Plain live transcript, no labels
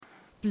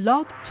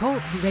Blog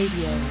Talk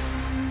Radio.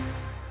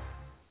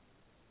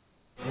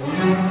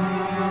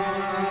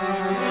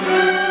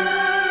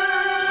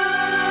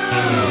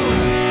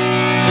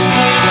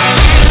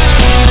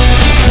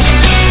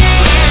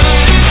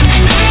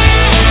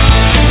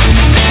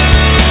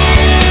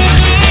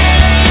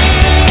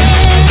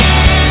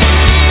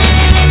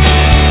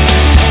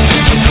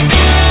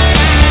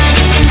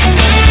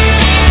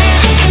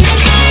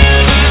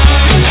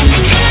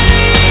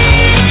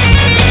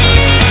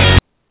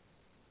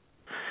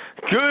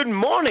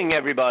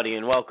 Everybody,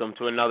 and welcome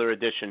to another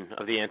edition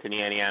of the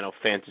Aniano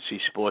Fantasy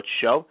Sports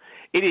Show.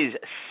 It is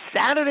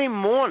Saturday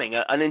morning,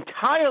 an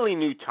entirely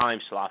new time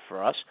slot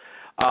for us.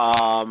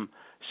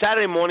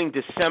 Saturday morning,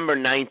 December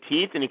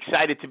 19th, and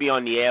excited to be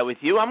on the air with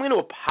you. I'm going to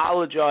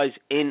apologize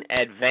in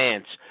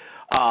advance.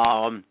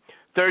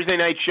 Thursday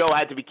night show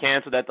had to be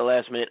canceled at the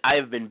last minute. I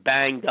have been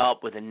banged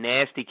up with a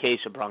nasty case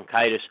of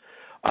bronchitis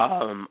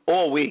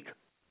all week,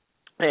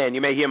 and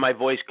you may hear my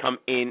voice come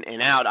in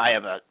and out. I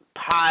have a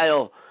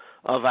pile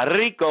of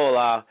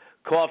Ricola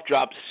cough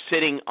drops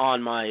sitting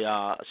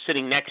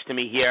next to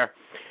me here,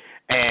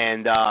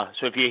 and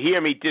so if you hear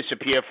me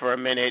disappear for a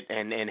minute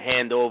and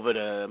hand over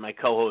to my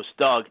co-host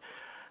Doug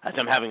as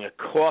I'm having a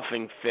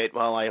coughing fit,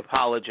 well, I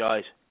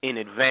apologize in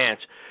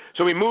advance.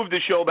 So we moved the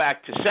show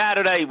back to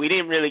Saturday. We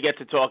didn't really get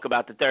to talk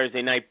about the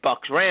Thursday night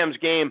Bucks-Rams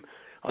game,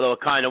 although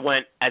it kind of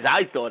went as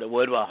I thought it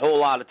would, with a whole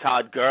lot of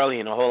Todd Gurley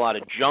and a whole lot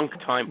of junk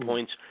time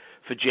points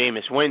for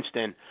Jameis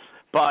Winston.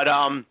 But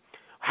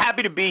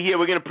happy to be here.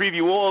 We're going to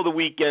preview all the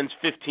weekend's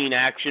 15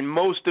 action.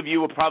 Most of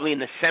you are probably in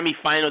the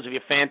semifinals of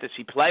your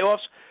fantasy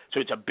playoffs, so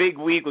it's a big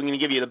week. We're going to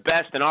give you the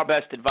best and our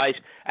best advice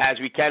as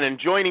we can. And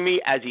joining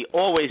me, as he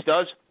always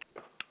does,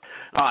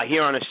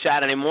 here on a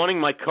Saturday morning,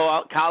 my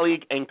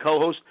colleague and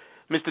co-host,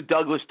 Mr.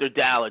 Douglas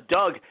Derdala.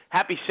 Doug,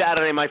 happy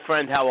Saturday, my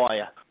friend. How are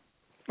you?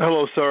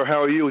 Hello, sir.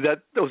 How are you?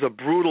 That was a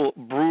brutal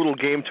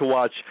game to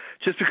watch,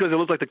 just because it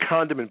looked like the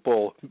Condiment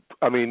Bowl.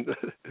 I mean,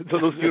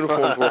 those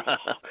uniforms were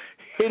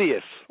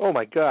hideous. Oh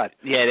my God.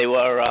 Yeah, they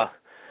were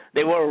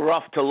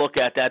rough to look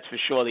at. That's for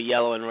sure. The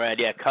yellow and red.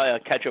 Yeah,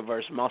 ketchup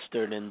versus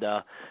mustard, and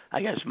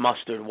I guess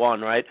mustard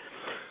won, right?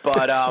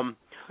 But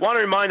want to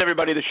remind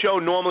everybody the show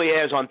normally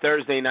airs on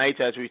Thursday nights,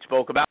 as we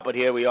spoke about, but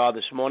here we are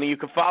this morning. You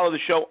can follow the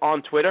show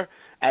on Twitter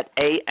at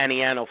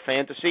Aniano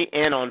Fantasy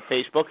and on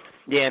Facebook,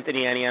 the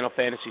Anthony Aniano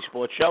Fantasy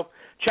Sports Show.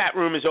 Chat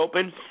room is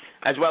open,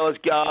 as well as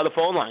the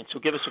phone line. So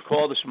give us a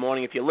call this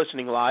morning if you're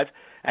listening live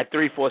at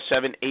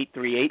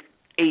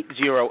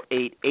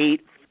 347-838-8088.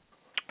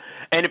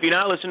 And if you're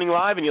not listening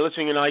live and you're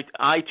listening in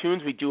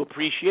iTunes, we do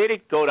appreciate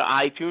it. Go to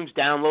iTunes,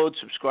 download,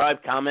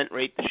 subscribe, comment,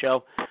 rate the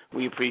show.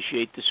 We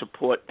appreciate the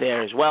support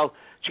there as well.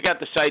 Check out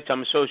the sites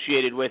I'm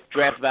associated with,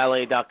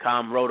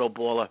 draftvalet.com,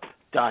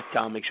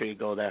 rotoballer.com. Make sure you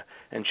go there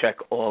and check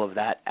all of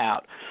that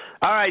out.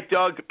 All right,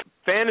 Doug,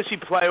 fantasy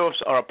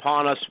playoffs are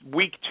upon us.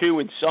 Week 2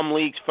 in some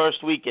leagues,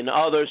 first week in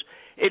others.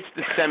 It's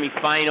the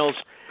semifinals.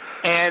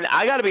 And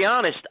I got to be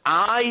honest,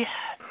 I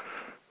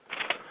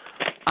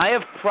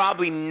have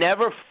probably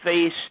never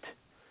faced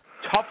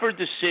tougher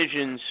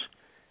decisions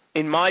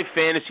in my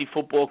fantasy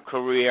football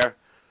career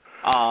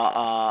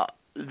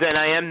than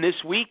I am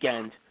this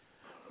weekend.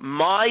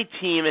 My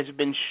team has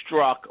been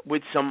struck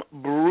with some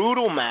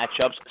brutal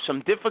matchups,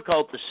 some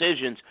difficult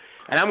decisions,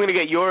 and I'm going to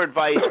get your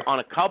advice on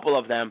a couple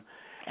of them.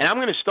 And I'm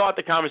going to start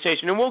the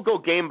conversation, and we'll go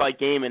game by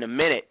game in a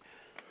minute.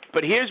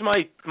 But here's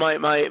my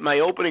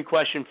opening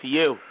question for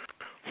you.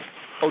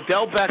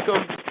 Odell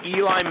Beckham,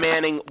 Eli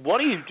Manning, what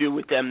do you do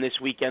with them this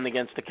weekend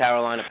against the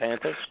Carolina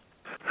Panthers?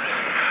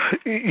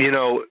 You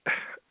know,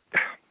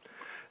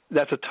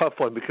 that's a tough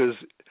one because,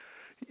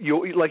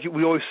 like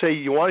we always say,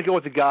 you want to go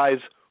with the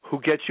guys who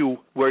get you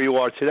where you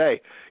are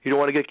today. You don't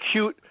want to get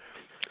cute.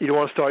 You don't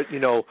want to start,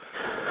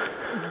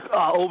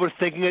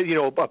 overthinking it,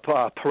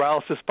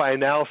 paralysis by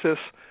analysis.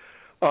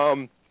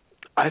 I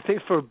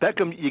think for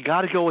Beckham, you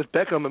got to go with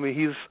Beckham. I mean,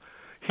 he's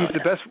the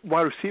best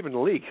wide receiver in the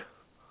league.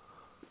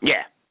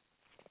 Yeah.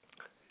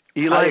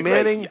 Eli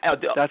Manning,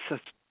 that's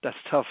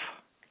tough.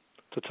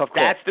 It's a tough call.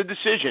 That's the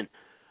decision.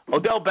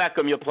 Odell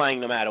Beckham, you're playing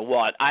no matter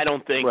what. I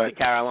don't think the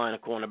Carolina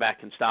cornerback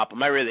can stop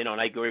him. I really don't.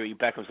 I agree with you.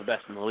 Beckham's the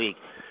best in the league.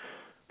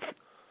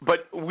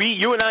 But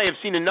you and I have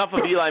seen enough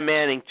of Eli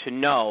Manning to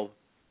know,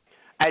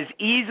 as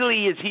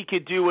easily as he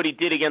could do what he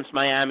did against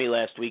Miami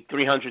last week,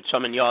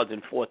 300-something yards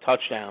and 4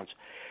 touchdowns,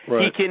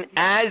 he can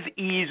as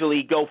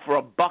easily go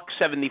for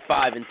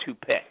 $175 and 2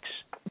 picks.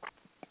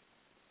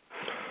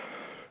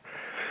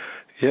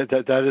 Yeah,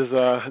 that is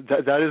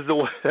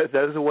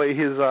the way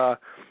his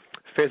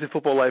fantasy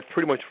football life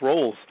pretty much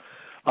rolls.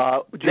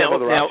 Do you have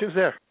other options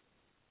there?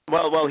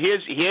 Well,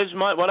 here's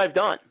what I've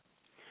done.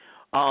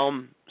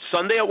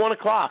 Sunday at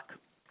 1:00,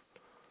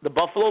 the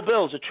Buffalo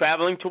Bills are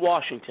traveling to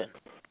Washington.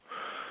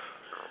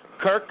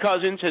 Kirk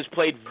Cousins has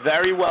played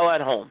very well at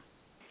home.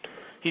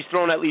 He's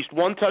thrown at least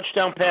 1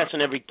 touchdown pass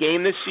in every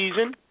game this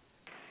season.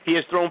 He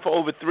has thrown for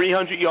over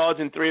 300 yards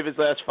in 3 of his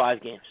last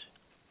 5 games.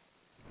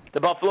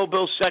 The Buffalo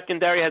Bills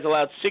secondary has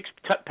allowed 6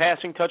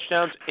 passing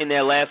touchdowns in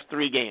their last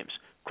 3 games.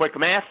 Quick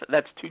math,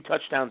 that's 2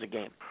 touchdowns a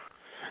game.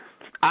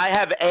 I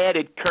have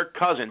added Kirk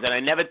Cousins, and I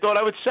never thought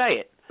I would say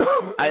it.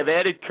 I have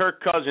added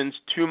Kirk Cousins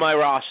to my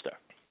roster.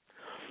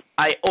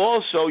 I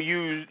also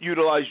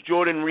utilize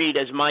Jordan Reed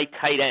as my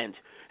tight end,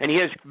 and he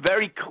has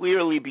very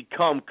clearly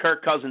become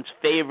Kirk Cousins'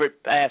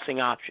 favorite passing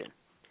option.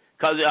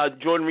 Because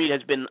Jordan Reed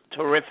has been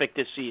terrific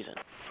this season.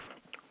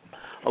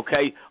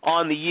 Okay,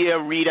 on the year,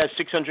 Reed has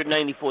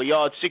 694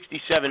 yards,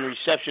 67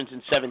 receptions,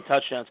 and 7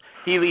 touchdowns.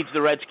 He leads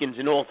the Redskins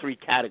in all 3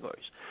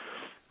 categories.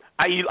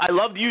 I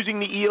loved using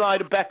the Eli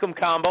to Beckham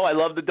combo. I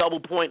love the double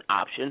point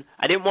option.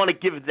 I didn't want to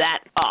give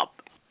that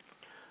up.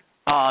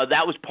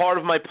 That was part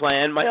of my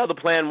plan. My other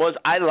plan was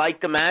I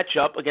like the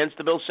matchup against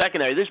the Bills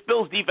secondary. This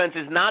Bills defense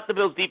is not the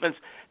Bills defense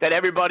that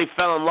everybody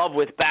fell in love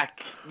with back,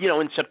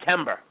 in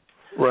September.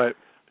 Right.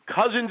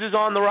 Cousins is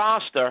on the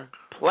roster,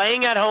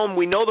 playing at home.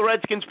 We know the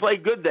Redskins play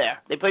good there.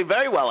 They play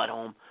very well at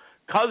home.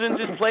 Cousins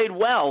has played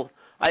well.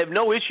 I have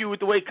no issue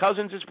with the way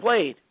Cousins has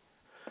played.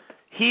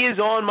 He is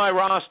on my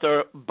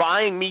roster,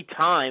 buying me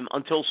time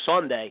until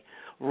Sunday.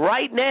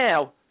 Right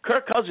now,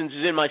 Kirk Cousins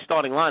is in my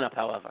starting lineup,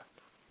 however.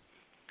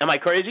 Am I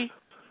crazy?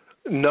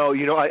 No,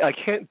 I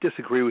can't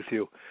disagree with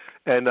you.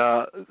 And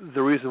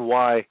the reason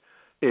why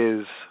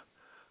is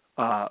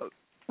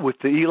with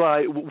the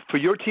Eli, for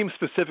your team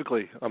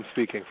specifically, I'm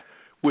speaking,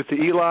 with the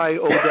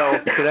Eli-Odell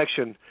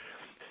connection,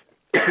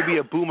 it could be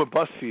a boom or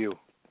bust for you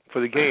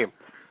for the game.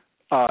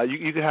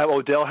 You could have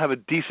Odell have a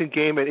decent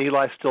game and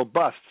Eli still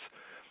busts.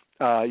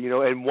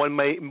 And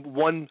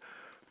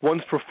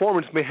one's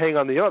performance may hang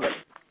on the other.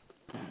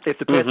 If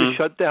the Panthers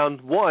shut down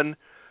one,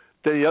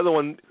 then the other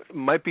one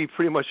might be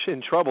pretty much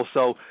in trouble.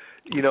 So,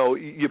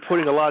 you're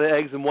putting a lot of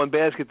eggs in one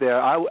basket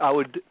there. I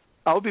would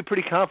be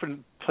pretty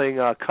confident playing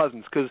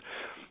Cousins because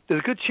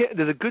there's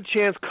a good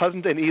chance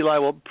Cousins and Eli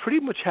will pretty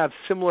much have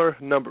similar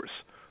numbers.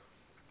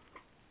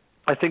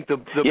 I think the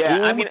boom.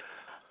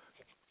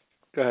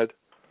 Go ahead.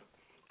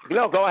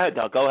 No, go ahead,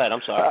 Doug. Go ahead.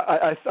 I'm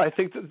sorry. I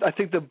think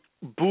the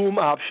boom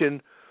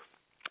option,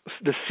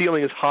 the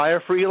ceiling is higher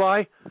for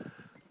Eli,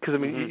 because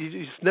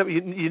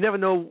you never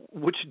know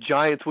which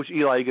Giants, which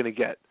Eli you're going to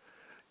get,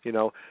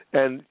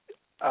 And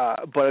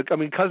but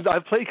Cousins.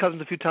 I've played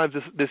Cousins a few times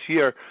this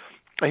year,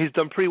 and he's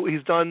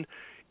done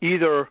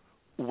either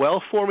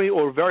well for me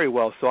or very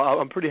well. So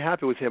I'm pretty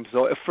happy with him.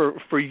 So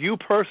for you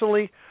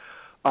personally,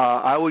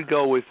 I would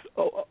go with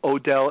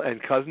Odell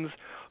and Cousins.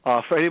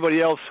 For anybody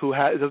else who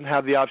doesn't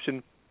have the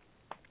option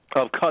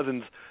of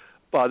Cousins,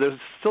 there's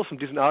still some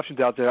decent options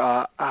out there.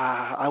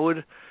 I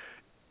would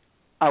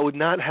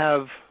not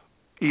have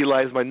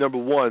Eli as my number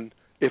one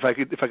if I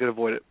could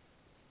avoid it.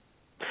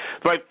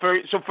 Right.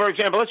 For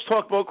example, let's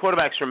talk about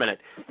quarterbacks for a minute,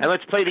 and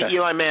let's play the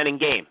Eli Manning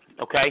game.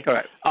 Okay. All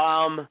right.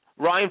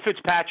 Ryan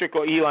Fitzpatrick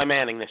or Eli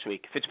Manning this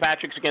week?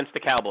 Fitzpatrick's against the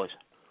Cowboys.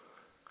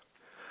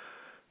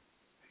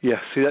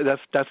 Yeah. See,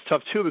 that's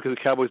tough too because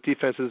the Cowboys'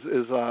 defense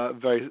is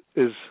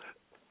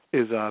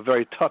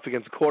very tough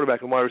against the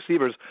quarterback and wide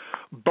receivers,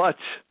 but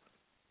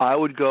I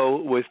would go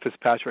with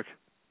Fitzpatrick.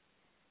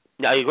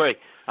 I agree.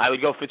 I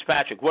would go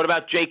Fitzpatrick. What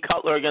about Jay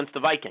Cutler against the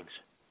Vikings?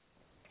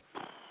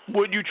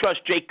 Would you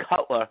trust Jay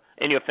Cutler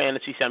in your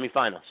fantasy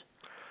semifinals?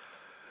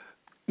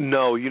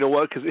 No. You know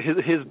what? Because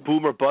his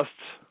boom or bust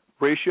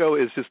ratio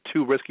is just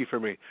too risky for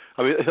me.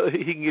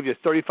 He can give you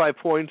 35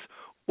 points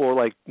or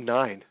like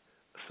 9.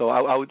 So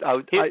I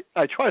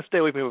try to stay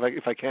away from him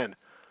if I can.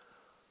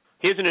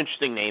 Here's an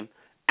interesting name.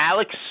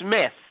 Alex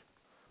Smith,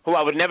 who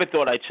I would never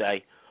thought I'd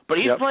say, but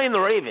he's playing the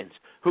Ravens,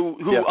 who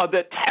are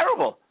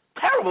terrible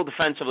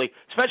defensively,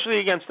 especially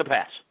against the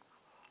pass.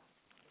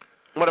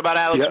 What about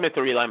Alex Smith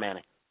or Eli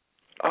Manning?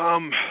 I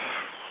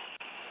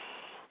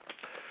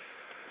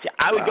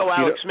would go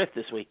Alex Smith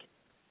this week.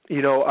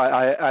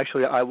 I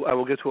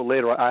will get to it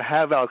later. I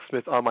have Alex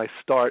Smith on my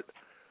start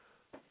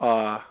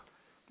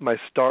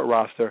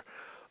roster.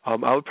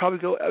 I would probably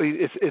go. I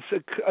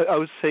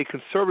would say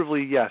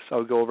conservatively, yes. I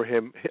would go over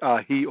him.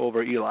 He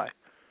over Eli.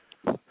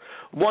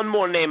 One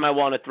more name I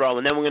want to throw,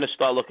 and then we're going to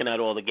start looking at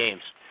all the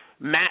games.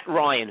 Matt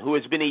Ryan, who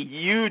has been a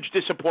huge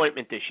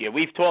disappointment this year.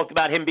 We've talked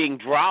about him being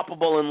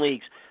droppable in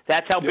leagues.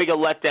 That's how big a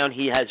letdown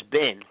he has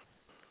been.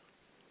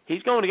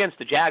 He's going against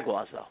the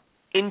Jaguars, though,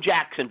 in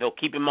Jacksonville.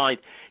 Keep in mind,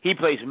 he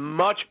plays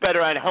much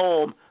better at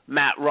home,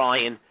 Matt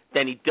Ryan,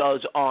 than he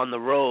does on the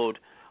road.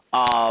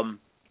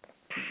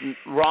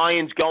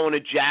 Ryan's going to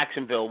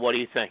Jacksonville. What do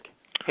you think?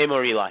 Him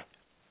or Eli?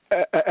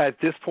 At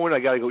this point, I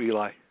got to go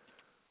Eli.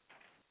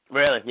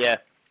 Really? Yeah.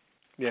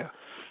 Yeah.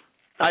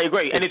 I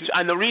agree. And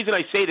the reason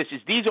I say this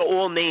is these are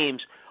all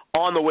names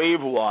on the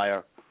waiver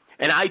wire,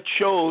 and I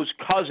chose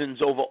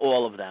Cousins over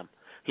all of them.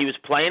 He was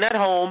playing at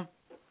home,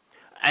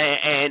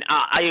 and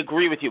I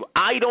agree with you.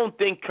 I don't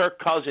think Kirk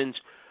Cousins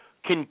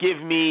can give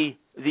me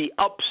the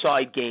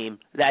upside game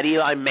that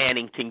Eli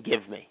Manning can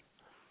give me.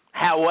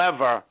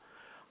 However,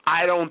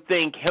 I don't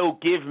think he'll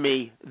give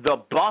me the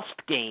bust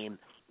game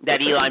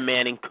that Eli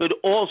Manning could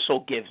also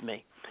give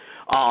me.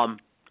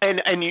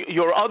 And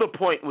your other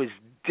point was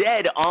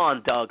dead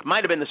on, Doug.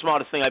 Might have been the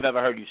smartest thing I've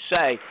ever heard you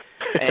say,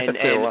 and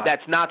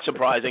that's not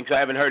surprising because I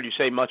haven't heard you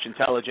say much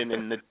intelligent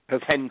in the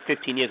 10,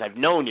 15 years I've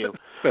known you.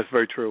 That's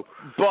very true.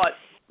 But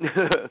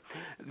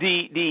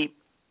the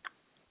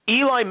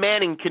Eli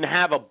Manning can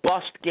have a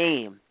bust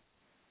game,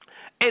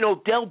 and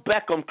Odell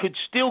Beckham could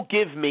still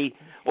give me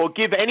or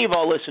give any of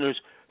our listeners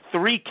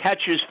 3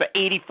 catches for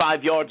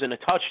 85 yards and a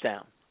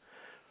touchdown.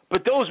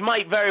 But those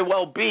might very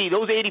well be,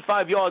 those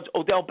 85 yards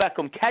Odell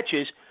Beckham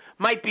catches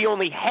might be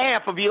only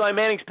half of Eli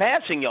Manning's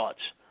passing yards.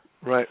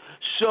 Right.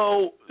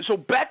 So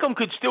Beckham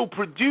could still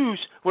produce,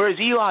 whereas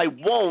Eli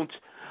won't.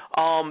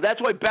 That's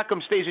why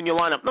Beckham stays in your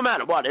lineup no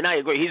matter what. And I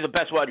agree, he's the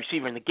best wide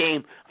receiver in the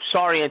game.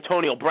 Sorry,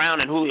 Antonio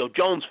Brown and Julio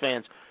Jones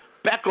fans.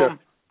 Beckham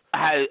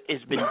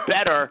has been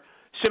better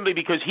simply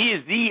because he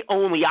is the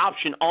only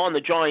option on the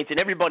Giants, and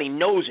everybody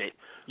knows it.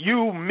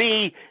 You,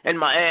 me, and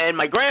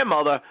my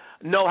grandmother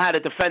know how to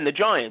defend the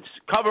Giants.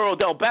 Cover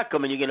Odell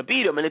Beckham, and you're going to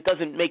beat him, and it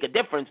doesn't make a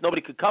difference.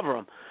 Nobody could cover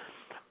him.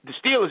 The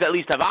Steelers at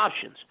least have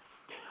options.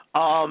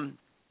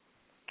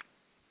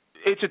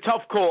 It's a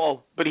tough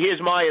call, but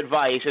here's my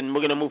advice, and we're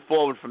going to move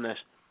forward from this.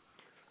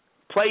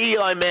 Play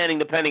Eli Manning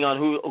depending on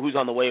who's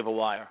on the waiver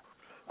wire.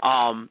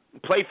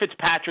 Play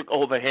Fitzpatrick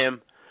over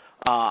him.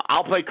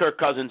 I'll play Kirk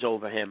Cousins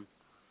over him.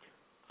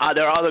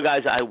 There are other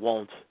guys I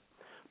won't.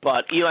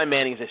 But Eli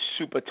Manning is a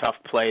super tough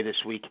play this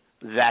week.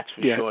 That's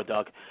for sure,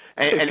 Doug.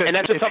 And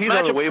that's a tough matchup. If he's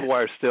on the waiver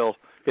wire still,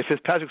 if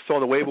Fitzpatrick's still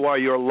on the waiver wire,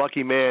 you're a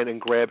lucky man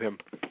and grab him.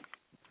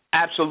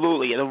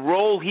 Absolutely. And the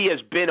role he has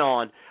been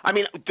on. I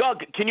mean, Doug,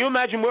 can you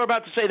imagine we're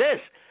about to say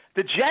this?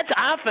 The Jets'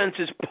 offense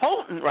is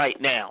potent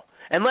right now.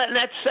 And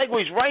that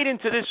segues right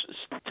into this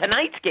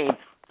tonight's game,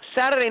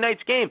 Saturday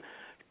night's game.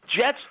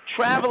 Jets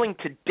traveling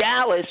to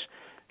Dallas.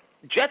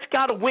 Jets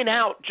got to win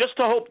out just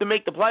to hope to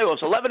make the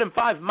playoffs.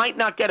 11-5 might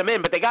not get them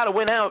in, but they got to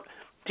win out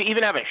to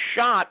even have a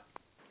shot.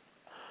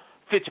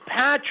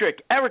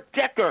 Fitzpatrick, Eric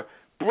Decker,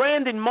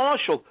 Brandon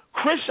Marshall,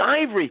 Chris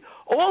Ivory,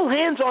 all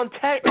hands on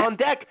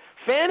deck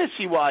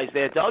fantasy-wise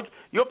there, Doug.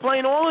 You're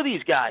playing all of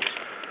these guys.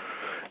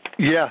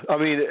 Yeah, I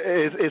mean,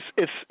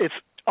 it's.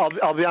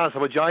 I'll be honest.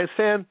 I'm a Giants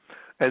fan,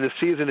 and the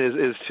season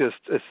is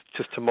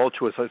just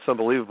tumultuous. It's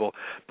unbelievable.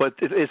 But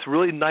it's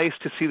really nice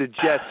to see the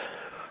Jets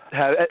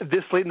have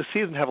this late in the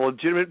season have a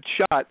legitimate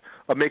shot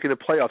of making the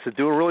playoffs. They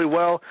do it really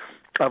well.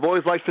 I've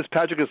always liked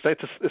Fitzpatrick. It's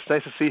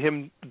nice to see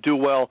him do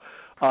well.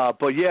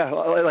 But yeah,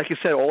 like you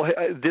said,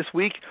 this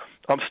week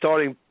I'm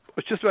starting.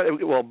 It's just about,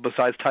 well,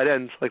 besides tight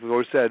ends, like we've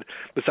always said,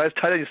 besides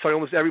tight ends, you're starting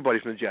almost everybody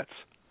from the Jets.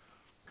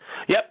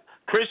 Yep.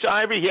 Chris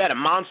Ivory, he had a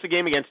monster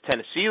game against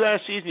Tennessee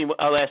last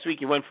week.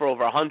 He went for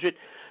over 100.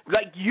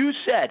 Like you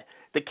said,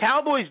 the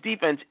Cowboys'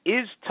 defense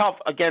is tough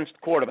against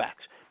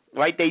quarterbacks,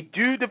 right? They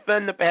do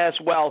defend the pass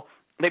well.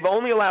 They've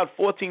only allowed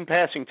 14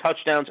 passing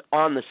touchdowns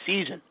on the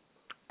season.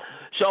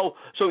 So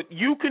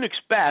you can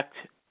expect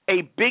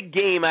a big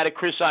game out of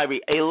Chris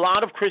Ivory, a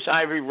lot of Chris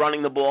Ivory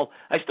running the ball.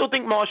 I still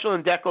think Marshall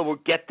and Decker will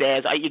get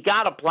theirs. You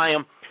got to play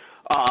them.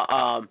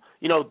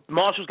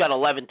 Marshall's got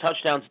 11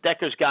 touchdowns.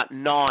 Decker's got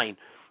 9.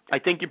 I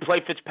think you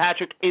play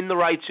Fitzpatrick in the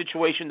right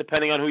situation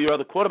depending on who your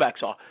other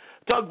quarterbacks are.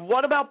 Doug,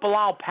 what about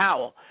Bilal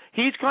Powell?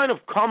 He's kind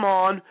of come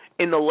on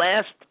in the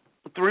last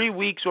 3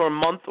 weeks or a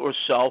month or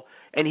so,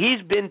 and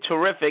he's been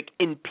terrific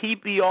in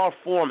PPR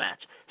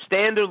formats.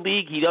 Standard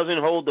league, he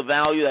doesn't hold the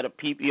value that a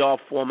PPR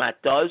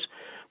format does.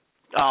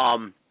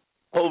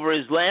 Over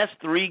his last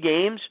 3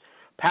 games,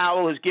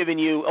 Powell has given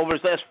you, over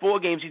his last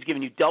 4 games, he's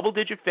given you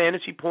double-digit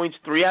fantasy points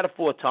 3 out of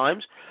 4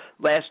 times.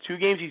 Last 2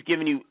 games, he's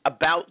given you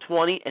about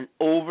 20 and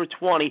over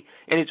 20,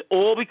 and it's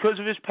all because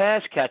of his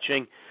pass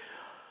catching.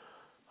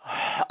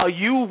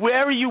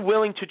 Where are you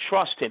willing to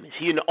trust him? Is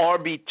he an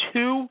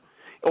RB2,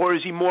 or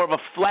is he more of a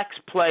flex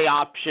play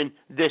option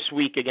this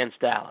week against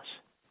Dallas?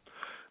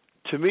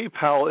 To me,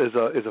 Powell is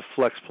a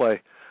flex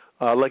play.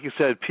 Like you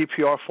said,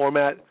 PPR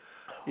format,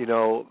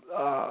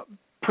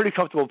 pretty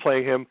comfortable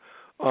playing him.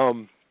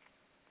 But,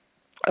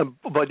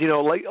 like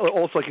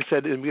you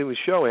said in the beginning of the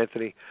show,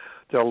 Anthony,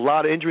 there are a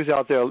lot of injuries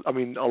out there. I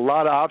mean, a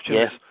lot of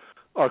options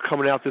are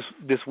coming out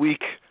this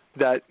week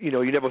that,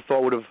 you never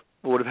thought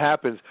would have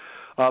happened.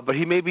 But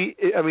he may be,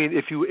 I mean,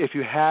 if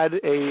you had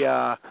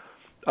a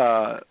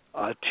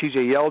T.J.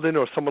 Yeldon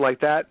or someone like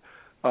that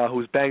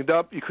who's banged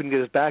up, you couldn't get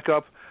his back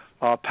up,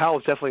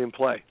 Powell's definitely in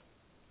play.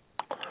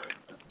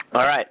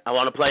 All right, I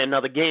want to play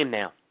another game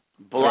now.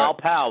 Bilal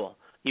Powell,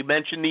 you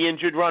mentioned the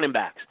injured running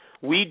backs.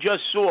 We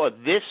just saw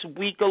this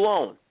week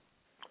alone,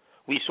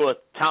 we saw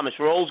Thomas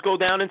Rolls go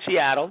down in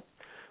Seattle.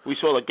 We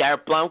saw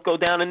Garrett Blount go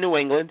down in New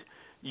England.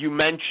 You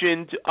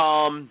mentioned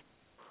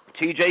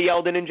T.J.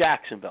 Yeldon in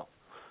Jacksonville.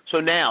 So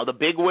now the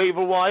big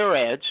waiver wire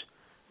adds,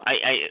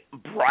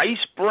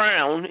 Bryce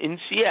Brown in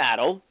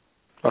Seattle,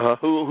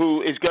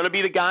 who is going to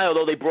be the guy,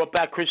 although they brought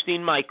back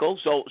Christine Michael.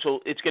 So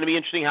it's going to be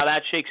interesting how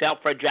that shakes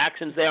out. Fred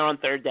Jackson's there on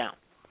third down.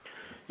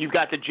 You've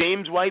got the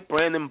James White,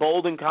 Brandon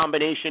Bolden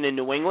combination in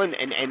New England,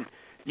 and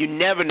you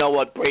never know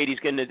what Brady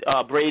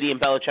and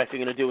Belichick are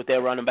going to do with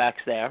their running backs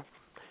there.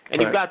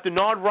 And you've got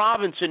Denard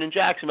Robinson in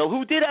Jacksonville,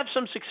 who did have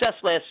some success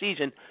last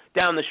season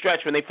down the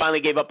stretch when they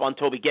finally gave up on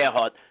Toby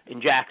Gerhardt in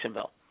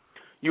Jacksonville.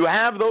 You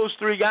have those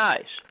 3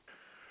 guys.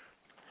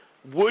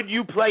 Would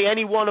you play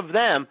any one of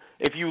them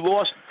if you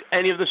lost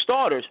any of the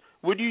starters?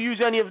 Would you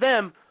use any of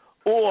them,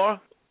 or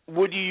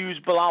would you use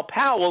Bilal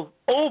Powell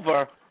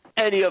over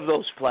any of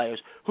those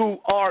players who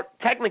are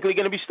technically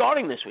going to be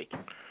starting this week?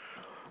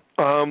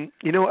 I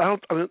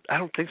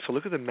don't think so.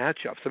 Look at the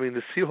matchups. I mean,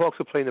 the Seahawks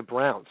are playing the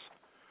Browns,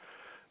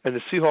 and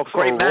the Seahawks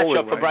great are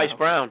matchup for right Bryce now.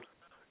 Brown.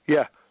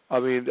 Yeah, I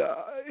mean,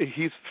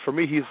 he's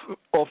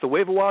off the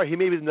waiver wire. He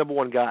may be the number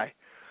one guy.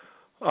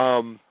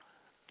 The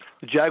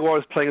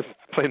Jaguars playing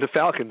the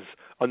Falcons,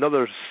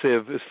 another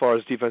sieve as far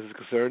as defense is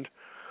concerned,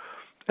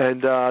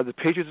 and the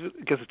Patriots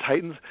against the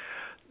Titans.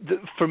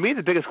 For me,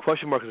 the biggest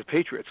question mark is the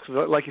Patriots,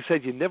 because, like you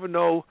said, you never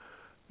know.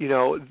 You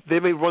know, they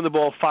may run the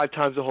ball 5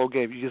 times the whole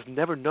game. You just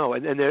never know,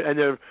 and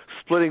they're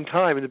splitting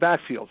time in the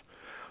backfield.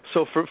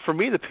 So for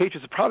me, the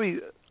Patriots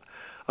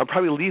I'm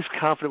probably least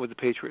confident with the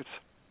Patriots.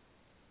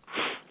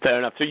 Fair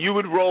enough. So you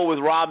would roll with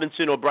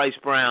Robinson or Bryce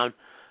Brown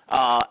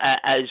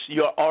as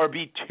your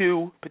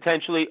RB2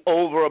 potentially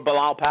over a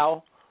Bilal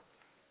Powell?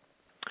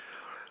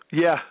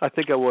 Yeah, I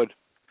think I would.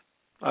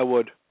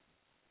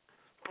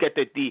 Get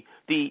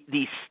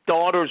the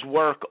starters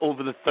work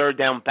over the third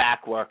down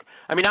back work.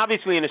 I mean,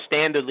 obviously in a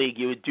standard league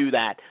you would do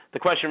that. The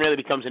question really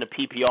becomes in a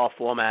PPR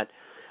format.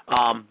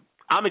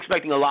 I'm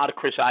expecting a lot of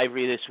Chris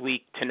Ivory this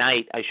week,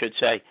 tonight, I should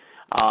say.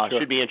 Sure.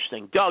 Should be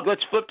interesting. Doug,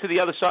 let's flip to the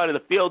other side of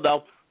the field,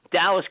 though.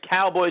 Dallas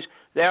Cowboys,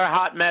 they're a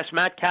hot mess.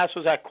 Matt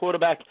Castle's at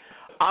quarterback.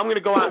 I'm going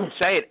to go out and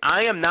say it.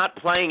 I am not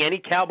playing any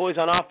Cowboys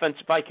on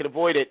offense if I could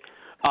avoid it.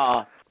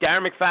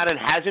 Darren McFadden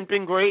hasn't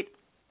been great,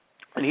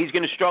 and he's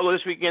going to struggle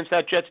this week against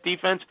that Jets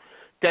defense.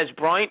 Des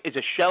Bryant is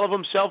a shell of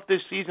himself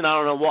this season. I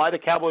don't know why the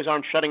Cowboys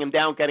aren't shutting him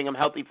down, getting him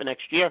healthy for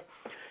next year.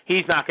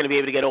 He's not going to be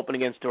able to get open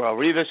against Darrelle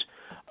Revis.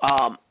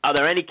 Are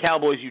there any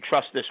Cowboys you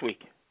trust this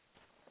week?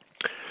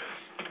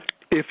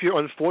 If you're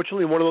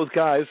unfortunately one of those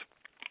guys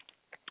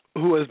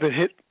who has been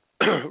hit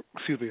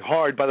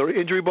hard by the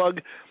injury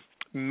bug,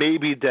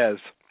 maybe Dez.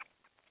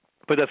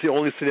 But that's the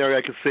only scenario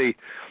I can see,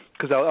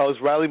 because I was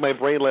rattling my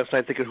brain last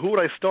night thinking, who would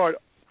I start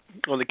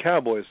on the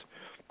Cowboys?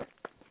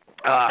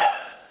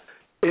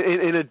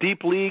 In a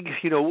deep league,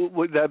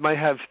 that might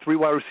have 3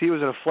 wide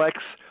receivers and a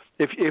flex.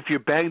 If you're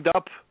banged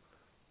up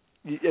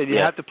and you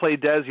have to play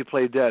Dez, you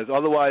play Dez.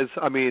 Otherwise,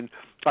 I mean,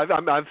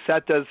 I've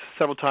sat Dez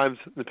several times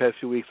in the past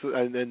few weeks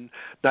and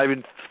not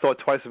even thought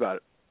twice about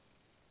it.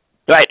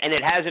 Right, and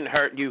it hasn't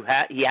hurt you.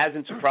 He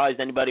hasn't surprised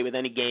anybody with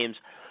any games.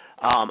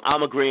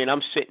 I'm agreeing.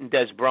 I'm sitting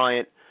Des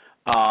Bryant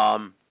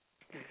as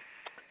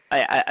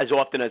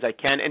often as I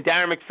can. And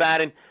Darren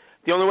McFadden,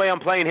 the only way I'm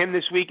playing him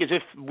this week is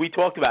if we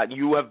talked about it.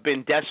 You have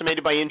been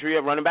decimated by injury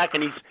at running back,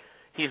 and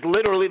he's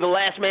literally the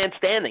last man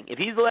standing. If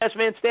he's the last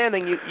man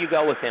standing, you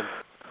go with him.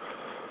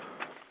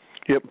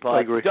 Yep, but,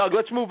 I agree. Doug,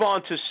 let's move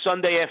on to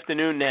Sunday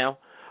afternoon now.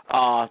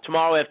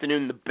 Tomorrow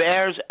afternoon, the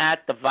Bears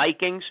at the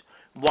Vikings,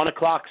 1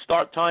 o'clock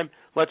start time.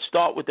 Let's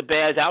start with the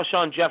Bears.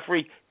 Alshon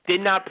Jeffrey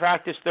did not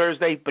practice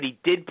Thursday, but he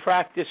did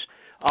practice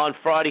on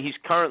Friday. He's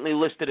currently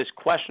listed as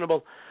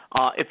questionable.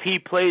 If he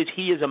plays,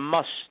 he is a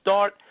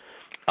must-start.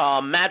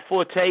 Matt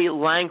Forte,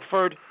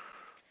 Langford,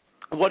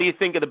 what do you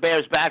think of the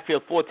Bears'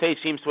 backfield? Forte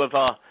seems to have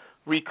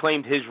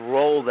reclaimed his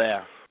role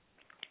there.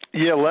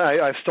 Yeah,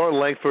 I started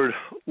Langford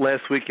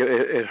last week.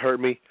 It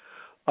hurt me.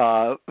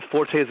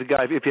 Forte is a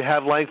guy. If you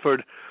have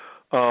Langford,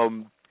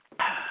 I'm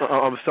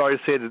sorry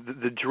to say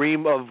that the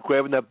dream of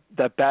grabbing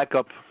that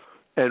backup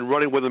and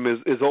running with him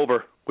is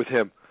over with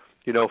him.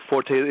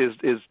 Forte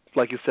is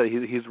like you said,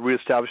 he's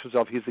reestablished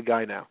himself. He's the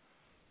guy now.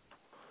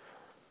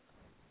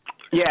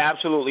 Yeah,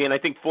 absolutely. And I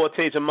think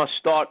Forte's a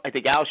must-start. I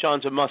think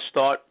Alshon's a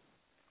must-start.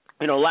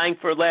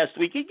 Langford last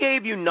week, he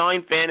gave you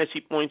 9 fantasy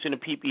points in a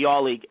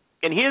PPR league.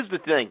 And here's the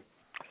thing.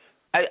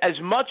 As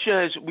much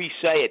as we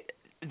say it,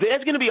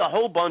 there's going to be a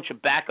whole bunch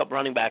of backup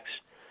running backs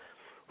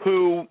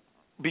who,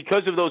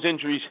 because of those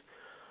injuries,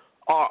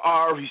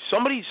 are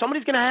somebody's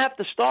going to have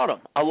to start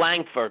them. A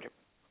Langford,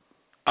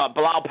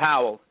 Bilal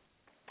Powell,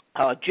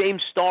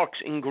 James Starks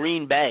in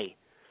Green Bay.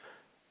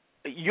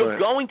 You're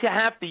going to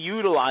have to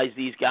utilize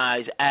these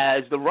guys,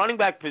 as the running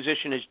back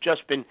position has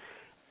just been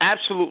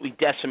absolutely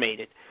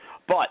decimated.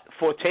 But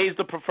Forte's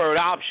the preferred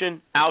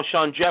option,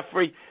 Alshon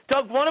Jeffrey.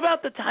 Doug, what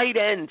about the tight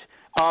end,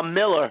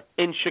 Miller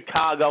in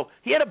Chicago?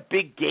 He had a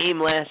big game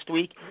last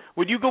week.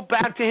 Would you go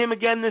back to him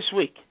again this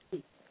week?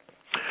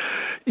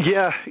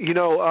 Yeah,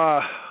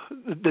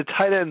 the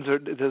tight ends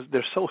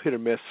they're so hit or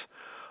miss.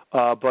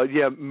 But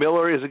yeah,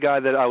 Miller is a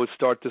guy that I would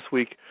start this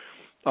week.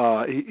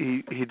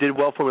 He did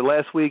well for me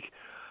last week.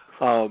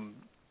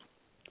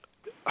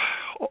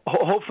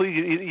 Hopefully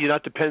you're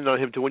not dependent on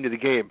him to win you the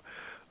game.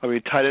 I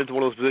mean, tight end's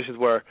one of those positions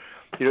where,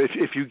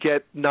 if you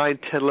get 9,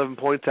 10, 11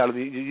 points out of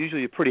it,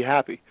 usually you're pretty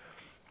happy.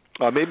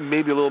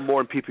 Maybe a little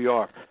more in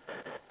PPR.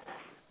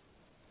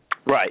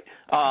 Right.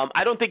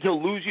 I don't think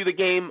he'll lose you the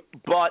game,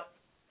 but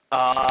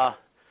tight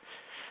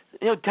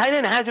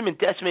end hasn't been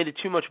decimated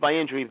too much by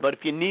injury. But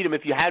if you need him,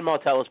 if you had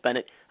Martellus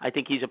Bennett, I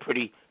think he's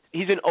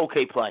an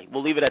okay play.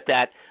 We'll leave it at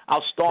that.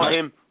 I'll start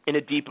him in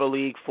a deeper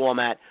league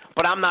format,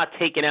 but I'm not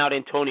taking out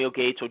Antonio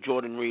Gates or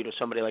Jordan Reed or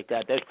somebody like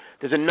that.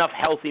 There's enough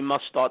healthy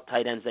must-start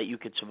tight ends that you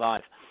could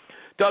survive.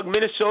 Doug,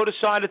 Minnesota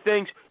side of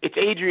things, it's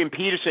Adrian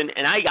Peterson,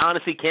 and I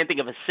honestly can't think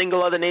of a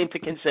single other name to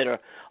consider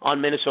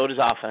on Minnesota's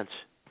offense.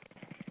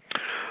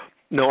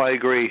 No, I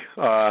agree.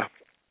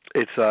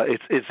 It's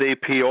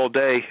AP all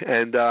day,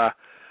 and I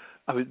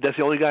mean that's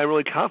the only guy I'm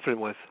really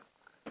confident with.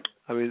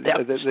 I mean,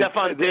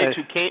 Stephon Diggs,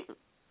 who can't.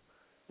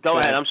 Go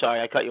ahead. I'm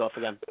sorry, I cut you off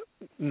again.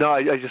 No,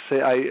 I just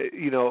say I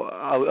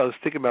was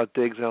thinking about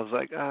Diggs, and I was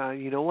like,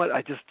 you know what?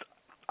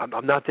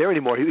 I'm not there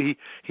anymore. He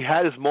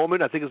had his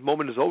moment. I think his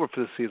moment is over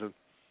for this season.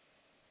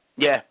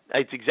 Yeah,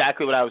 that's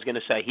exactly what I was going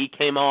to say. He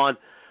came on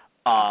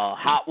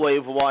hot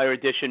waiver wire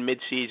edition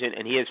midseason,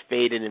 and he has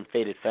faded and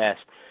faded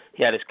fast.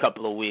 He had his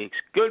couple of weeks.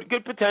 Good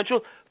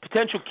potential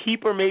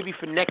keeper maybe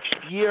for next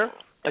year,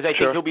 as I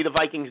think he'll be the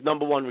Vikings'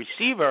 number one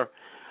receiver,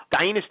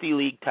 dynasty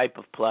league type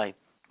of play.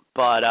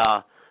 But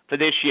for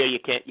this year, you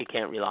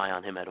can't rely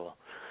on him at all.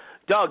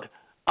 Doug,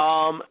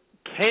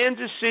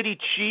 Kansas City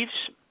Chiefs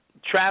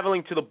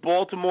traveling to the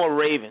Baltimore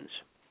Ravens.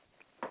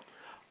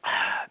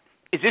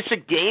 Is this a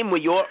game where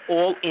you're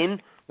all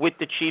in with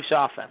the Chiefs'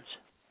 offense?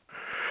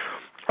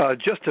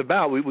 Just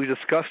about. We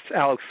discussed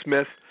Alex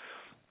Smith.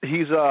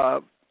 He's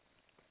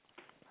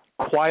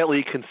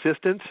quietly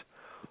consistent.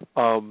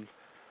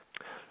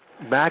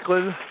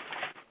 Macklin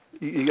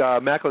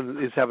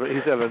is having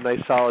a nice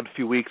solid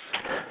few weeks,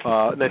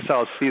 nice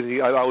solid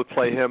season. I would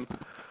play him.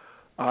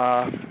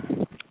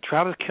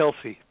 Travis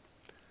Kelce.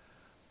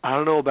 I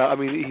don't know about. I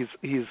mean,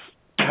 he's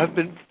hasn't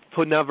been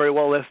putting out very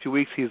well the last few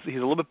weeks. He's a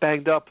little bit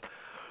banged up.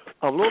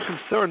 I'm a little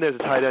concerned there's a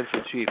tight end for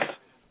the Chiefs.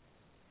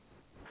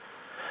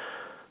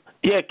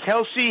 Yeah,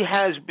 Kelce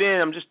has been.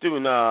 I'm just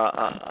doing.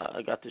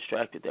 I got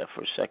distracted there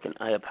for a second.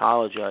 I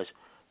apologize.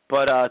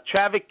 But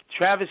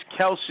Travis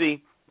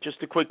Kelce.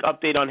 Just a quick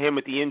update on him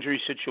with the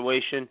injury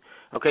situation.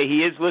 Okay, he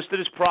is listed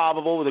as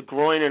probable with a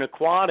groin and a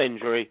quad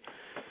injury.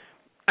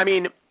 I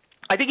mean,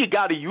 I think you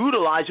got to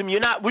utilize him.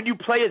 Would you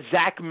play a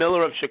Zach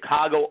Miller of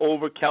Chicago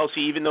over Kelce,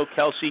 even though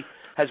Kelce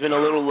has been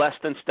a little less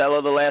than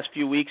stellar the last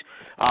few weeks?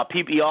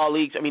 PPR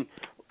leagues. I mean,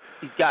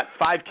 he's got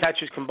 5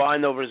 catches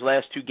combined over his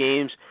last 2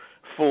 games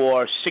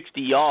for 60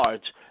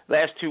 yards.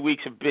 Last 2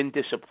 weeks have been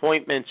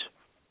disappointments.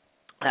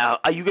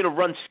 Are you going to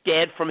run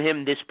scared from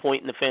him this point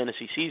in the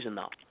fantasy season,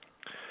 though?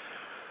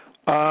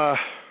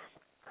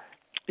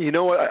 You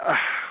know what?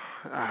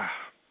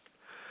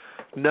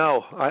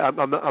 No,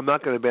 I'm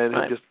not going to ban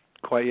him just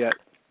quite yet.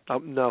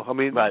 No, I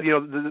mean, you know,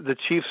 the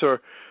Chiefs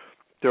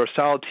they're a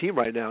solid team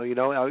right now. You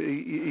know,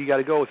 you got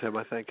to go with him,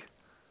 I think.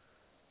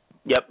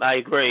 Yep, I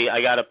agree.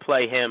 I got to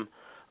play him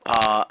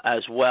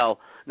as well.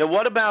 Now,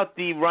 what about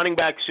the running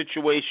back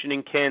situation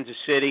in Kansas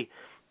City?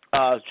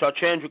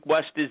 Charchandrick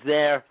West is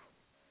there.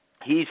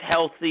 He's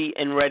healthy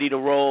and ready to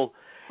roll.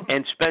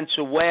 And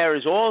Spencer Ware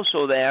is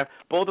also there.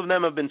 Both of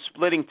them have been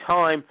splitting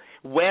time.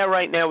 Ware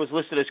right now is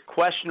listed as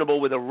questionable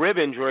with a rib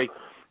injury.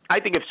 I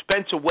think if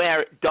Spencer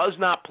Ware does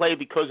not play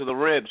because of the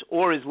ribs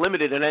or is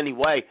limited in any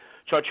way,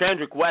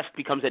 Charchandrick West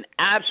becomes an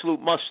absolute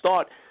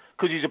must-start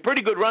because he's a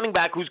pretty good running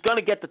back who's going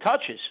to get the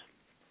touches.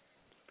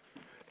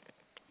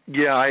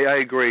 Yeah, I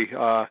agree.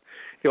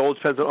 It all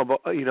depends on,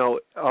 you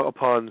know,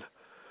 upon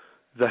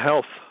the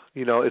health.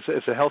 You know,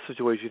 it's a health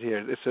situation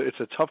here. It's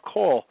a tough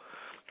call.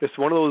 It's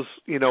one of those,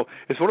 you know,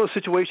 it's one of those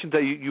situations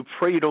that you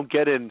pray you don't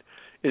get in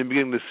the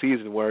beginning of the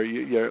season where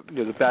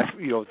the back,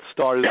 you know,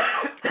 starters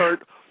hurt,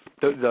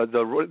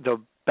 the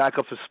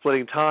backups are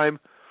splitting time.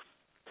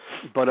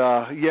 But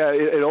yeah,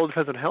 it all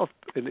depends on health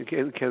in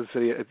Kansas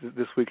City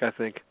this week, I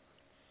think.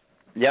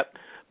 Yep.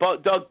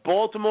 But Doug,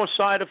 Baltimore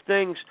side of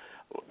things,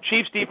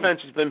 Chiefs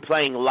defense has been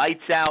playing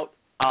lights out.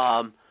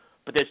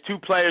 But there's 2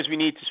 players we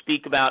need to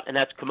speak about, and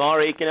that's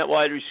Kamar Aiken at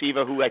wide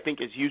receiver, who I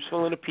think is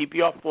useful in a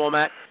PPR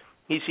format.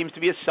 He seems to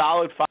be a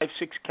solid 5-6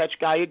 catch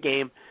guy a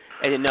game.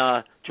 And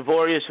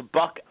Javorius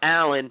Buck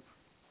Allen,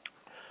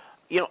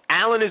 you know,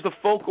 Allen is the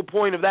focal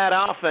point of that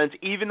offense.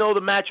 Even though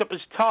the matchup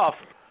is tough,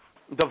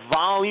 the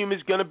volume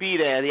is going to be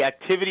there. The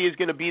activity is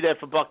going to be there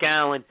for Buck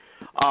Allen.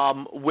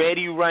 Where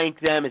do you rank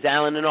them? Is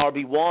Allen an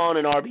RB1,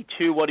 an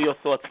RB2? What are your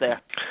thoughts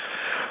there?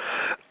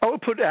 I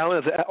would put Allen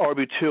as an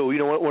RB2. You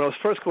know, when I was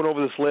first going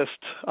over this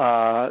list,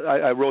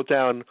 I wrote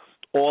down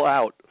all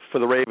out for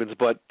the Ravens,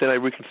 but then I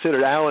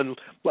reconsidered. Allen,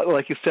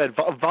 like you said,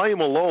 volume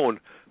alone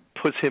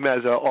puts him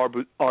as a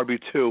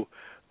RB2.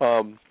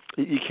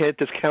 You can't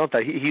discount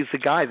that. He's the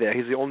guy there.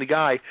 He's the only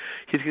guy.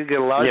 He's going to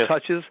get a lot of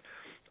touches.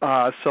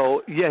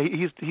 So yeah,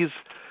 he's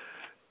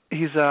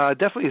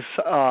definitely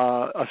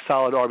a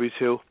solid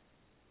RB2.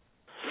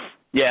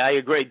 Yeah, I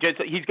agree.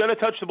 He's going to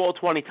touch the ball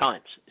 20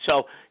 times,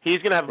 so he's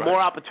going to have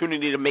more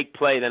opportunity to make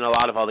play than a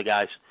lot of other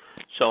guys.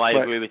 So I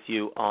agree with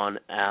you on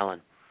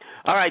Allen.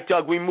 All right,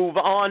 Doug, we move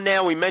on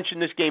now. We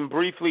mentioned this game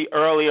briefly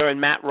earlier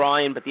in Matt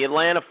Ryan, but the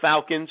Atlanta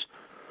Falcons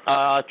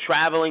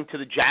traveling to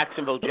the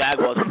Jacksonville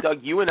Jaguars. Doug,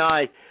 you and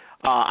I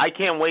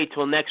can't wait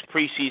till next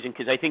preseason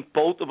because I think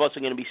both of us are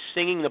going to be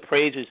singing the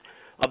praises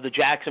of the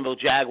Jacksonville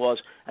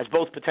Jaguars as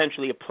both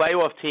potentially a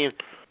playoff team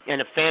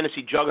and a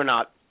fantasy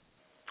juggernaut.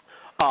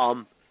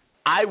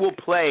 I will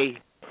play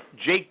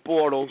Blake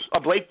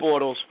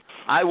Bortles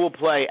I will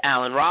play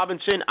Allen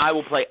Robinson. I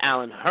will play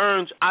Allen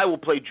Hurns. I will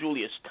play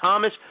Julius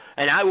Thomas.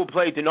 And I will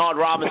play Denard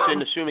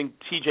Robinson, assuming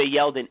T.J.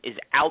 Yeldon is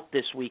out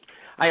this week.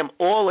 I am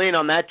all in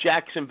on that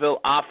Jacksonville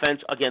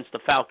offense against the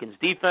Falcons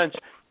defense,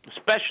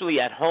 especially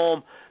at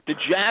home. The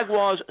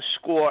Jaguars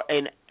score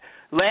in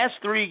last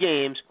 3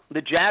 games.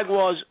 The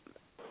Jaguars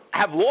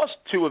have lost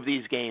 2 of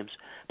these games,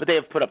 but they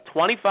have put up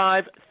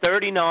 25,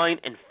 39,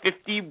 and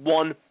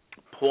 51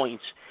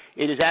 points.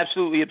 It is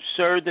absolutely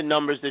absurd the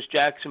numbers this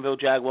Jacksonville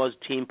Jaguars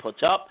team puts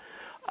up.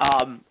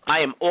 I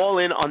am all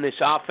in on this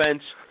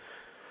offense.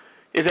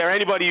 Is there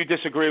anybody you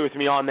disagree with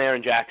me on there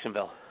in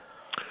Jacksonville?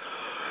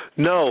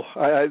 No,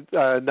 I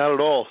not at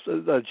all.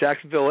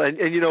 Jacksonville, and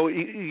you know,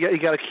 you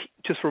got to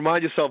just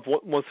remind yourself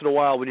once in a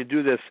while when you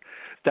do this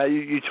that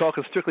you're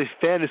talking strictly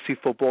fantasy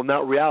football,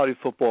 not reality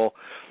football.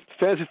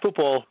 Fantasy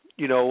football,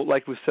 you know,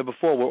 like we said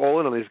before, we're all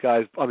in on these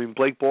guys. I mean,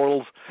 Blake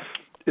Bortles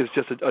is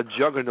just a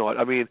juggernaut.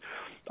 I mean,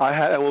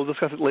 we'll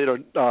discuss it later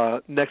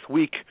next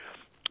week,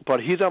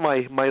 but he's on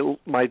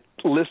my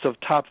list of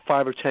top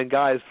 5 or 10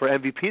 guys for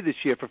MVP this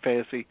year for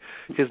fantasy.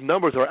 His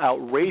numbers are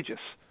outrageous.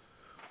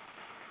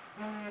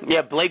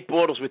 Yeah, Blake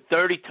Bortles with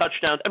 30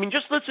 touchdowns. I mean,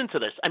 just listen to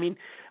this. I mean,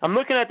 I'm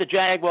looking at the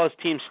Jaguars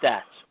team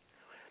stats.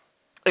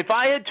 If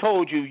I had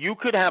told you you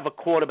could have a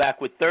quarterback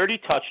with 30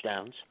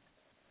 touchdowns,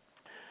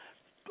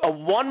 a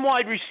one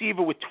wide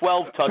receiver with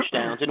 12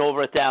 touchdowns and over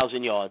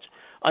 1,000 yards,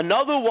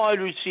 another wide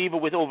receiver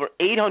with over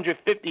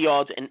 850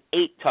 yards and 8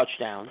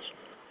 touchdowns,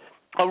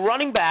 a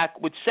running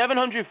back with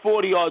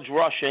 740 yards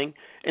rushing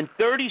and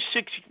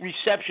 36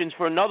 receptions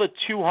for another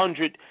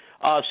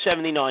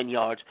 279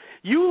 yards.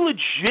 You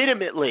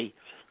legitimately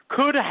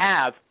could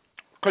have,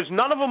 because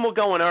none of them were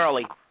going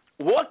early,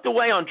 walked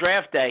away on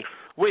draft day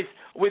with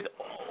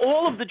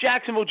all of the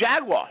Jacksonville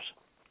Jaguars,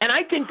 and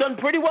I think done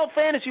pretty well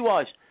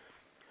fantasy-wise.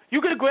 You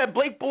could have grabbed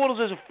Blake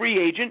Bortles as a free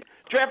agent,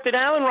 drafted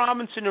Allen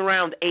Robinson in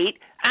round 8,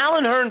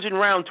 Allen Hurns in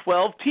round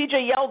 12,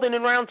 T.J. Yeldon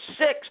in round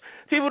 6.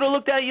 People would have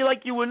looked at you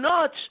like you were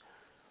nuts,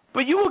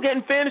 but you were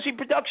getting fantasy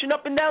production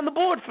up and down the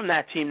board from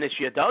that team this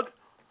year, Doug.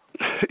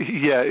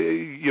 Yeah,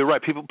 you're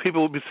right.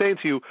 People will be saying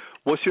to you,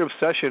 "What's your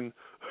obsession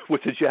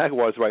with the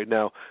Jaguars right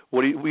now?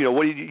 What do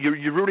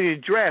you're rooting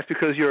in draft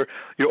because you're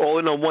all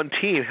in on one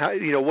team? How,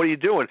 what are you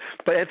doing?"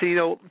 But Anthony,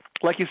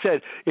 like you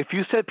said, if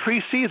you said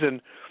preseason,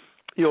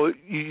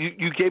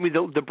 you gave me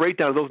the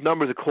breakdown of those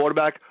numbers: the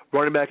quarterback,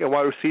 running back, and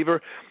wide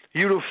receiver.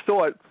 You'd have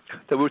thought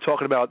that we were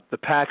talking about the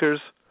Packers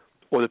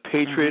or the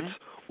Patriots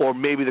or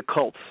maybe the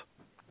Colts.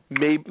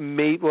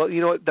 Maybe well,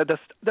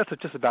 that's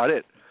just about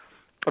it.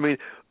 I mean.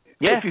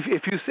 Yeah.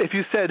 If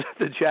you said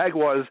the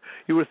Jaguars,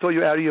 you would have thought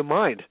you were out of your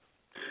mind,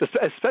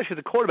 especially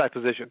the quarterback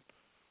position.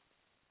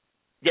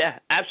 Yeah,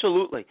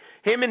 absolutely.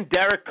 Him and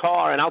Derek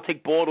Carr, and I'll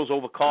take Bortles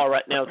over Carr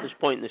right now at this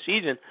point in the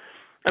season.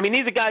 I mean,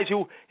 these are guys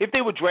who, if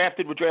they were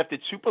drafted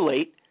super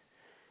late,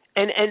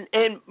 and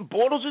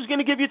Bortles is going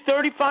to give you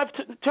 35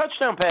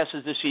 touchdown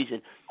passes this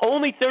season.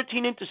 Only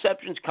 13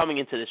 interceptions coming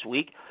into this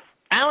week.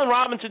 Allen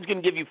Robinson's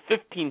going to give you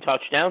 15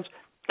 touchdowns.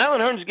 Allen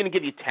Hurns is going to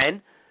give you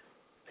 10.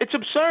 It's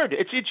absurd.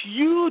 It's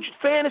huge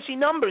fantasy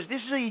numbers.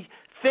 This is a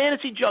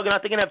fantasy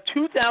juggernaut. They're going to have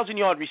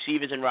 2,000-yard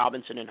receivers in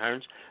Robinson and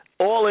Hurns,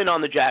 all in on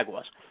the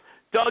Jaguars.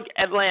 Doug,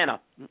 Atlanta.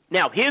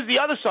 Now, here's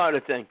the other side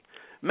of the thing.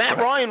 Matt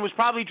Ryan was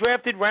probably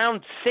drafted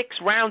round 6,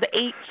 round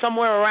 8,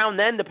 somewhere around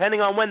then, depending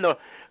on when the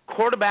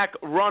quarterback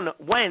run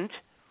went.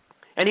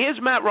 And here's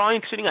Matt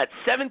Ryan sitting at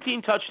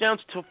 17 touchdowns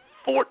to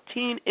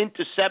 14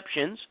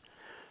 interceptions.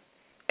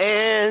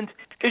 And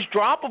is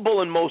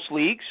droppable in most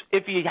leagues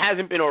if he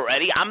hasn't been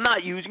already. I'm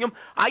not using him.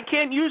 I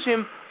can't use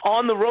him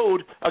on the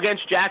road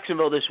against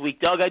Jacksonville this week,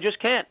 Doug. I just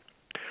can't.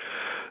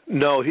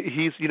 No,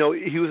 he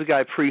was a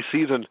guy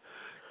preseason.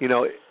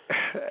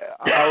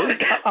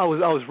 I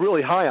was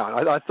really high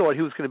on. I thought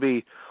he was going to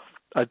be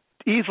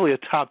easily a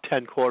top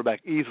 10 quarterback,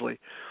 easily.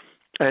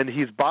 And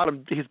he's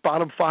bottom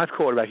 5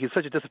 quarterback. He's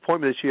such a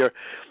disappointment this year.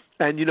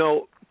 And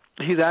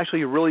he's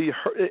actually really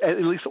hurt,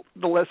 at least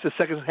the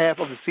second half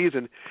of the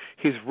season,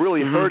 he's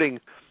really hurting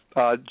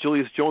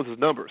Julius Jones'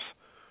 numbers.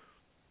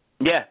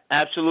 Yeah,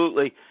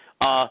 absolutely.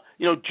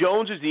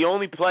 Jones is the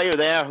only player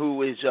there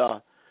who's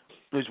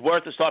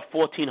worth to start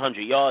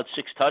 1,400 yards,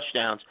 6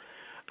 touchdowns.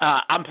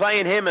 I'm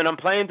playing him, and I'm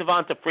playing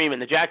Devonta Freeman.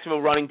 The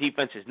Jacksonville running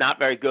defense is not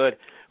very good.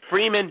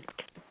 Freeman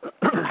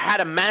had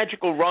a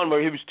magical run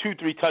where he was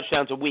 2-3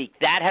 touchdowns a week.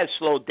 That has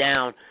slowed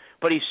down,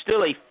 but he's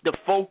still the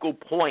focal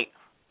point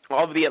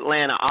of the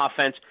Atlanta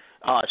offense,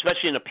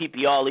 especially in a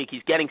PPR league.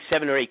 He's getting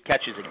 7 or 8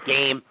 catches a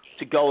game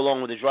to go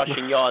along with his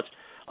rushing yards.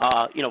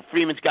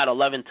 Freeman's got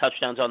 11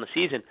 touchdowns on the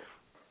season.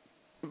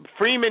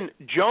 Freeman,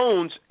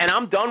 Jones, and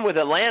I'm done with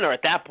Atlanta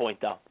at that point,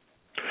 though.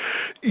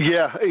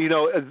 Yeah,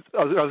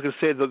 I was going to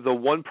say the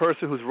one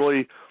person who's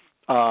really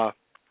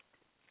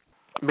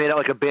made out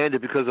like a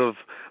bandit because of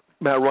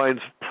Matt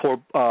Ryan's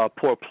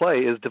poor play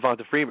is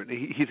Devonta Freeman.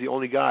 He's the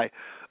only guy.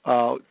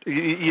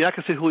 You're not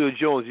going to say Julio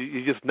Jones.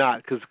 You're just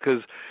not,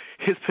 because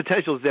his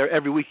potential is there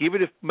every week.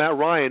 Even if Matt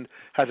Ryan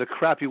has a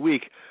crappy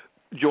week,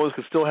 Jones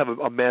could still have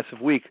a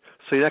massive week.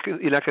 So you're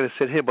not going to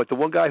sit him. But the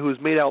one guy who's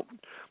made out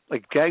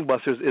like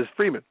gangbusters is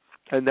Freeman.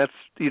 and that's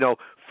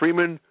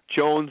Freeman,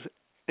 Jones,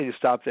 and you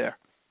stop there.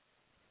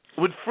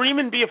 Would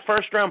Freeman be a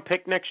first-round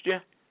pick next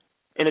year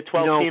in a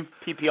 12-team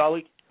PPR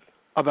league?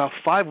 About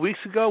 5 weeks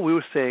ago, we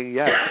were saying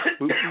yes.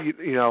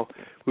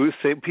 we were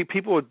saying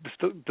people were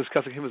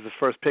discussing him as the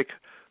first pick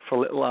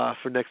for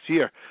next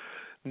year.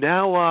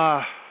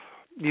 Now,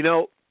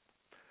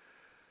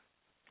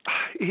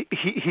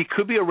 he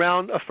could be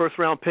around a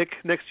first-round pick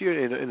next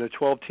year in a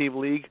 12-team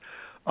league,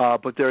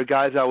 but there are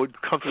guys I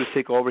would comfortably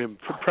take over him,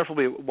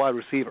 preferably a wide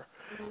receiver,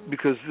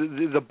 because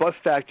the bust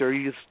factor.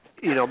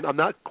 I'm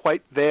not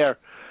quite there,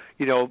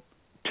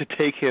 to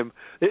take him.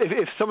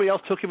 If somebody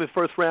else took him in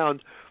first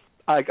round,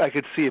 I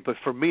could see it, but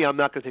for me, I'm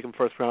not going to take him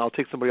first round. I'll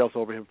take somebody else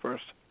over him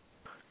first.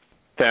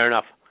 Fair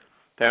enough.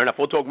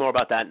 We'll talk more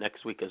about that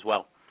next week as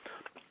well.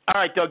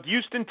 All right, Doug.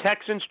 Houston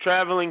Texans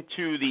traveling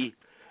to the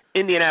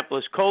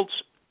Indianapolis Colts.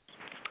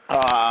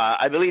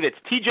 I believe it's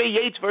T.J.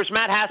 Yates versus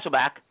Matt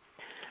Hasselbeck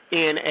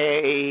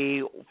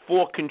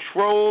for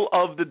control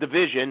of the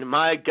division.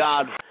 My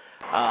God,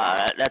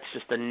 that's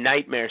just a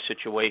nightmare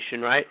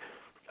situation, right?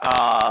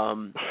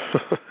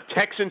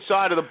 Texan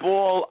side of the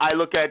ball, I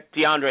look at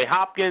DeAndre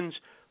Hopkins.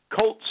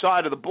 Colts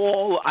side of the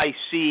ball, I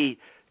see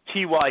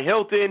T.Y.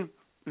 Hilton,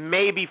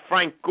 maybe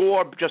Frank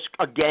Gore, just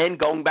again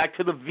going back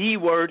to the V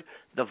word,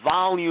 the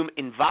volume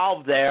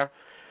involved there.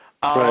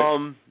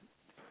 Right.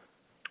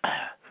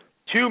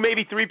 2,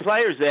 maybe 3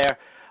 players there.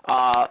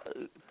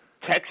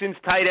 Texans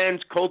tight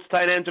ends, Colts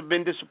tight ends have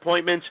been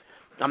disappointments.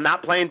 I'm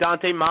not playing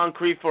Dante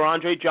Moncrief or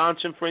Andre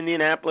Johnson for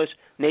Indianapolis,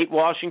 Nate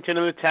Washington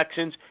of the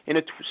Texans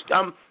and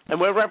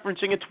we're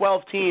referencing a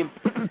 12-team.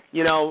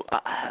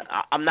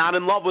 I'm not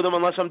in love with them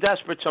unless I'm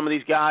desperate. Some of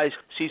these guys,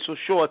 Cecil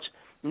Shorts,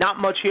 not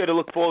much here to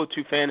look forward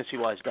to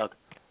fantasy-wise, Doug.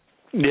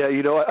 Yeah,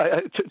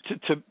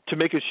 to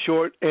make it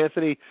short,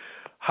 Anthony,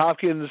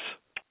 Hopkins,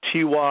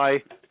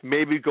 T.Y.,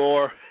 maybe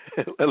Gore,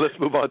 and let's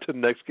move on to the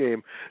next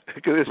game.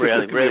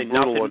 Really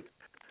brutal one.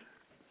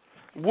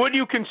 Would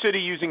you consider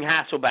using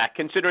Hasselbeck,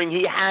 considering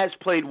he has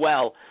played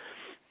well,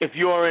 if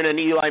you're in an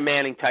Eli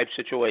Manning type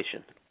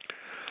situation?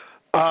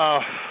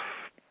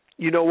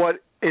 You know what?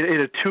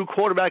 In a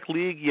 2-quarterback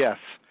league, yes.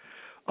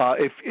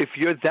 If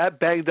you're that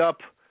banged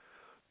up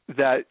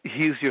that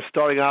he's your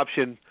starting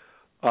option,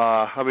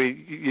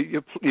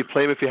 you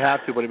play him if you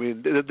have to, but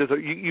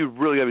you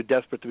really got to be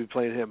desperate to be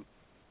playing him.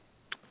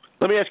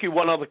 Let me ask you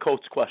one other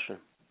Colts question.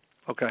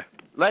 Okay.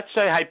 Let's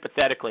say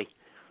hypothetically,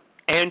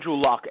 Andrew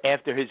Luck,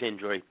 after his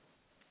injury,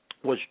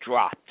 was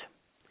dropped,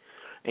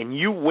 and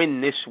you win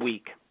this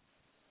week,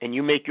 and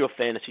you make your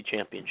fantasy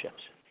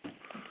championships.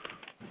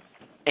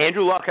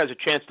 Andrew Luck has a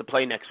chance to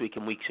play next week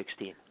in Week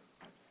 16.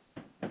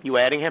 You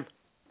adding him?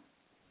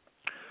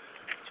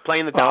 He's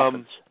playing the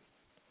Dolphins.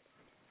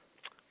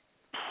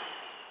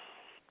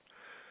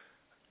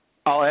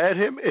 I'll add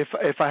him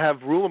if I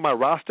have room on my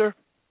roster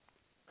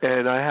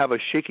and I have a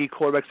shaky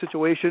quarterback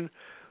situation.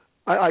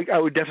 I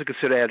would definitely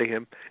consider adding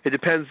him. It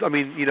depends.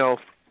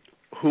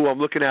 Who I'm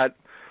looking at.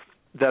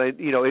 That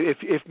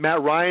if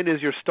Matt Ryan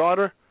is your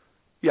starter,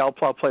 yeah,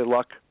 I'll play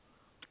Luck.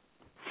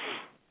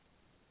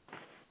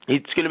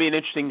 It's going to be an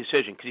interesting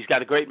decision because he's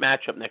got a great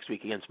matchup next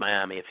week against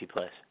Miami if he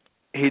plays.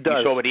 He does.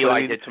 You saw what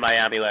Eli did to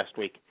Miami last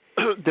week.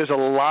 There's a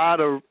lot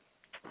of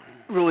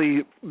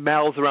really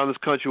mouths around this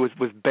country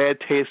with bad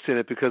taste in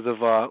it because of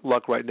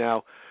Luck right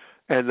now,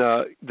 and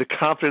the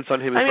confidence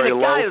on him is very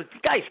low. The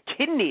guy's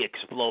kidney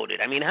exploded.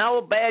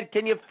 How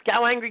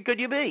angry could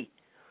you be?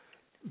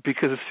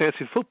 Because it's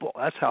fantasy football.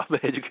 That's how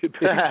mad you could be.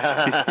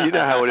 You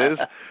know how it is.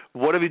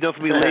 What have you done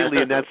for me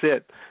lately, and that's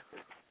it.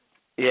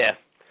 Yeah.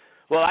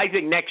 Well, I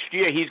think next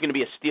year he's going to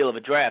be a steal of a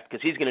draft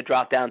because he's going to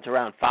drop down to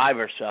round 5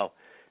 or so,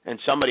 and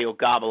somebody will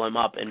gobble him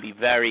up and be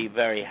very,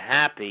 very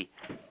happy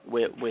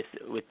with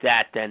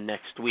that then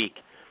next week.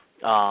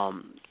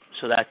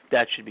 So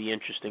that should be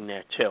interesting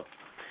there too.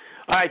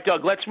 All right,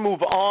 Doug, let's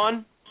move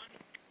on.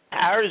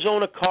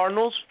 Arizona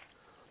Cardinals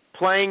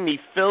playing the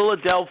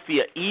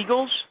Philadelphia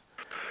Eagles.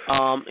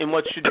 In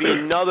what should be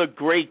another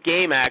great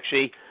game,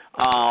 actually.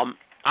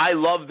 I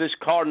love this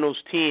Cardinals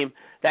team.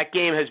 That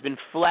game has been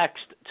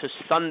flexed to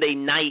Sunday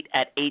night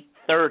at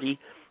 8:30,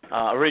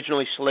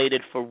 originally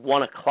slated for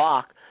 1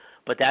 o'clock,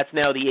 but that's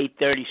now the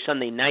 8:30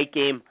 Sunday night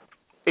game.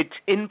 It's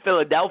in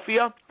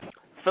Philadelphia.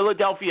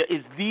 Philadelphia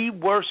is the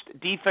worst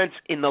defense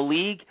in the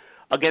league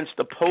against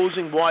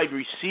opposing wide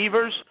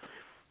receivers.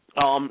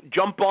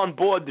 Jump on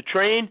board the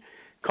train.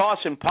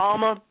 Carson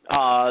Palmer,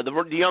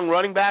 the young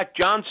running back,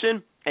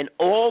 Johnson, and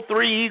all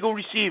 3 Eagle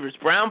receivers,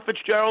 Brown,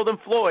 Fitzgerald, and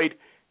Floyd,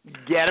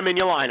 get them in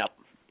your lineup.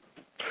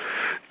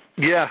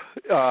 Yeah,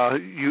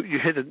 you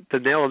hit the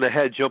nail on the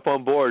head. Jump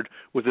on board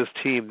with this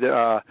team.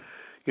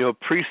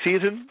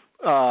 Preseason,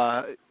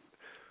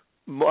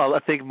 I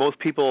think most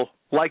people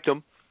liked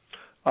them.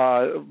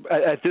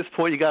 At this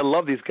point, you got to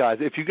love these guys.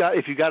 If you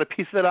got a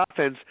piece of that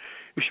offense,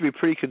 you should be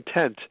pretty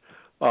content.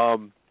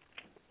 Even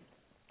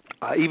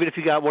if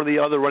you got one of the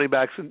other running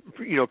backs,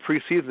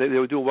 preseason, they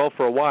were doing well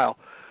for a while.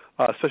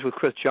 Especially with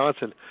Chris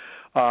Johnson.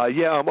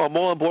 I'm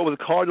all on board with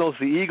the Cardinals.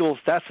 The Eagles,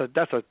 that's a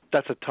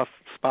tough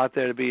spot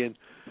there to be in.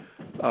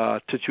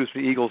 to choose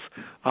for the Eagles.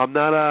 I'm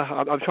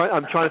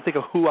trying to think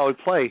of who I would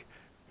play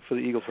for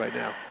the Eagles right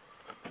now.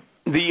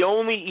 The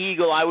only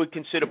Eagle I would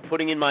consider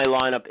putting in my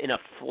lineup in a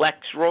flex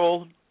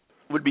role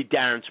would be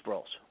Darren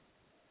Sproles.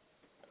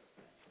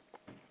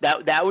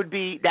 That would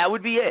be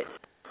it.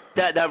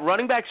 That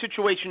running back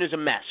situation is a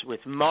mess with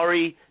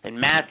Murray and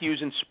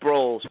Matthews and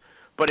Sproles.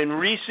 But in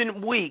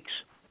recent weeks,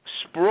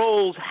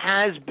 Sproles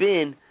has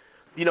been,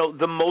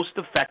 the most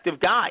effective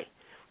guy.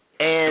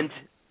 And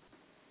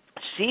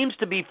seems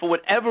to be, for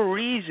whatever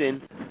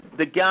reason,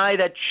 the guy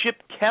that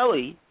Chip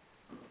Kelly,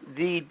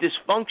 the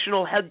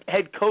dysfunctional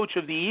head coach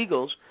of the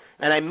Eagles,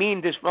 and I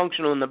mean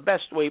dysfunctional in the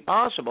best way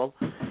possible,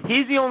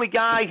 he's the only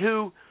guy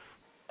who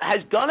has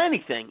done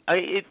anything.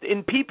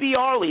 In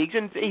PPR leagues,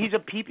 and he's a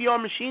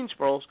PPR machine,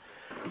 Sproles,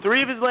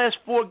 3 of his last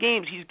 4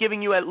 games, he's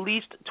giving you at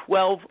least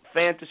 12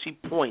 fantasy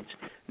points.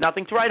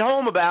 Nothing to write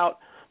home about,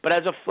 but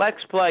as a flex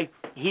play,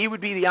 he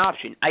would be the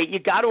option. You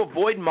got to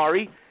avoid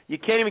Murray. You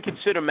can't even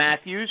consider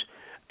Matthews.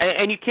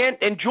 And you can't.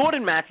 And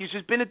Jordan Matthews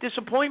has been a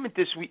disappointment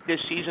this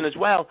season as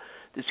well.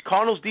 This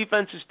Cardinals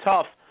defense is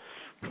tough.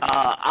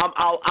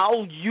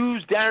 I'll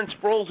use Darren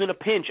Sproles in a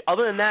pinch.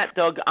 Other than that,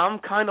 Doug, I'm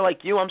kind of like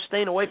you. I'm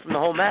staying away from the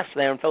whole mess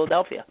there in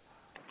Philadelphia.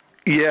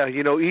 Yeah,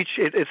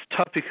 it's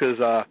tough because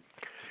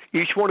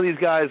each one of these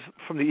guys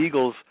from the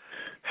Eagles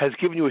has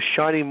given you a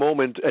shining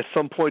moment at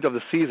some point of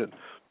the season,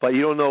 but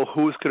you don't know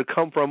who's going to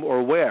come from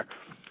or where.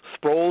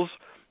 Sproles,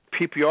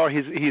 PPR,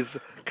 he's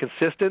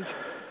consistent.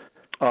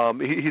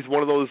 He's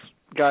one of those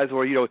guys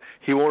where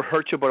he won't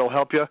hurt you, but he'll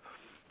help you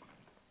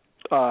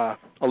a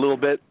little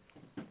bit.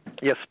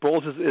 Yeah,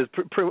 Sproles is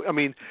pretty. I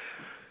mean,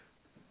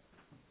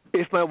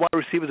 if my wide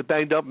receivers are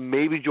banged up,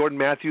 maybe Jordan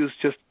Matthews,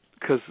 just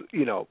because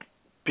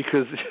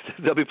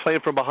they'll be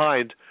playing from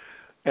behind,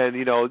 and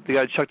they'll be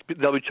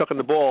chucking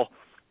the ball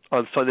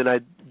on Sunday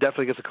night,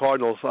 definitely against the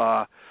Cardinals.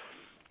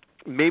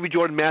 Maybe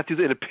Jordan Matthews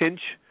in a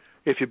pinch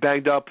if you're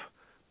banged up,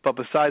 but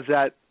besides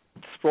that,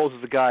 Sproles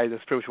is the guy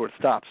that's pretty much where it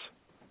stops.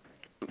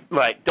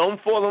 Right.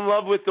 Don't fall in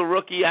love with the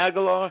rookie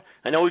Aguilar.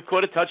 I know he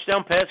caught a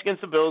touchdown pass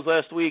against the Bills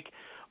last week.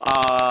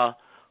 I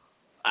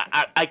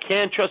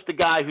can't trust the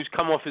guy who's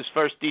come off his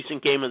first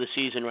decent game of the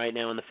season right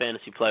now in the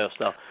fantasy playoff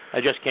stuff. I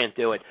just can't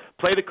do it.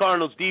 Play the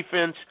Cardinals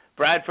defense.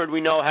 Bradford, we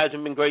know,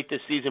 hasn't been great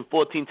this season.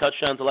 14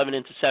 touchdowns, 11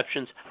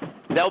 interceptions.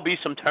 There'll be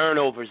some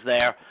turnovers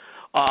there.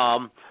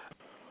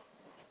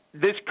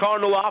 This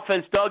Cardinal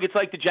offense, Doug, it's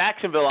like the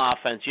Jacksonville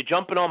offense. You're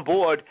jumping on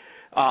board.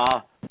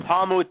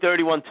 Palmer with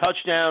 31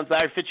 touchdowns,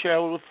 Larry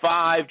Fitzgerald with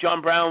 5,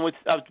 John Brown with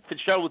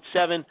Fitzgerald with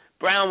 7,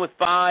 Brown with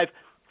 5,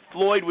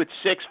 Floyd with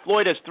 6.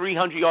 Floyd has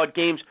 300-yard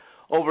games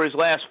over his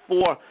last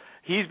 4.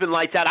 He's been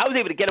lights out. I was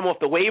able to get him off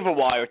the waiver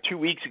wire 2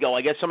 weeks ago.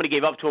 I guess somebody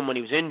gave up to him when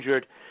he was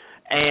injured.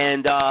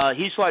 And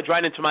he slides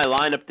right into my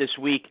lineup this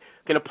week.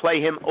 Going to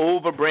play him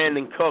over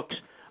Brandon Cooks,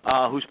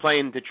 who's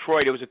playing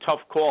Detroit. It was a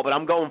tough call, but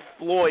I'm going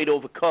Floyd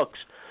over Cooks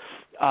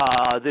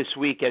this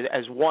week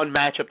as one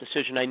matchup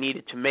decision I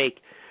needed to make.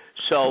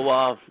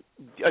 So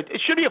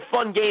it should be a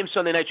fun game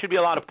Sunday night. Should be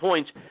a lot of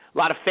points, a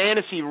lot of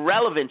fantasy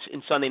relevance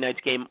in Sunday night's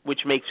game, which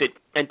makes it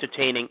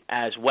entertaining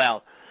as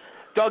well.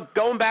 Doug,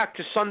 going back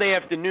to Sunday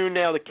afternoon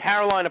now, the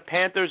Carolina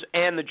Panthers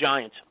and the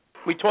Giants.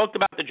 We talked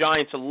about the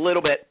Giants a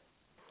little bit.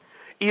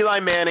 Eli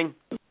Manning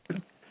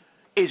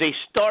is a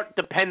start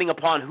depending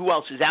upon who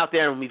else is out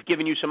there, and we've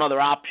given you some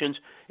other options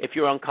if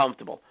you're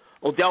uncomfortable.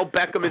 Odell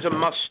Beckham is a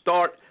must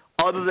start.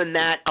 Other than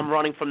that, I'm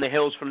running from the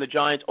hills from the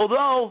Giants.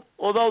 Although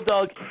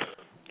Doug,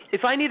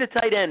 if I need a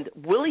tight end,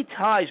 Willie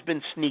Ty's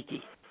been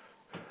sneaky.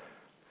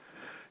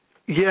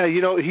 Yeah,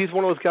 he's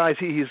one of those guys.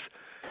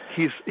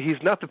 He's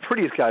not the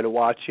prettiest guy to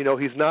watch. He's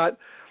not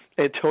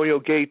Antonio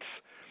Gates.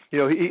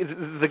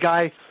 The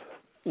guy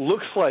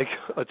looks like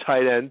a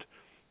tight end.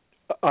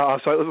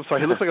 Sorry,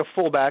 he looks like a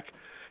fullback.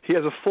 He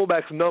has a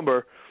fullback's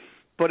number,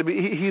 but I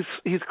mean,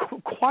 he's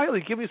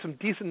quietly giving you some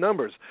decent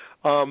numbers.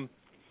 I'm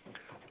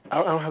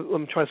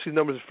trying to see the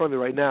numbers in front of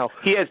me right now.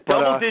 He has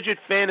double-digit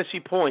fantasy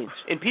points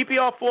in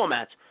PPR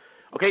formats.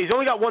 Okay, he's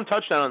only got 1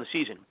 touchdown on the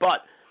season,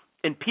 but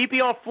in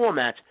PPR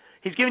formats,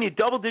 he's giving you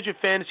double-digit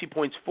fantasy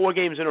points 4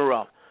 games in a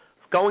row.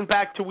 Going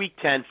back to Week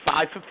 10,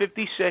 5 for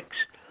 56,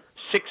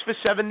 6 for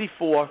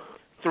 74,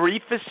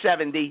 3 for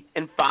 70,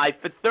 and 5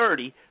 for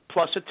 30,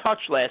 plus a touch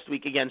last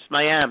week against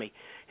Miami.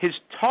 His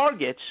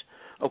targets,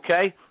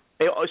 okay,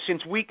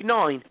 since Week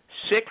 9,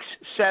 6,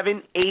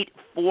 7, 8,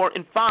 4,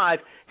 and 5,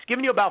 he's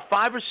giving you about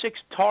 5 or 6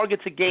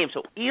 targets a game.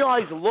 So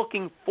Eli's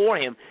looking for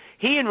him.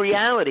 He, in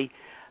reality,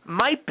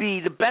 might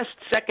be the best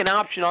second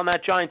option on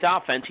that Giants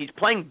offense. He's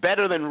playing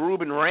better than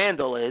Ruben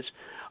Randall is,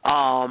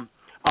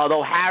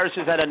 although Harris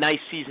has had a nice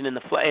season in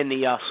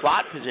the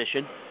slot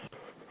position.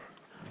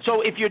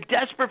 So if you're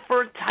desperate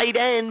for a tight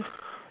end,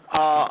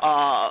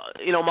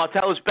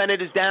 Martellus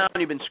Bennett is down.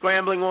 You've been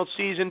scrambling all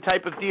season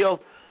type of deal.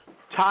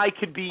 Ty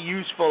could be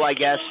useful, I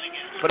guess,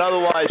 but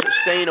otherwise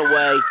staying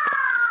away.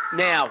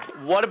 Now,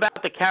 what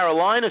about the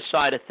Carolina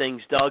side of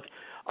things, Doug?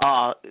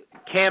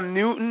 Cam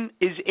Newton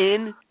is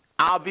in,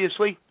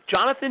 obviously.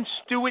 Jonathan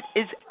Stewart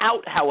is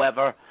out,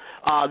 however.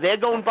 They're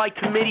going by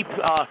committee.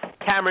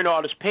 Cameron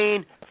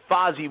Artis-Payne,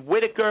 Fozzie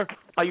Whitaker?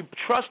 Are you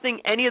trusting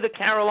any of the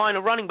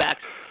Carolina running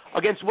backs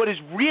against what is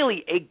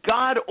really a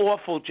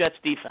god-awful Giants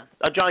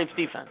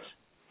defense?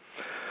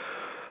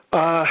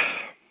 I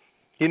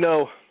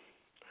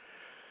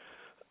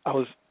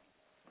was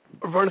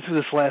running through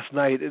this last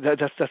night.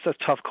 That's a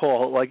tough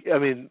call.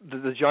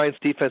 The Giants'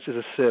 defense is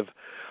a sieve.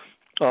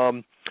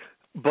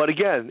 But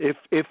again,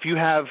 if you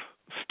have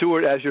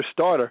Stewart as your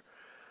starter,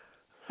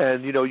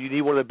 and you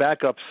need one of the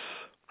backups,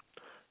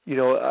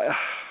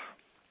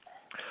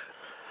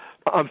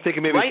 I'm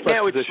thinking maybe right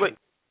now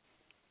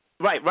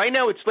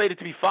it's slated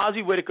to be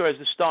Fozzie Whitaker as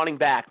the starting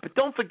back. But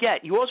don't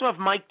forget, you also have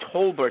Mike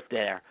Tolbert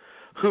there,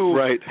 who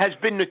has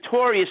been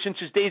notorious since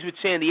his days with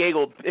San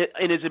Diego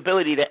in his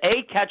ability to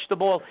A, catch the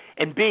ball,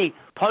 and B,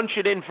 punch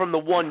it in from the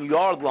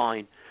 1-yard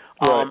line.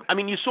 Right.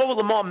 You saw what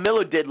Lamar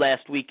Miller did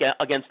last week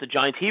against the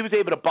Giants. He was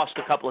able to bust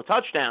a couple of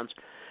touchdowns.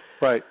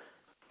 Right.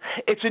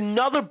 It's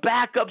another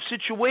backup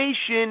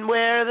situation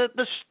where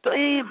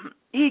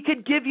he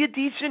could give you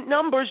decent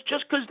numbers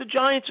just because the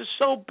Giants are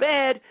so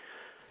bad.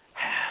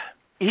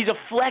 He's a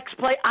flex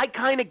play. I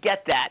kind of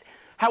get that.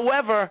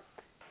 However,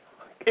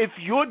 if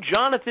you're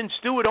Jonathan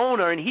Stewart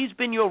owner and he's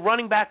been your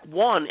running back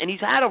one, and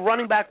he's had a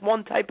running back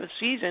one type of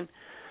season,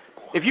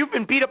 if you've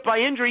been beat up by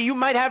injury, you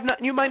might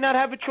not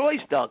have a choice,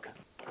 Doug.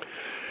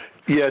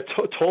 Yeah,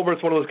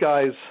 Tolbert's one of those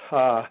guys.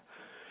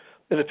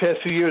 In the past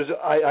few years,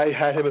 I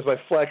had him as my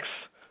flex,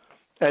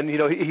 and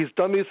he's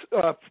done me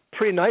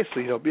pretty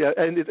nicely.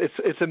 And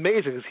it's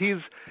amazing because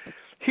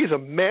he's a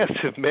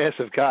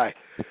massive guy,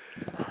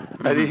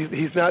 and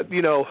he's not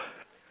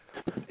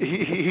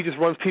He just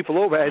runs people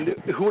over, and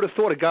who would have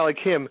thought a guy like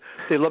him?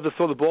 They love to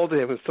throw the ball to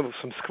him with some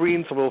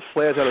screens, some little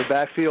flares out of the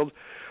backfield.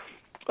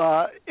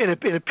 In a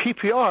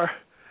PPR,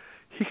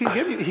 he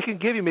can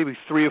give you maybe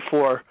 3 or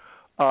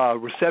 4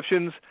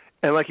 receptions,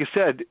 and like you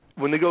said,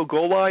 when they go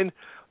goal line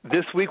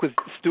this week with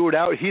Stewart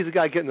out, he's the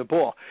guy getting the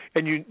ball,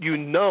 and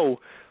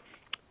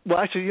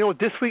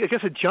this week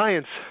against the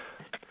Giants,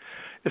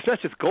 it's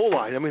not just goal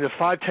line. The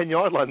 5-10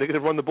 yard line, they're going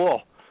to run the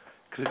ball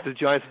because the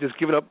Giants are just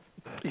giving up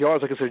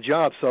yards like it's their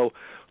job. So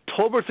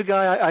Tolbert's a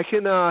guy I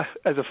can,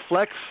 as a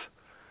flex,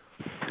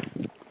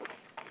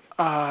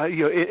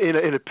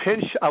 in a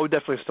pinch, I would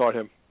definitely start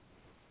him.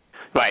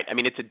 Right.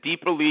 It's a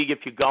deeper league if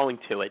you're going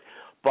to it,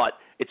 but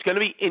it's going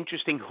to be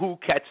interesting who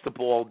gets the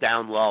ball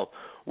down low.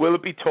 Will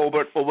it be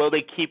Tolbert, or will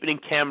they keep it in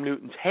Cam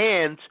Newton's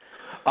hands?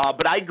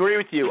 But I agree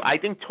with you. I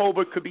think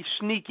Tolbert could be a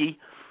sneaky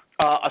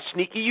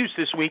use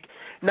this week.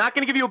 Not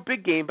going to give you a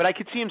big game, but I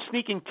could see him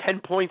sneaking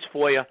 10 points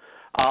for you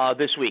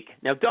this week.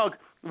 Now, Doug,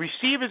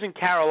 receivers in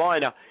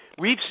Carolina,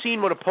 we've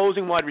seen what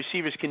opposing wide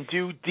receivers can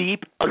do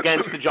deep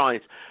against the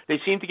Giants. They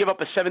seem to give up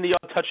a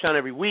 70-yard touchdown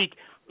every week.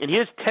 And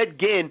here's Ted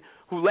Ginn,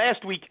 who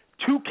last week,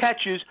 2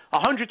 catches,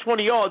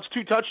 120 yards,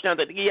 2 touchdowns.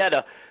 I think he had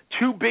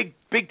 2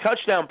 big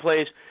touchdown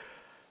plays.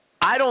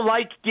 I don't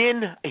like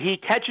Ginn. He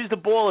catches the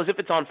ball as if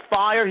it's on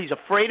fire. He's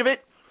afraid of it.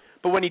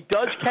 But when he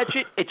does catch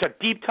it, it's a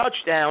deep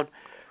touchdown.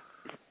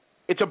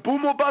 It's a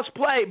boom or bust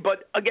play,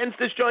 but against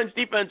this Giants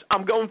defense,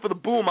 I'm going for the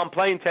boom. I'm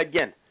playing Ted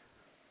Ginn.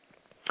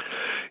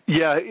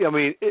 Yeah,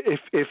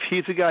 if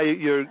he's the guy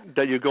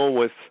that you're going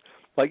with,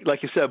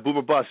 like you said, boom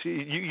or bust,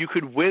 you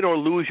could win or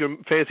lose your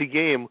fantasy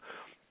game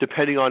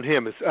depending on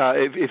him.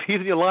 If he's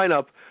in your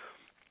lineup,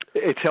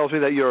 it tells me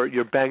that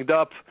you're banged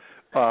up.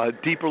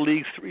 Deeper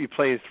leagues, you're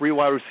playing 3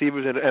 wide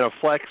receivers and a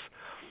flex.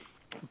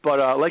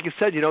 But like you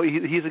said,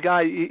 he's a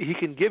guy. He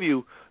can give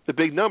you the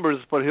big numbers,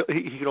 but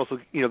he can also,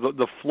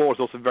 the floor is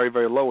also very,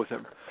 very low with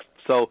him.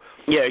 So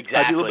yeah, exactly.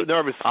 I'd be a little bit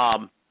nervous.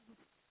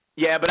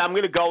 Yeah, but I'm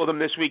going to go with him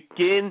this week.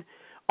 Ginn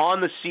on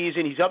the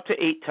season, he's up to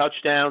 8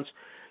 touchdowns.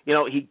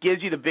 He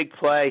gives you the big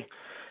play.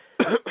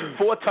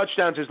 4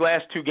 touchdowns his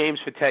last 2 games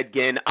for Ted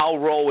Ginn. I'll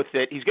roll with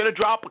it. He's going to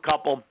drop a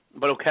couple,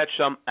 but he'll catch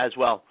some as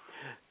well.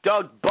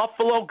 Doug,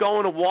 Buffalo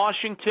going to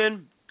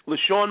Washington.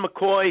 LaShawn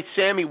McCoy,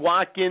 Sammy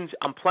Watkins,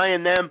 I'm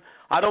playing them.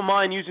 I don't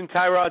mind using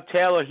Tyrod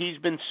Taylor. He's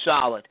been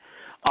solid.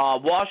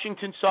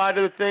 Washington side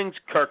of the things,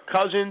 Kirk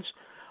Cousins,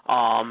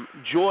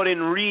 Jordan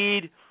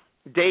Reed,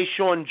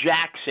 Deshaun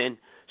Jackson,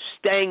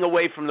 staying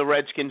away from the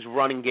Redskins'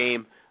 running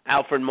game.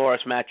 Alfred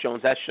Morris, Matt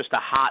Jones, that's just a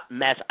hot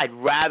mess. I'd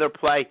rather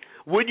play.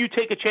 Would you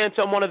take a chance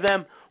on one of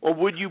them, or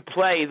would you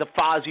play the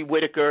Fozzie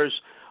Whitakers,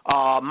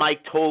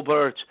 Mike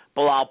Tolberts,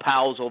 Bilal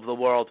Powells of the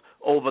world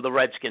over the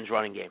Redskins'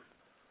 running game?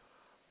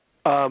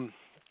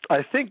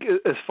 I think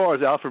as far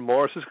as Alfred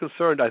Morris is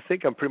concerned, I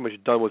think I'm pretty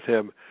much done with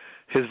him.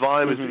 His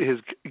volume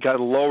has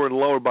gotten lower and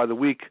lower by the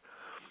week.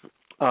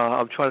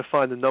 I'm trying to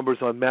find the numbers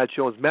on Matt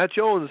Jones. Matt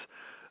Jones,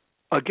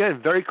 again,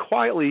 very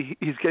quietly,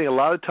 he's getting a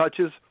lot of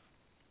touches.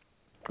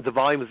 The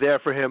volume is there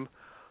for him.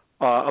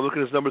 I'm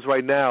looking at his numbers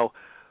right now.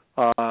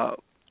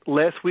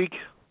 Last week,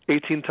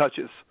 18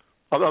 touches.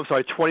 I'm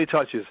sorry, 20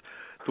 touches.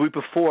 The week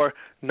before,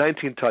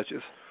 19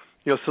 touches.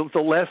 So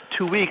the last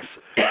 2 weeks,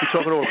 you're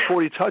talking over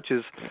 40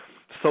 touches.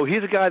 So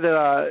he's a guy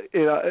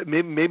that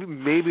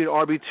maybe an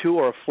RB2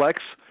 or a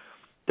flex.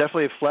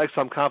 Definitely a flex.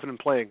 I'm confident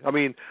playing.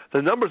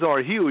 The numbers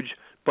aren't huge,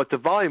 but the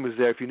volume is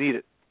there if you need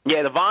it.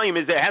 Yeah, the volume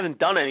is there. Hasn't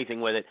done anything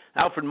with it.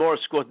 Alfred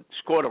Morris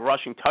scored a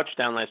rushing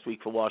touchdown last week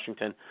for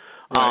Washington.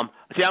 Right.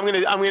 See, I'm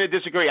gonna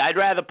disagree. I'd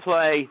rather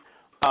play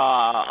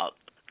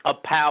a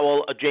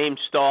Powell, a James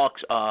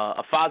Starks,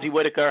 a Fozzie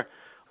Whitaker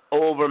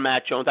over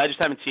Matt Jones. I just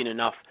haven't seen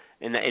enough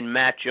in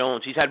Matt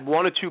Jones. He's had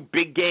one or two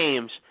big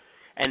games,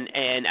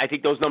 and I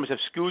think those numbers have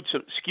skewed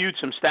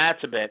some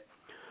stats a bit.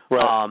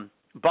 Right.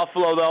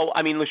 Buffalo, though,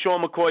 I mean,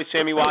 LaShawn McCoy,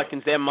 Sammy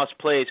Watkins, they're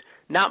must-plays.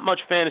 Not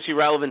much fantasy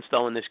relevance,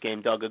 though, in this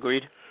game, Doug.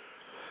 Agreed?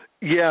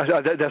 Yeah,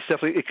 that's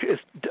definitely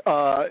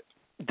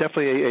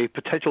definitely a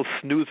potential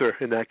snoozer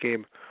in that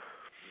game.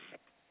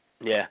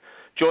 Yeah.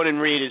 Jordan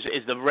Reed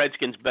is the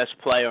Redskins' best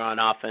player on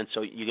offense,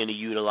 so you're going to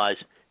utilize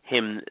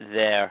him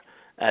there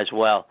as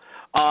well.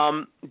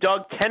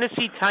 Doug,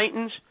 Tennessee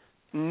Titans,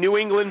 New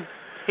England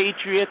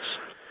Patriots.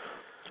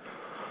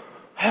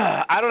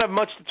 I don't have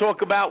much to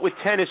talk about with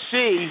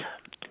Tennessee.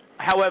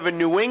 However,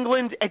 New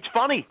England, it's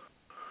funny.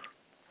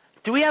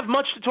 Do we have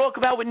much to talk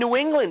about with New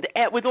England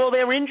with all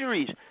their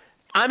injuries?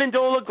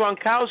 Amendola,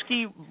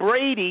 Gronkowski,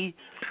 Brady,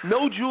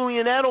 no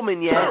Julian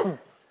Edelman yet,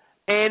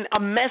 and a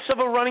mess of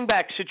a running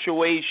back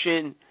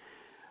situation.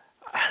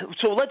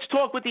 So let's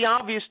talk with the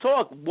obvious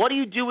talk. What do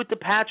you do with the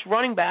Pats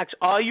running backs?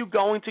 Are you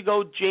going to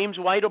go James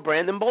White or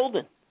Brandon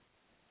Bolden?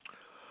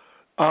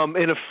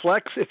 In a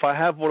flex, if I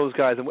have one of those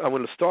guys, I'm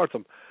going to start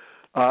them.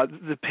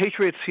 The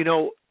Patriots,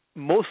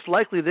 most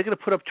likely they're going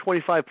to put up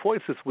 25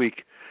 points this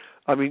week.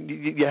 I mean,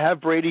 you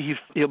have Brady.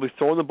 He'll be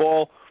throwing the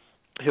ball.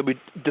 He'll be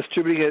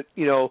distributing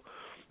it,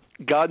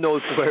 God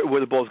knows where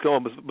the ball's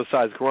going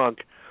besides Gronk.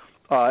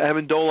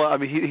 Amendola, I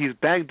mean, he's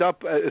banged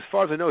up. As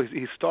far as I know,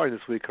 he's starting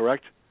this week,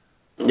 correct?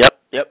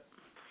 Yep.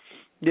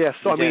 Yeah,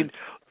 so, I mean,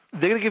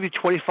 they're going to give you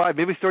 25,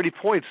 maybe 30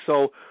 points.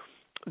 So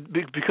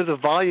because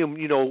of volume,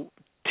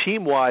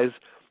 team-wise,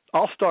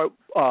 I'll start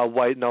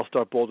White and I'll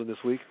start Bolden this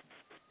week.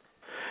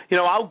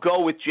 I'll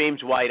go with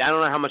James White. I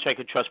don't know how much I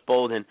could trust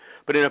Bolden,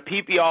 but in a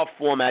PPR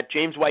format,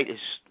 James White has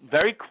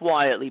very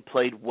quietly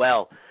played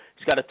well.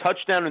 He's got a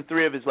touchdown in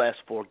 3 of his last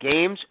 4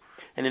 games,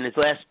 and in his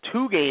last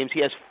 2 games,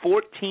 he has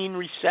 14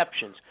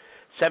 receptions,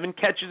 7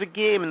 catches a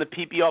game in the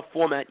PPR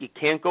format. You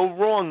can't go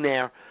wrong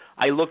there.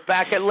 I look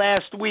back at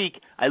last week.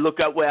 I look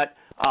at what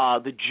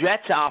the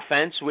Jets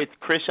offense with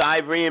Chris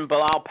Ivory and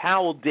Bilal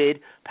Powell did.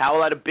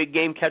 Powell had a big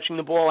game catching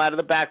the ball out of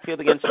the backfield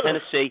against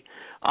Tennessee.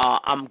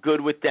 I'm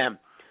good with them.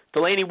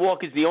 Delaney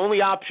Walker is the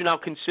only option I'll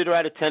consider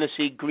out of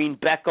Tennessee. Green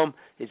Beckham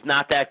is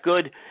not that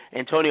good.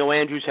 Antonio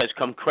Andrews has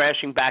come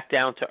crashing back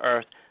down to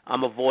earth.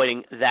 I'm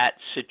avoiding that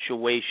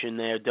situation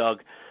there,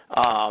 Doug,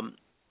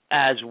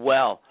 as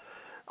well.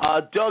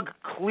 Doug,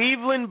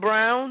 Cleveland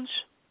Browns,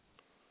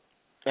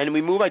 and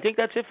we move, I think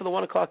that's it for the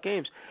 1 o'clock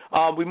games.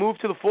 We move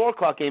to the 4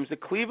 o'clock games. The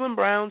Cleveland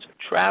Browns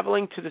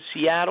traveling to the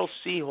Seattle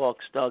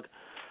Seahawks, Doug.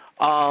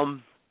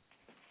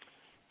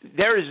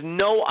 There is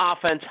no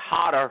offense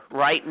hotter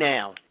right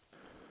now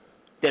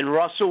than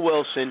Russell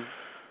Wilson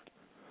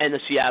and the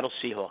Seattle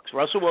Seahawks.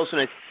 Russell Wilson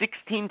has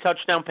 16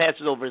 touchdown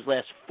passes over his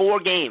last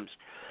 4 games.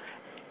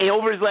 And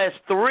over his last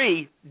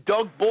 3,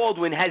 Doug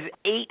Baldwin has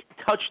 8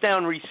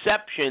 touchdown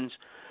receptions.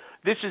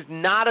 This is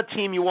not a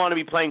team you want to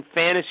be playing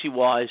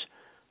fantasy-wise.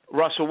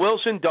 Russell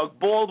Wilson, Doug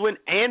Baldwin,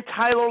 and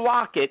Tyler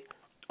Lockett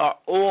are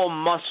all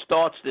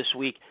must-starts this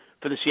week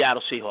for the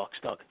Seattle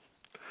Seahawks, Doug.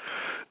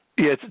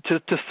 Yeah,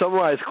 to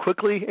summarize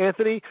quickly,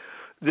 Anthony,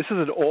 this is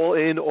an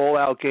all-in,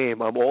 all-out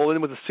game. I'm all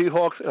in with the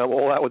Seahawks, and I'm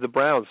all out with the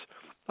Browns.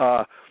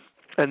 And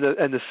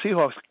the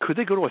Seahawks, could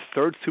they go to a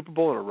 3rd Super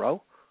Bowl in a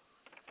row?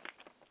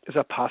 Is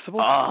that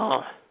possible?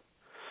 I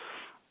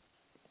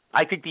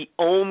think the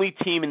only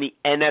team in the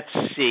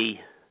NFC,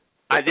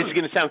 this is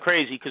going to sound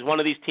crazy because one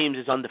of these teams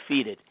is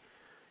undefeated.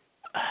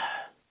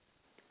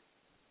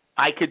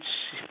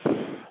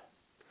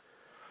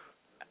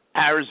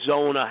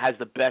 Arizona has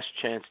the best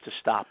chance to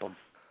stop them.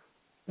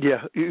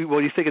 Yeah,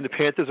 well, you're thinking the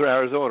Panthers or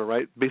Arizona,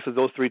 right? Basically,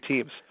 those 3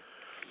 teams.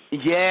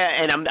 Yeah,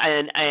 and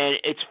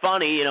it's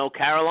funny,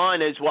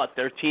 Carolina is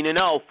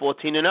 13-0, 14-0.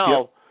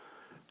 Yep.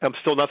 I'm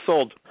still not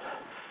sold.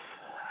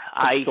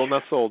 I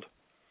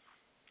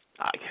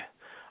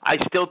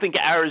still think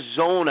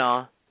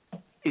Arizona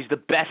is the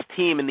best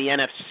team in the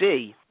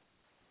NFC,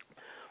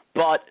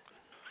 but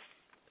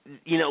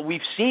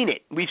we've seen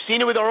it. We've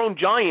seen it with our own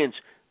Giants.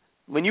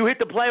 When you hit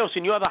the playoffs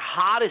and you are the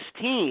hottest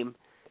team,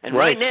 and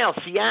right now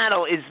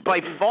Seattle is by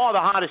far the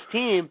hottest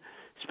team,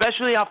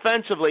 especially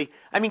offensively.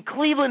 I mean,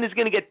 Cleveland is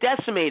going to get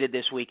decimated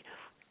this week.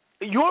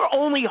 Your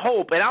only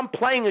hope, and I'm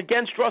playing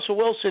against Russell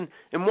Wilson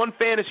in one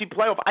fantasy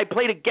playoff. I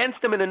played against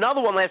him in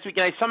another one last week,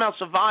 and I somehow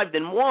survived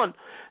and won,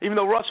 even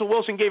though Russell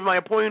Wilson gave my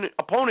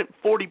opponent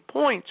 40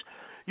 points.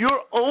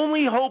 Your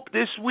only hope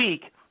this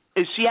week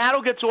is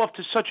Seattle gets off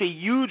to such a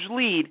huge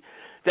lead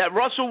that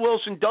Russell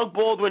Wilson, Doug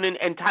Baldwin,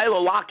 and Tyler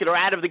Lockett are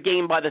out of the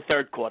game by the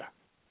 3rd quarter.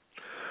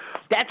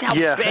 That's how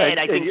bad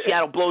I think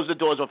Seattle blows the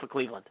doors off of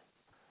Cleveland.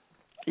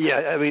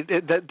 Yeah, I mean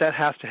that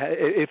has to.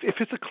 If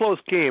it's a close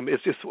game,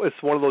 it's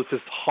one of those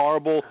just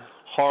horrible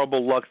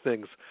luck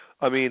things.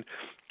 I mean,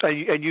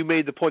 and you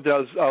made the point that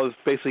I was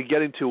basically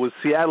getting to was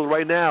Seattle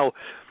right now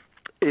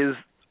is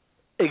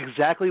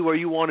exactly where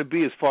you want to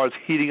be as far as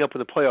heating up when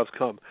the playoffs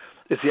come.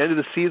 It's the end of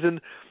the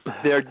season.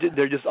 They're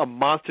just a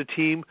monster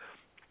team.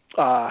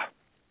 I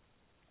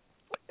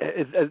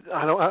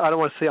don't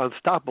want to say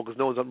unstoppable because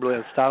no one's really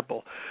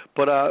unstoppable,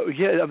 but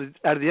yeah, I mean,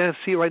 out of the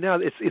NFC right now,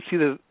 it's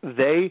either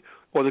they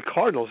or the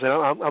Cardinals, and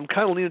I'm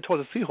kind of leaning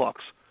towards the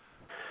Seahawks.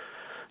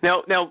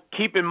 Now,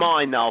 keep in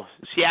mind though,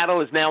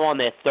 Seattle is now on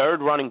their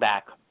third running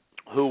back,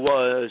 who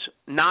was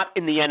not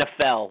in the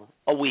NFL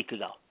a week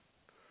ago.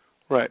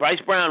 Right.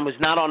 Bryce Brown was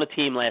not on the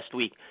team last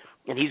week,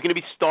 and he's going to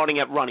be starting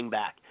at running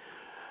back.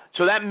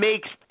 So that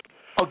makes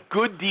a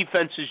good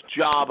defense's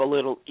job a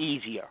little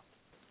easier.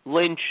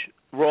 Lynch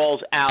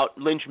rolls out.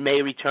 Lynch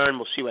may return.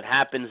 We'll see what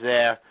happens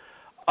there.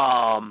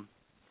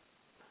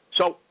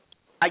 So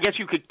I guess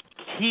you could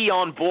key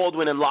on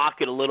Baldwin and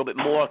Lockett a little bit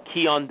more,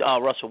 key on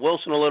Russell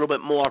Wilson a little bit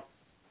more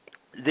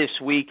this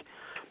week.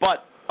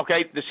 But,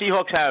 okay, the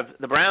Seahawks have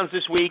the Browns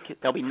this week.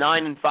 They'll be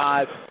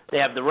 9-5. They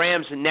have the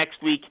Rams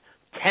next week,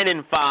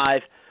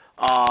 10-5.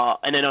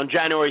 And then on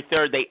January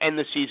 3rd, they end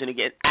the season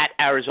again at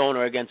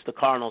Arizona against the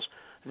Cardinals.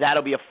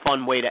 That'll be a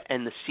fun way to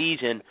end the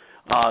season.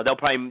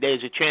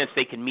 There's a chance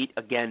they can meet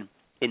again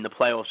in the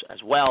playoffs as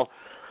well.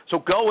 So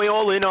go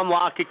all in on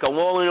Lockett, go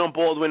all in on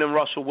Baldwin and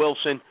Russell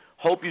Wilson.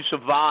 Hope you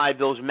survive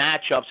those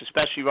matchups,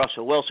 especially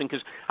Russell Wilson,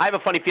 because I have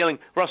a funny feeling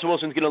Russell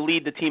Wilson's going to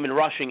lead the team in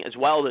rushing as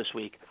well this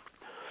week.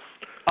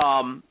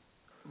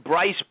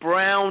 Bryce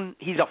Brown,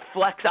 he's a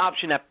flex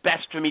option at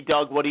best for me,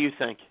 Doug. What do you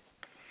think?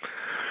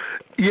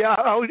 Yeah,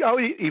 I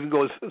would even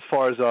go as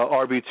far as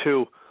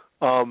RB2.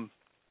 I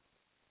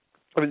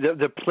mean,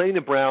 they're playing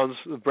the Browns.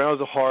 The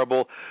Browns are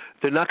horrible.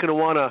 They're not going to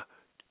want to.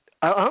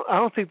 I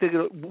don't think they're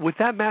going to. With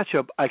that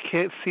matchup, I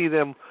can't see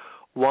them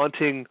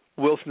wanting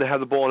Wilson to have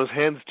the ball in his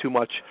hands too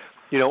much.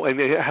 And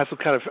they have some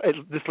kind of,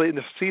 this late in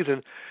the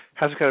season,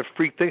 has some kind of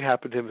freak thing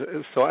happen to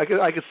him. So I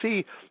could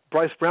see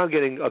Bryce Brown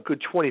getting a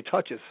good 20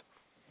 touches.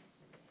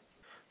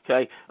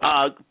 Okay.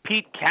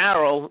 Pete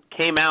Carroll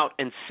came out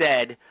and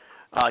said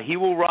he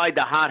will ride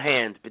the hot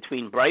hand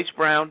between Bryce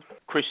Brown,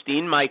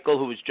 Christine Michael,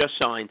 who was just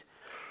signed,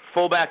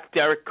 fullback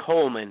Derek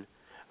Coleman,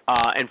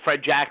 and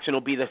Fred Jackson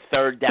will be the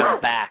third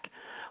down back.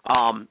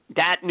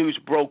 That news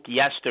broke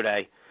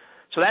yesterday.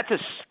 So that's a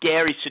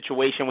scary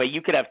situation where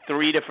you could have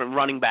three different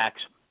running backs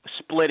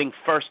splitting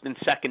first and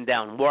second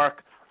down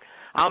work.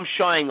 I'm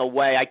shying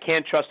away. I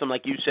can't trust him,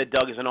 like you said,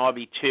 Doug, as an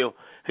RB2.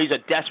 He's a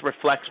desperate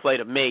flex play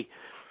to me.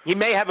 He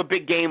may have a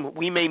big game.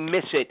 We may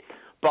miss it.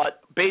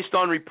 But based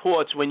on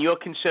reports, when you're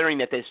considering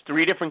that there's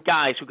three different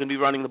guys who can be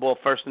running the ball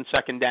first and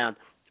second down,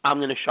 I'm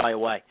going to shy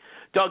away.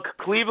 Doug,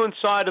 Cleveland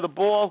side of the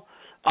ball,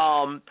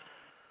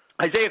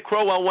 Isaiah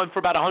Crowell went for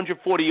about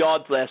 140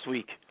 yards last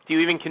week. Do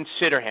you even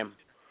consider him?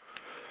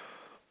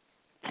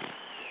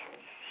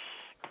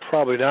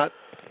 Probably not.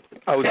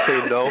 I would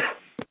say no.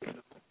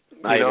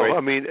 I agree. I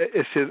mean,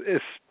 it's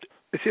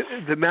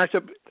the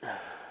matchup.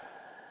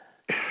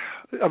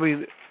 I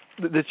mean,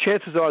 the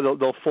chances are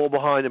they'll fall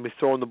behind and be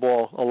throwing the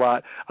ball a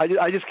lot. I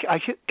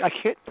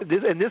can't.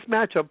 In this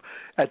matchup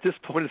at this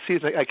point in the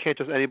season, I can't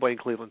trust anybody in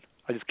Cleveland.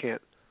 I just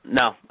can't.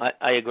 No,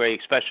 I agree.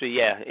 Especially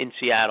in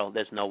Seattle,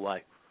 there's no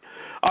way.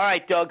 All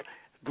right, Doug.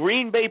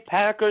 Green Bay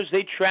Packers,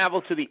 they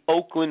travel to the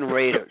Oakland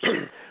Raiders.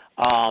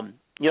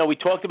 We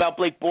talked about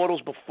Blake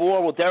Bortles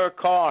before. Well, Derek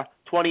Carr,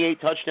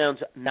 28 touchdowns,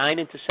 9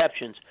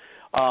 interceptions.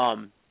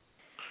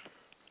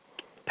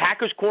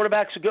 Packers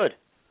cornerbacks are good.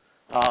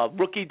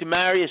 Rookie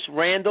Demarius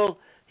Randall,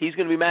 he's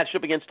going to be matched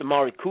up against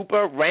Amari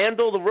Cooper.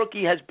 Randall, the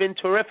rookie, has been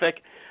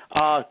terrific.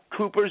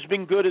 Cooper's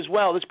been good as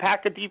well. This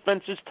Packer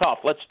defense is tough.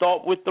 Let's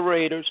start with the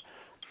Raiders.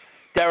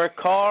 Derek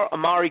Carr,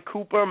 Amari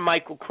Cooper,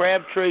 Michael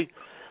Crabtree,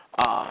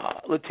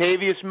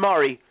 Latavius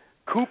Murray.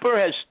 Cooper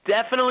has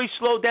definitely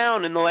slowed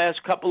down in the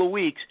last couple of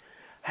weeks.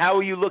 How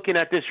are you looking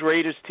at this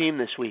Raiders team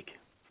this week?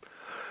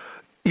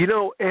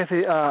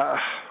 Anthony,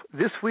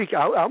 this week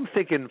I'm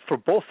thinking for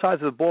both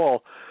sides of the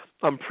ball,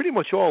 I'm pretty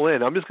much all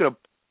in. I'm just going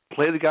to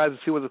play the guys and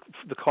see where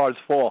the cards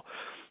fall.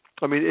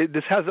 I mean,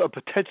 this has a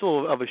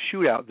potential of a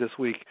shootout this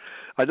week.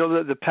 I know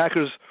that the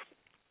Packers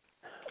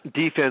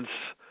defense,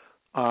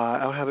 I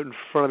don't have it in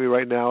front of me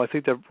right now. I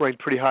think they're ranked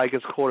pretty high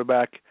against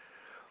quarterback.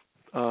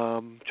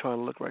 Trying to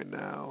look right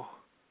now.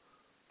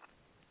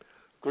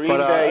 Green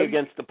Bay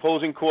against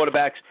opposing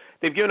quarterbacks.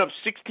 They've given up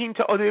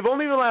they've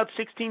only allowed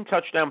 16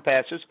 touchdown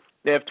passes.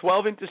 They have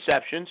 12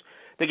 interceptions.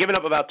 They're giving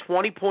up about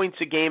 20 points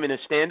a game in a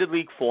standard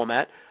league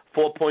format,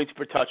 4 points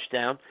per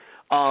touchdown.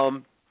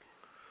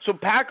 So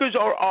Packers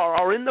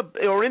are in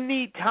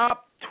the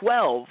top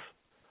 12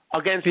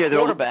 against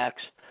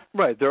quarterbacks.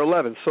 Right, they're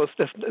 11, so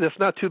that's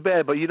not too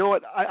bad. But you know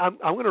what? I'm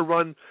going to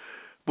run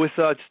with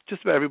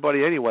just about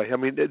everybody anyway. I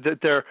mean,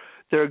 they're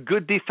a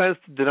good defense.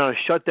 They're not a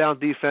shutdown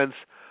defense.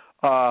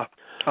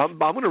 I'm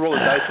going to roll the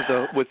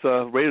dice with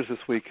the Raiders this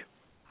week.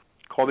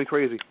 Call me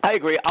crazy. I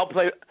agree.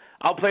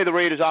 I'll play the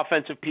Raiders'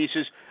 offensive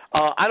pieces.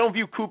 I don't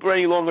view Cooper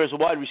any longer as a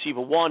wide receiver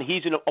 1.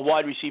 He's a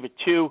wide receiver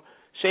 2.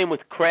 Same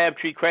with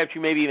Crabtree.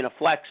 Crabtree maybe even a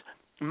flex.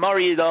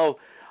 Murray, though,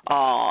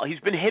 he's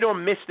been hit or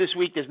miss this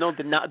week. There's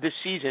this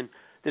season.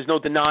 There's no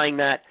denying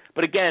that.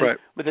 But again, right.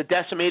 with the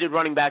decimated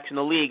running backs in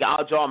the league,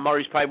 odds are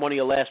Murray's probably one of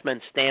your last men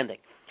standing.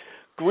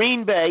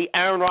 Green Bay,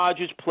 Aaron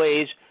Rodgers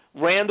plays.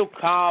 Randall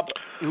Cobb,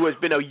 who has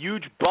been a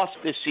huge bust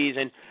this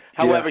season,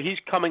 however, he's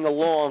coming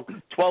along.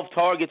 12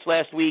 targets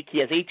last week. He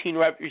has 18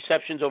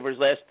 receptions over his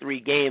last 3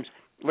 games.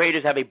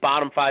 Raiders have a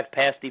bottom 5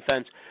 pass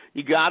defense.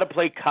 You got to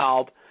play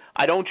Cobb.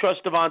 I don't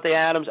trust Devontae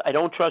Adams. I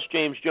don't trust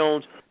James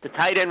Jones. The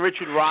tight end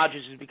Richard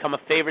Rodgers has become a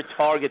favorite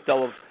target,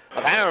 though, of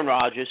Aaron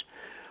Rodgers.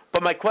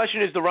 But my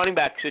question is the running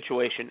back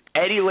situation.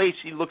 Eddie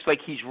Lacy looks like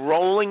he's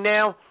rolling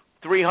now,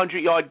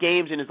 300-yard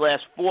games in his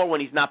last 4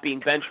 when he's not being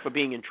benched for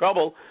being in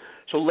trouble.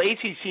 So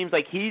Lacy seems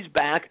like he's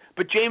back,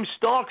 but James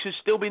Starks has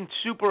still been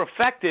super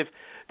effective.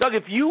 Doug,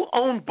 if you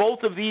own both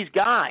of these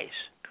guys,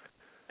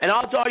 and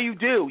odds are you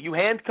do, you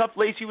handcuff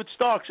Lacy with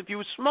Starks if you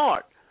were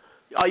smart.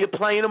 Are you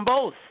playing them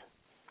both?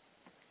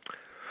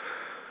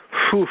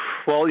 Whew.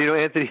 Well,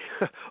 Anthony,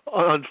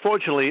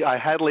 unfortunately, I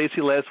had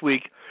Lacy last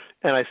week,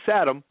 and I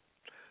sat him,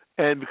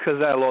 and because of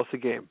that, I lost the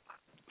game.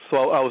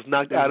 So I was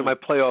knocked out of my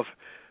playoff.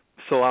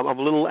 So I'm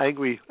a little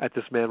angry at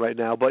this man right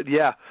now. But,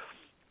 yeah,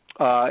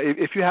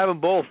 if you have them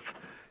both,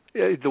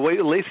 the way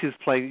Lacy is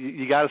playing,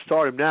 you got to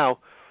start him now.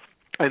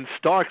 And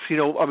Starks,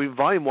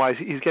 volume-wise,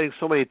 he's getting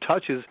so many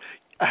touches.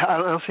 I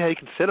don't see how you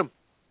can sit him.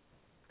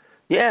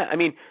 Yeah,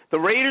 the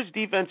Raiders'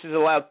 defense has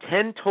allowed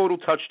 10 total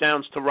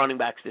touchdowns to running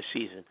backs this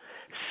season.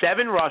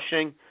 7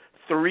 rushing,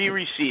 3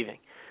 receiving.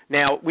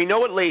 Now, we know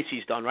what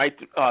Lacy's done, right?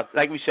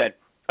 Like we said,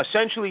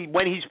 essentially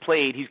when he's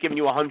played, he's given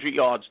you 100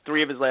 yards,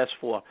 3 of his last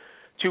 4.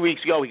 2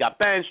 weeks ago, he got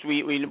benched.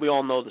 We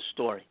all know the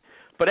story.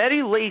 But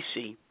Eddie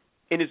Lacy,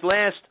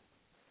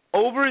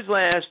 over his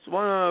last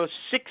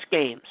 6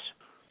 games,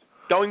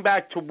 going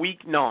back to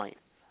week 9,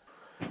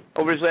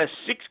 over his last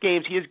 6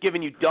 games, he has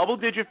given you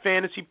double-digit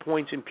fantasy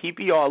points in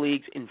PPR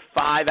leagues in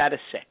 5 out of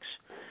 6.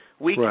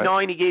 Week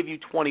 9, he gave you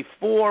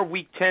 24.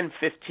 Week 10,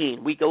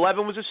 15. Week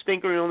 11 was a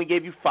stinker. He only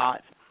gave you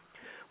 5.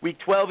 Week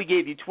 12, he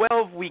gave you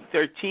 12. Week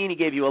 13, he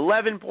gave you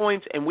 11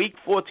 points. And Week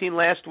 14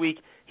 last week,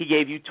 he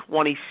gave you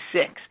 26.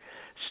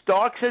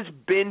 Starks has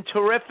been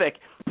terrific.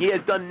 He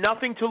has done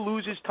nothing to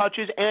lose his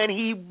touches, and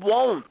he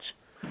won't.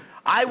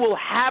 I will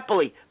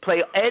happily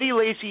play Eddie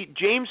Lacy,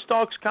 James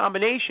Starks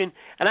combination,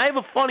 and I have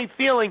a funny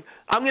feeling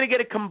I'm going to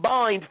get a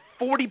combined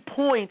 40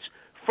 points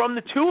from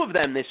the 2 of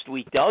them this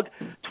week, Doug.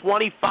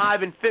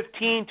 25 and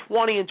 15,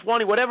 20 and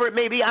 20, whatever it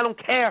may be, I don't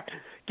care.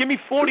 Give me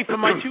 40 from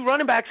my 2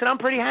 running backs, and I'm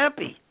pretty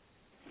happy.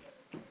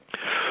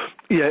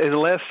 Yeah, in the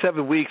last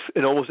 7 weeks,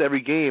 in almost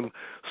every game,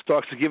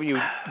 Starks has given you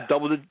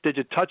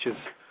double-digit touches.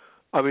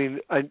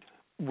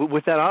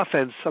 With that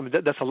offense,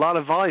 that's a lot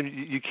of volume.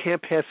 You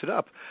can't pass it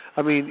up.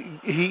 I'm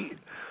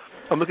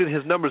looking at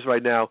his numbers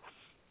right now.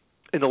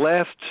 In the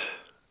last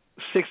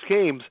 6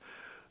 games,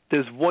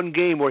 there's 1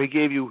 game where he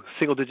gave you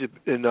single-digit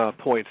in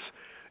points.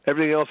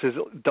 Everything else is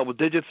double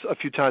digits. A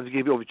few times he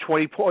gave you over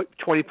 20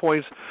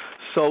 points.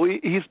 So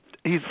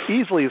he's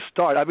easily a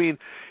start.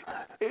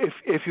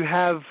 If you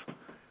have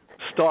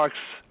Starks,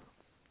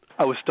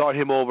 I would start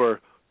him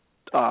over.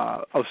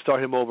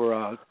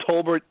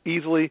 Tolbert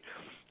easily.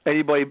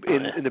 Anybody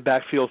in the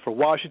backfield for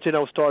Washington, I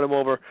would start him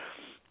over.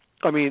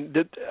 I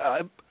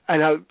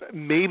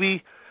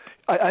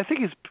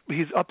think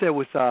he's up there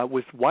with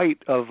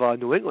White of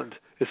New England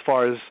as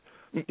far as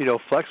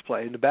flex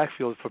play in the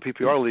backfield for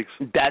PPR leagues.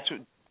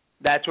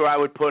 That's where I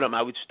would put him.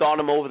 I would start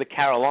him over the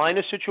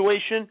Carolina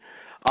situation.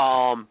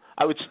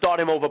 I would start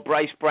him over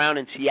Bryce Brown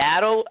in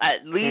Seattle.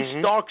 At least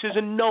Starks is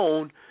a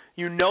known.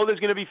 There's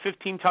going to be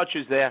 15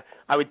 touches there.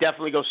 I would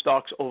definitely go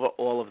Starks over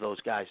all of those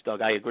guys,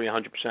 Doug. I agree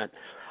 100%.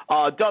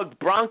 Doug,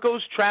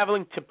 Broncos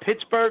traveling to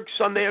Pittsburgh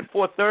Sunday at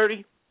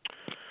 4:30.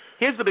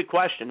 Here's the big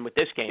question with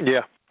this game.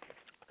 Yeah.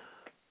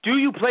 Do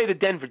you play the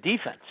Denver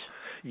defense?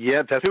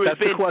 Yeah, that's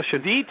the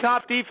question. The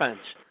top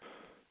defense.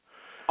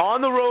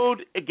 On the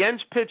road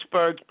against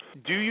Pittsburgh,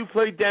 do you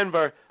play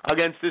Denver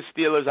against this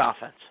Steelers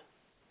offense?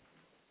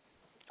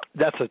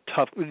 That's a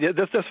tough. Yeah,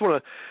 that's one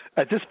of,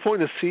 at this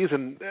point in the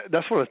season,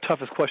 that's one of the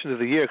toughest questions of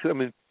the year.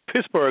 Because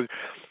Pittsburgh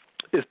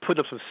is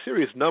putting up some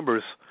serious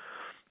numbers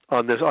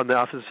on the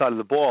offensive side of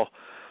the ball.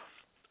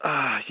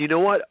 You know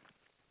what?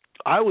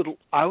 I would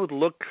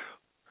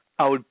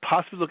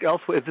possibly look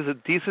elsewhere if there's a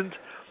decent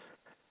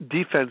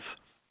defense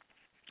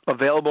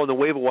available on the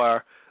waiver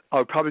wire. I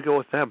would probably go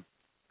with them.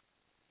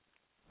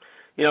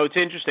 It's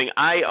interesting.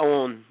 I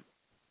own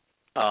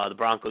the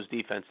Broncos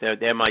defense.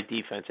 They're my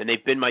defense, and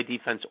they've been my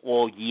defense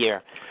all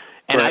year.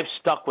 And I've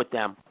stuck with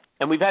them.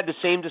 And we've had the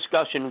same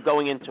discussion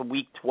going into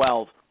Week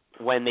 12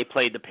 when they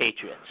played the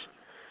Patriots.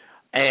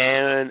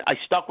 And I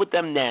stuck with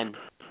them then,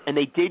 and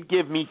they did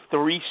give me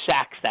 3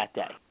 sacks that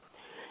day.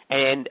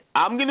 And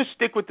I'm going to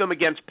stick with them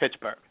against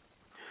Pittsburgh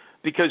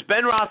because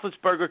Ben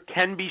Roethlisberger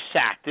can be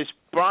sacked. This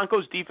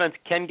Broncos defense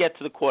can get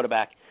to the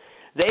quarterback.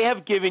 They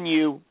have given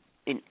you,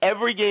 in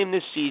every game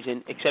this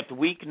season except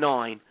Week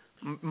 9,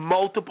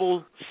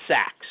 multiple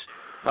sacks,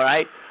 all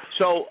right?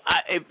 So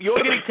if you're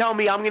going to tell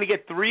me I'm going to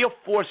get 3 or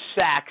 4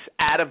 sacks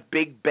out of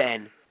Big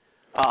Ben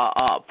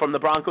from the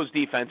Broncos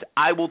defense,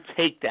 I will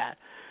take that.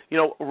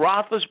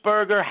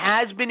 Roethlisberger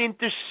has been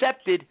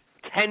intercepted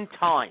 10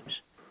 times.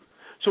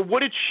 So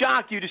would it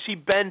shock you to see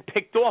Ben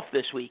picked off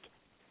this week?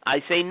 I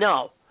say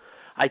no.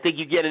 I think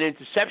you get an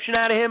interception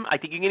out of him. I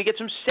think you're going to get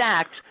some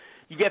sacks.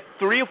 You get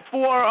 3 or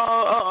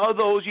 4 of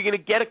those. You're going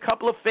to get a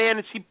couple of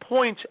fantasy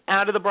points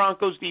out of the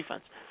Broncos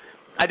defense.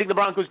 I think the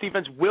Broncos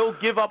defense will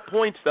give up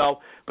points,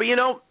 though. But,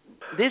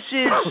 this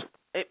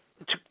is,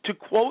 to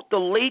quote the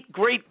late,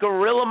 great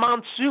Gorilla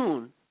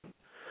Monsoon,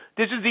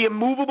 this is the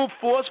immovable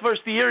force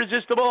versus the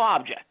irresistible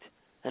object.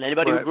 And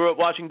anybody who grew up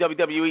watching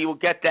WWE will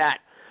get that.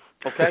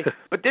 Okay?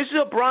 But this is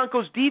a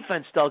Broncos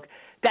defense, Doug,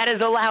 that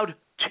has allowed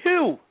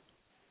two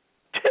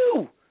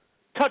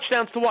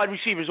touchdowns to wide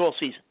receivers all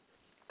season.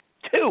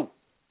 2.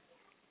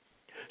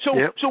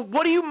 So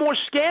what are you more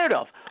scared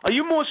of? Are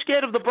you more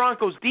scared of the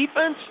Broncos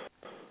defense?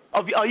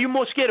 Are you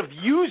more scared of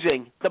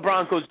using the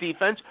Broncos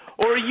defense?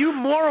 Or are you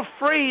more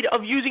afraid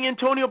of using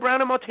Antonio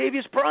Brown and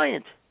Martavis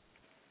Bryant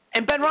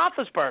and Ben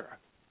Roethlisberger?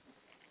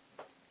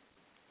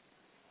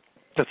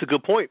 That's a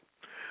good point.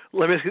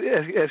 Let me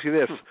ask you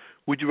this.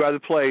 Would you rather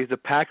play the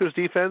Packers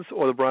defense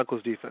or the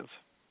Broncos defense?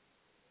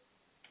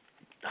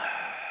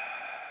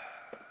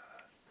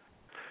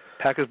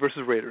 Packers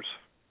versus Raiders.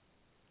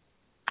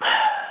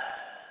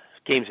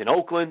 Game's in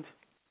Oakland.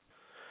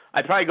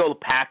 I'd probably go the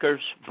Packers,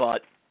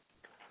 but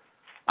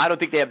I don't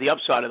think they have the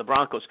upside of the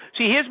Broncos.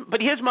 See,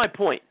 here's my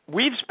point.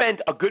 We've spent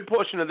a good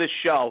portion of this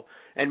show,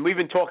 and we've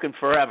been talking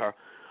forever,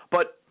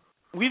 but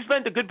we've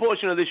spent a good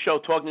portion of this show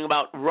talking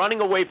about running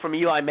away from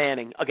Eli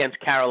Manning against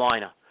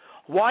Carolina.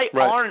 Why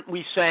aren't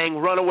we saying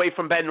run away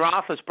from Ben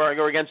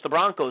Roethlisberger against the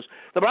Broncos?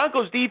 The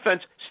Broncos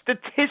defense,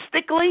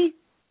 statistically,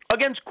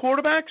 against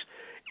quarterbacks,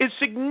 is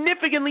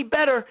significantly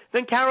better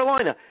than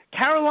Carolina.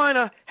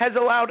 Carolina has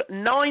allowed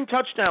 9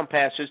 touchdown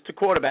passes to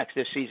quarterbacks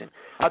this season,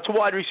 to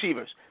wide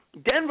receivers.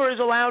 Denver has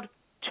allowed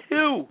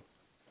 2.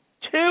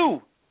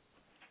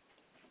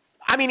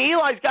 I mean,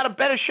 Eli's got a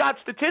better shot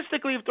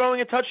statistically of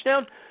throwing a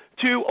touchdown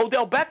to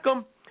Odell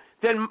Beckham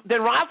than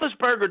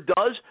Roethlisberger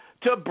does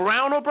to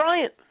Brown or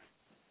Bryant,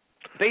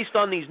 based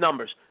on these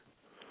numbers.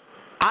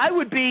 I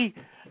would be,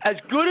 as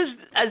good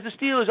as the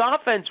Steelers'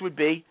 offense would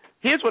be,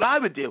 here's what I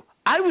would do.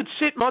 I would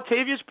sit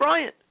Martavis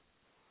Bryant.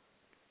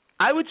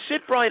 I would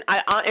sit Bryant.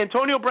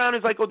 Antonio Brown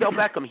is like Odell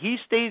Beckham. He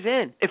stays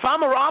in. If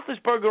I'm a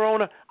Roethlisberger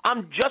owner,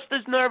 I'm just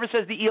as nervous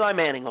as the Eli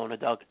Manning owner,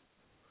 Doug.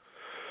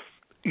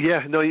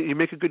 Yeah, no, you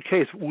make a good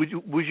case. Would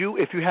you,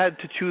 if you had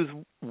to choose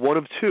one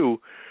of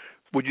two,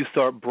 would you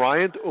start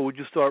Bryant or would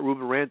you start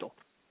Ruben Randall?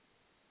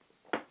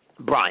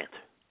 Bryant.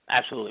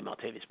 Absolutely,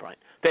 Martavis Bryant.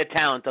 Their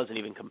talent doesn't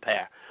even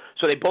compare.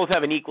 So they both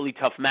have an equally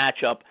tough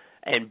matchup,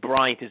 and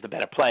Bryant is the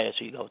better player,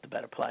 so you go with the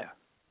better player.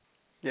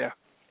 Yeah.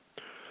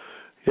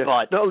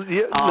 But no,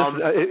 listen,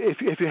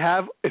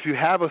 if you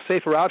have a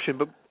safer option,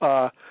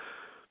 but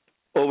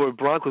over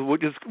Broncos,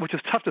 which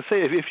is tough to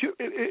say.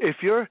 If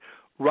you're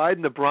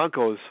riding the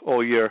Broncos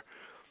all year,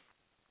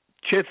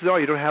 chances are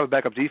you don't have a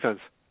backup defense.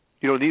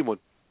 You don't need one.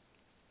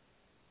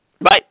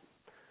 Right.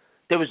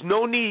 There was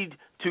no need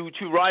to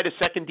ride a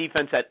second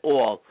defense at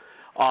all.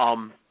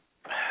 I'm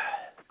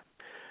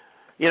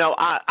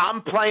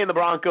playing the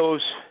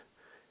Broncos,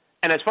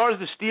 and as far as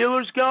the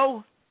Steelers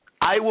go,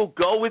 I will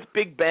go with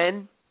Big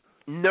Ben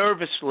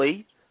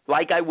nervously,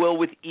 like I will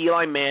with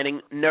Eli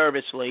Manning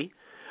nervously.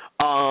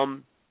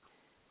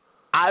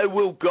 I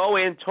will go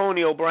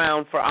Antonio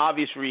Brown for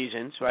obvious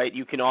reasons, right?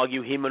 You can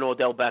argue him and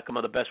Odell Beckham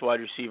are the best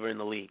wide receiver in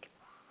the league.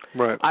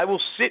 Right. I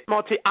will sit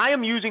I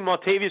am using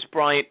Martavis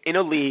Bryant in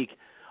a league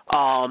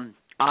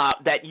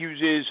that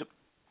uses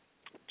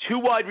 2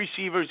 wide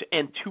receivers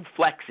and 2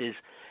 flexes.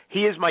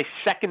 He is my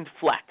second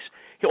flex.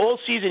 All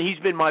season he's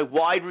been my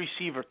wide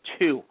receiver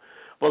 2.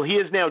 Well, he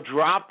has now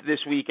dropped this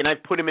week, and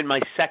I've put him in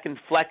my second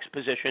flex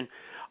position.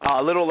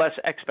 A little less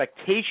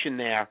expectation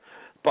there,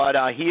 but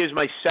he is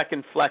my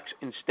second flex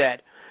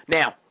instead.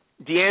 Now,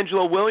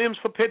 D'Angelo Williams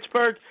for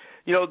Pittsburgh.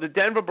 The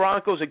Denver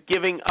Broncos are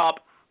giving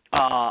up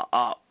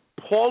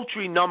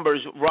paltry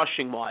numbers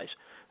rushing-wise.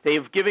 They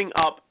have given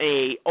up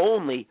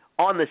only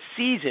on the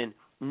season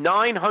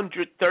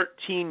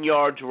 913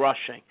 yards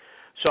rushing.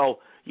 So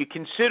you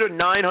consider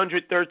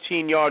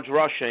 913 yards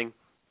rushing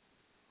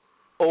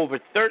over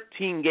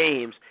 13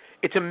 games,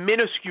 it's a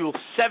minuscule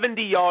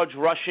 70 yards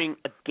rushing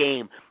a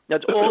game.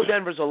 That's all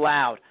Denver's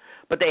allowed.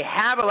 But they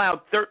have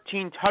allowed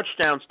 13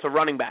 touchdowns to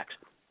running backs,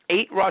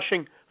 8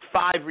 rushing,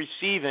 5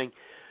 receiving.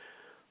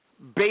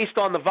 Based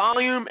on the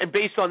volume and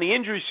based on the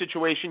injury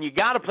situation, you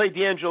got to play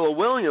D'Angelo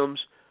Williams,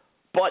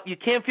 but you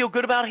can't feel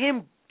good about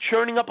him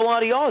churning up a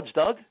lot of yards,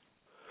 Doug.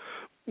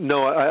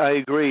 No, I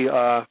agree.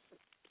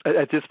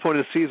 At this point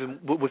of the season,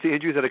 with the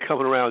injuries that are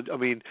coming around, I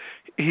mean,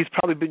 he's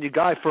probably been your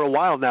guy for a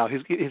while now.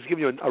 He's given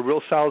you a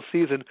real solid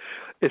season.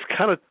 It's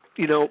kind of,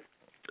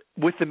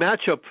 with the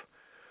matchup,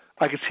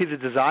 I can see the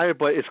desire,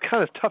 but it's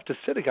kind of tough to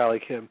sit a guy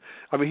like him.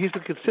 I mean, he's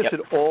been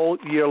consistent all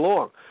year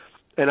long,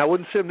 and I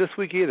wouldn't sit him this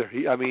week either.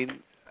 How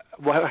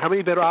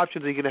many better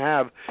options are you going to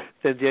have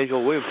than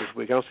D'Angelo Williams this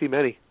week? I don't see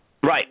many.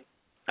 Right.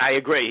 I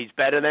agree. He's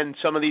better than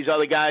some of these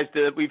other guys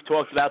that we've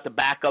talked about, the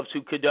backups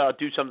who could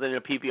do something in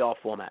a PPR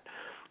format.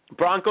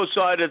 Broncos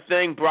side of the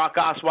thing, Brock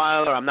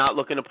Osweiler, I'm not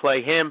looking to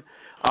play him.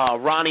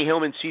 Ronnie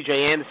Hillman, C.J.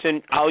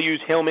 Anderson, I'll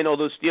use Hillman,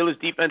 although Steelers'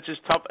 defense is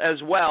tough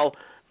as well,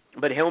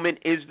 but Hillman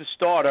is the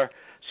starter.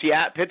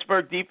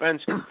 Pittsburgh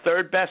defense,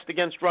 third best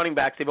against running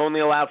backs. They've only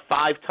allowed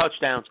 5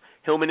 touchdowns.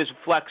 Hillman is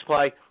a flex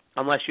play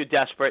unless you're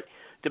desperate.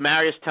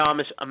 Demarius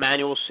Thomas,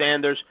 Emmanuel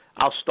Sanders,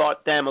 I'll start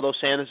them, although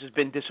Sanders has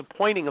been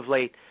disappointing of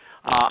late.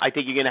 I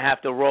think you're going to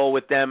have to roll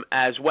with them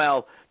as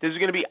well. This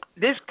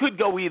could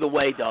go either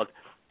way, Doug,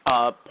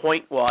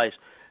 point-wise.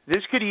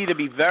 This could either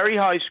be very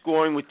high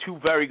scoring with 2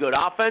 very good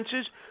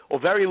offenses or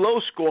very low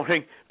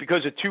scoring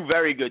because of 2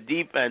 very good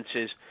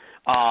defenses.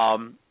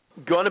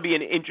 Going to be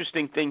an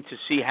interesting thing to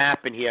see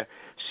happen here.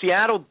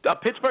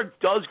 Pittsburgh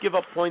does give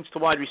up points to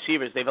wide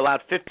receivers. They've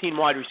allowed 15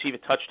 wide receiver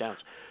touchdowns.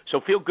 So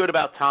feel good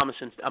about Thomas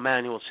and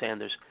Emmanuel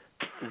Sanders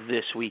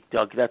this week,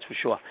 Doug. That's for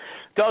sure.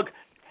 Doug,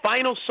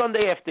 final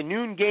Sunday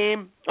afternoon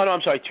game. Oh, no,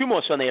 I'm sorry, 2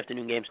 more Sunday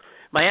afternoon games.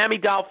 Miami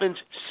Dolphins,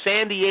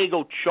 San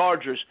Diego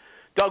Chargers.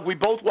 Doug, we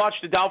both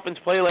watched the Dolphins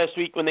play last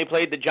week when they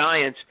played the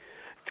Giants.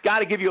 It's got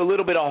to give you a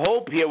little bit of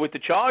hope here with the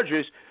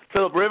Chargers.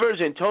 Phillip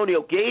Rivers,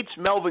 Antonio Gates,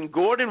 Melvin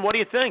Gordon. What do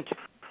you think?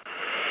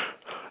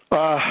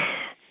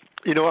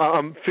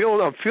 I'm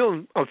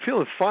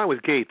feeling fine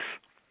with Gates.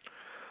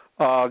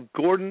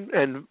 Gordon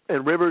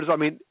and Rivers. I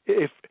mean,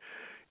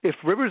 if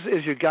Rivers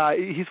is your guy,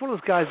 he's one of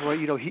those guys where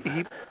he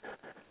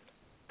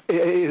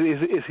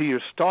is he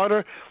your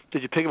starter?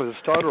 Did you pick him as a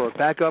starter or a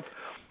backup?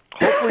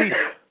 Hopefully,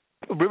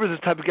 Rivers is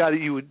the type of guy that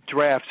you would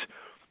draft.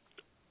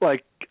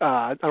 Like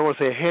I don't want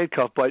to say a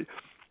handcuff, but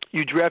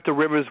you draft a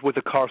Rivers with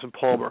a Carson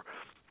Palmer,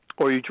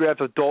 or you draft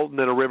a Dalton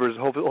and a Rivers.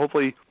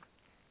 Hopefully.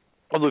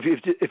 Although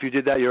if you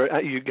did that,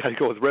 you got to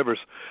go with Rivers,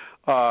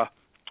 or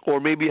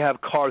maybe you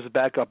have Carr's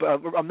backup.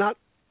 I'm not.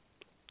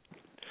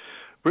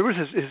 Rivers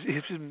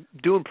he's been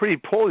doing pretty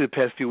poorly the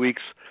past few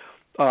weeks,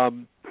 but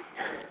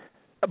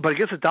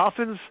against the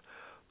Dolphins,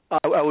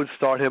 I would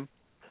start him.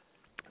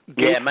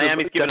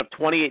 Miami's given up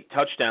 28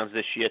 touchdowns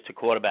this year to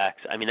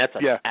quarterbacks. I mean, that's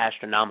an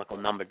astronomical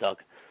number, Doug.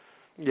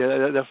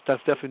 Yeah, that's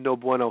definitely no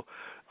bueno.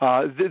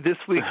 This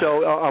week,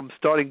 though, I'm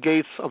starting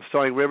Gates. I'm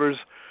starting Rivers.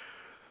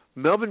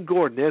 Melvin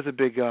Gordon, there's an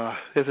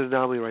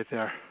anomaly right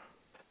there.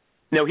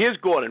 Now, here's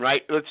Gordon,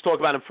 right? Let's talk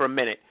about him for a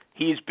minute.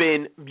 He's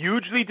been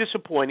hugely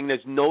disappointing. There's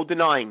no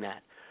denying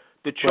that.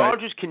 The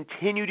Chargers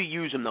continue to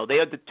use him, though. They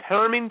are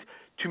determined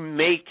to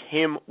make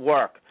him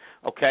work,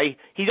 okay?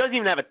 He doesn't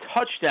even have a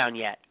touchdown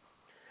yet,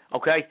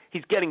 okay?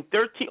 He's getting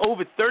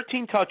over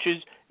 13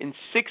 touches in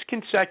 6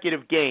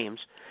 consecutive games,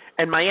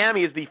 and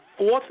Miami is the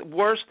 4th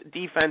worst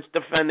defense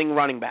defending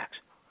running backs.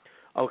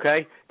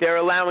 Okay, they're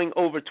allowing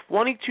over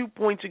 22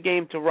 points a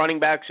game to running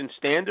backs in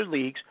standard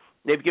leagues.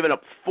 They've given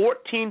up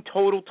 14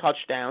 total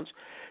touchdowns.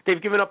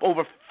 They've given up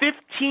over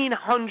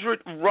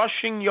 1,500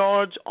 rushing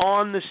yards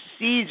on the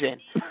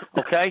season.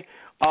 Okay,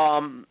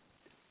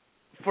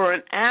 for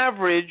an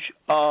average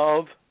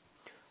of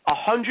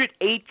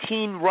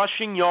 118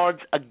 rushing yards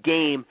a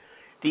game,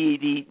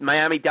 the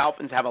Miami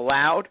Dolphins have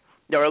allowed.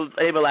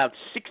 They've allowed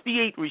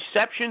 68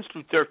 receptions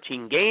through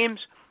 13 games.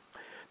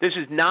 This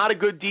is not a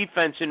good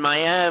defense in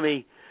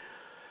Miami.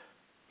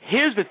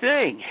 Here's the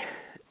thing.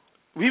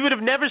 We would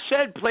have never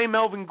said play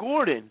Melvin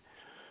Gordon,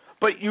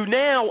 but you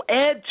now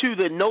add to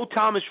the no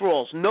Thomas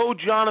Rawls, no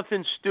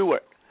Jonathan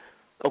Stewart,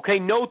 okay,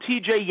 no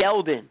T.J.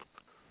 Yeldon.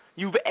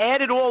 You've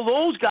added all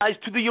those guys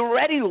to the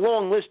already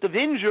long list of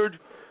injured.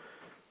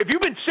 If you've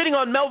been sitting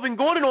on Melvin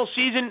Gordon all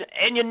season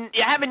and you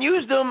haven't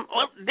used him,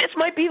 well, this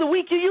might be the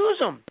week you use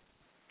him.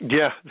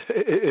 Yeah,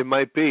 it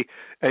might be.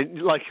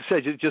 And like you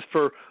said, just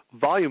for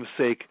volume's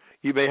sake,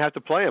 you may have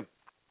to play him.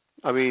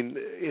 I mean,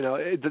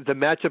 the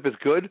matchup is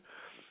good.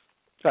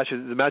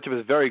 Actually, the matchup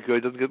is very good.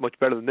 It doesn't get much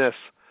better than this.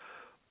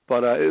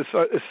 But as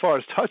far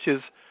as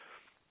touches,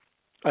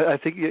 I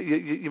think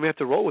you may have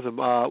to roll with him.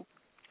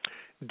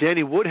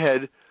 Danny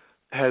Woodhead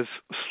has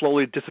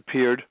slowly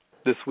disappeared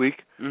this week,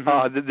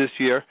 this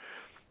year.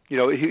 He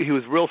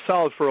was real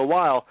solid for a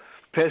while.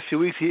 Past few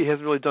weeks, he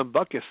hasn't really done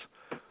buckets.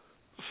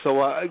 So,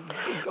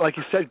 like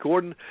you said,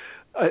 Gordon,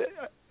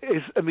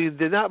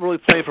 they're not really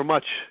playing for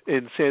much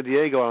in San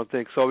Diego, I don't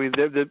think. So, I mean,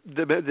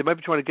 they might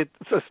be trying to get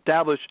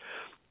established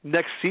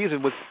next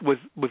season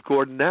with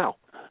Gordon now.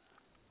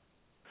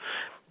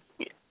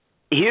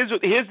 Here's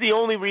the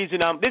only reason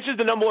this is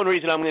the number one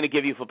reason I'm going to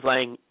give you for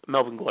playing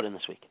Melvin Gordon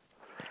this week.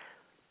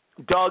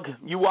 Doug,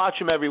 you watch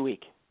him every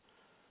week.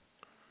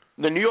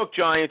 The New York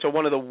Giants are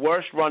one of the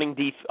worst running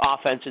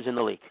offenses in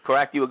the league,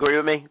 correct? You agree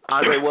with me?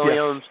 Andre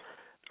Williams.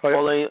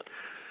 Yes.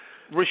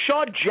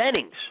 Rashad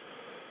Jennings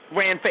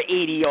ran for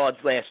 80 yards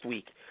last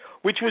week,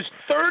 which was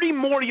 30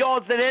 more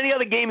yards than any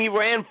other game he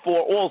ran for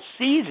all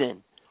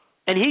season.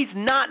 And he's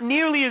not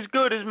nearly as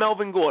good as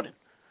Melvin Gordon.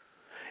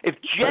 If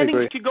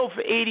Jennings could go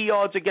for 80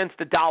 yards against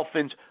the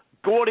Dolphins,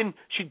 Gordon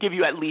should give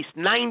you at least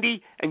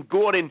 90, and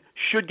Gordon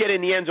should get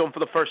in the end zone for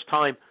the first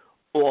time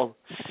all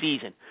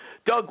season.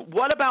 Doug,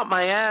 what about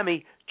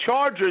Miami?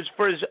 Chargers,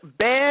 for as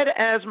bad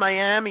as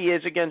Miami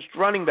is against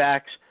running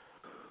backs,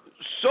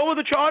 so are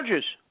the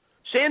Chargers.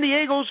 San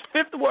Diego's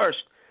 5th worst.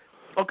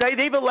 Okay,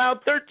 they've allowed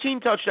 13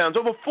 touchdowns,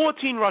 over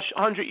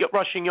 1,400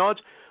 rushing yards.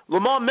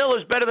 Lamar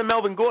Miller's better than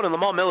Melvin Gordon.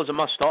 Lamar Miller's a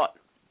must-start.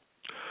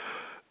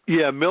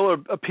 Yeah, Miller,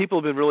 people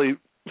have been really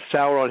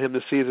sour on him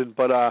this season,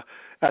 but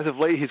as of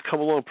late, he's come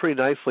along pretty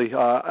nicely.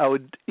 I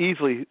would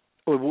easily,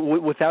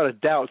 without a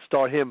doubt,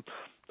 start him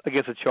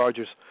against the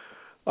Chargers.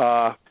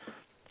 The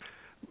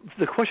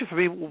question for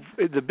me,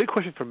 the big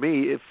question for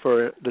me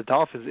for the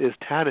Dolphins is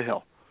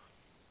Tannehill.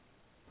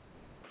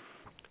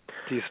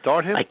 Do you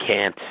start him? I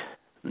can't.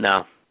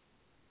 No,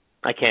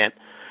 I can't.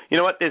 You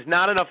know what? There's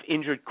not enough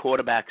injured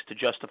quarterbacks to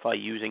justify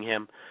using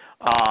him.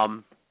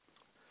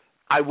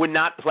 I would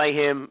not play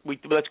him.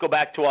 Let's go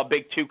back to our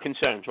big two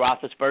concerns,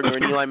 Roethlisberger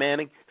and Eli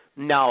Manning.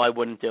 No, I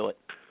wouldn't do it.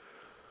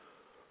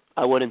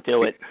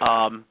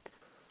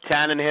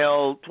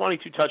 Tannehill,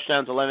 22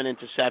 touchdowns, 11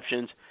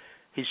 interceptions.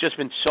 He's just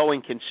been so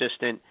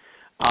inconsistent.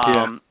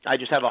 I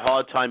just have a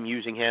hard time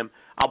using him.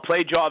 I'll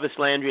play Jarvis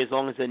Landry as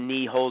long as the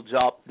knee holds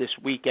up this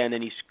weekend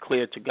and he's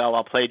clear to go.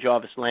 I'll play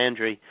Jarvis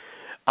Landry.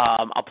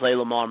 I'll play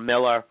Lamar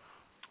Miller.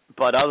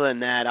 But other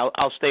than that,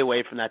 I'll stay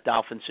away from that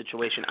Dolphins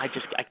situation. I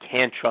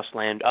can't trust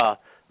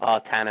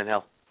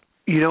Tannehill.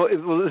 You know,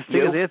 the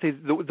thing is,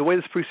 Anthony, the way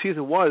this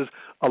preseason was,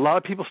 a lot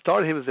of people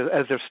started him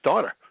as their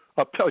starter,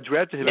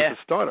 drafted him as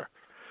a starter.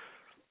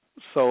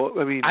 So,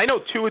 I mean, I know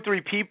 2 or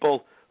 3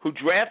 people who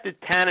drafted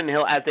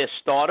Tannehill as their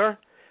starter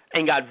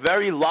and got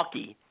very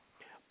lucky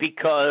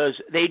because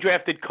they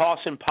drafted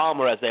Carson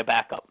Palmer as their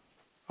backup.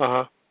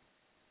 Uh-huh.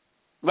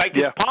 Right?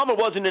 Because Palmer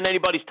wasn't in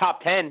anybody's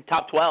top 10,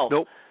 top 12.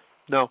 Nope.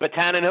 No. But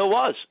Tannehill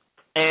was.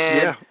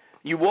 And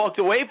you walked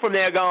away from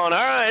there going,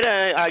 all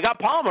right, I got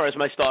Palmer as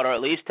my starter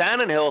at least.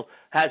 Tannehill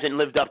hasn't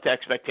lived up to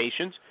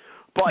expectations.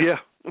 But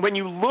when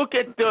you look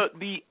at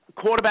the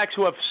quarterbacks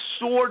who have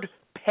soared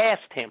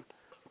past him,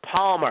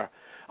 Palmer,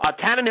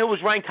 Tannehill was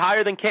ranked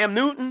higher than Cam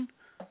Newton.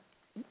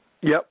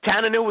 Yep.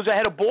 Tannehill was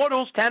ahead of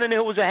Bortles.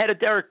 Tannehill was ahead of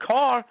Derek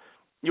Carr.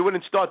 You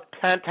wouldn't start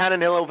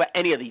Tannehill over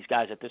any of these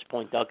guys at this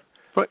point, Doug.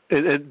 Right.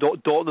 And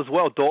Dalton as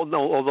well. Dalton,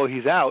 although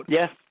he's out.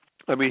 Yeah.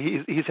 I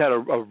mean, he's had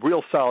a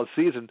real solid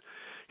season.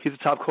 He's a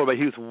top quarterback.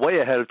 He was way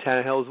ahead of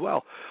Tannehill as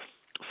well.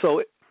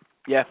 So,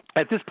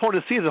 at this point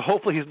in the season,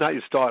 hopefully he's not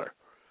your starter.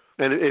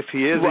 And if he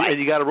is, and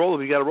you got to roll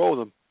him, you got to roll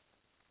with him.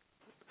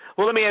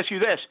 Well, let me ask you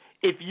this.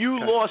 If you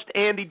lost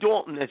Andy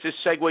Dalton, as this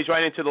segues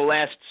right into the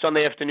last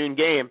Sunday afternoon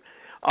game,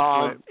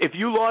 if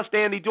you lost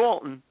Andy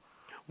Dalton,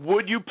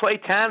 would you play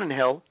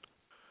Tannehill,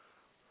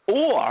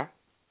 or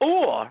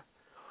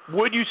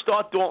would you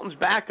start Dalton's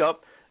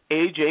backup,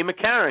 A.J.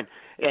 McCarron?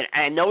 And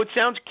I know it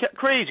sounds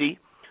crazy,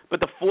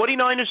 but the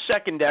 49ers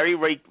secondary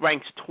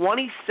ranks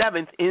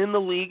 27th in the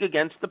league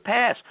against the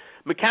pass.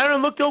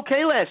 McCarron looked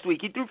okay last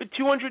week. He threw for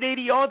 280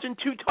 yards and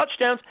 2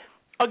 touchdowns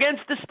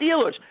against the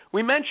Steelers.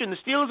 We mentioned the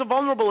Steelers are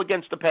vulnerable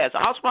against the pass.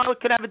 Osweiler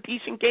could have a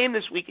decent game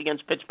this week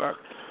against Pittsburgh.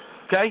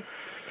 Okay?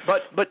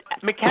 But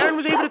McCarron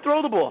was able to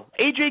throw the ball.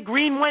 A.J.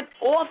 Green went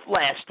off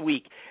last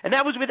week, and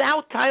that was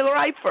without Tyler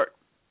Eifert.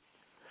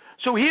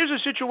 So here's a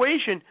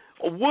situation.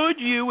 Would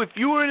you, if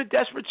you were in a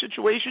desperate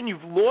situation,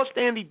 you've lost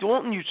Andy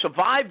Dalton, you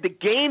survived the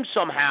game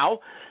somehow,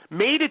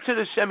 made it to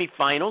the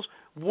semifinals,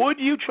 would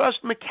you trust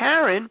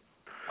McCarron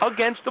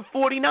against the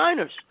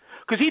 49ers?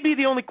 Because he'd be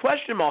the only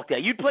question mark there.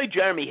 You'd play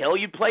Jeremy Hill.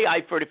 You'd play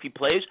Eifert if he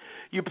plays.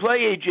 You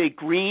play A.J.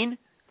 Green.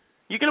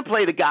 You're going to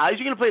play the guys.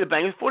 You're going to play the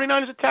Bengals.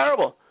 49ers are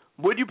terrible.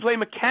 Would you play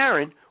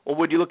McCarron, or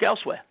would you look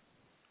elsewhere?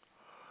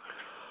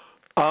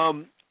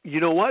 You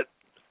know what?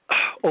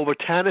 Over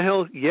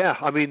Tannehill, yeah.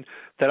 I mean,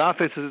 that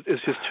offense is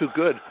just too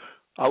good.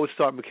 I would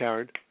start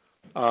McCarron.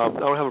 I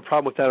don't have a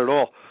problem with that at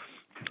all.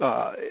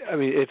 I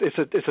mean,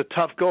 it's a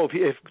tough go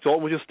if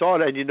Dalton was your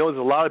starter, and you know there's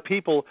a lot of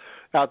people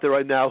out there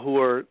right now who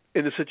are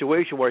in the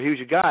situation where he was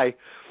your guy.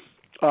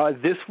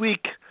 This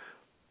week,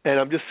 and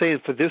I'm just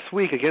saying for this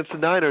week against the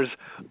Niners,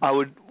 I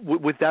would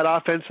with that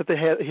offense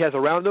that he has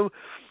around him,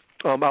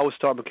 I would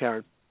start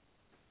McCarron.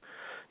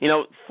 You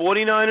know,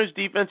 49ers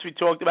defense, we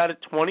talked about it,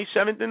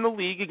 27th in the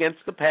league against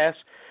the pass.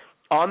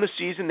 On the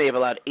season, they have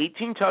allowed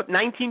 19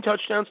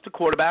 touchdowns to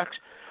quarterbacks.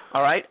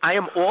 All right? I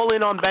am all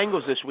in on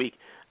Bengals this week.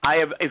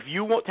 If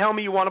you won't tell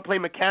me you want to play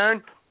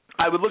McCarron,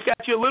 I would look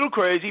at you a little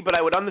crazy, but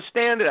I would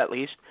understand it at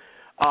least.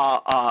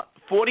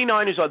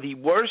 49ers are the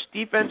worst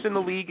defense in the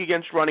league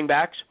against running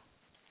backs.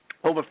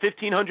 Over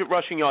 1,500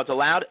 rushing yards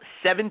allowed,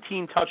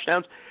 17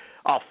 touchdowns.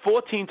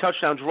 14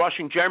 touchdowns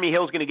rushing. Jeremy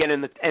Hill's going to get in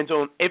the end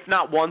zone, if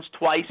not once,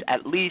 twice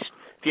at least,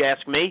 if you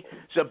ask me.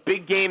 It's a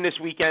big game this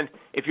weekend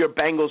if you're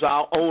Bengals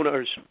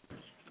owners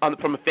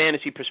from a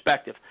fantasy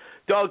perspective.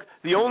 Doug,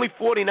 the only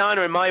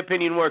 49er, in my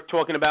opinion, worth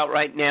talking about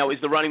right now is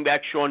the running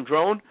back Sean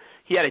Drone.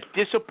 He had a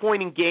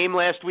disappointing game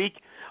last week.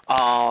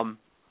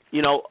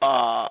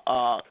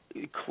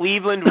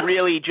 Cleveland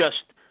really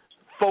just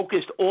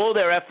focused all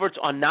their efforts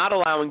on not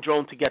allowing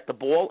Drone to get the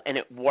ball, and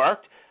it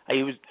worked.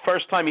 It was the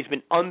first time he's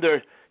been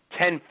under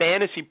 10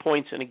 fantasy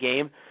points in a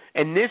game.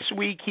 And this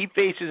week he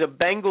faces a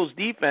Bengals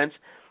defense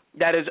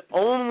that has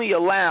only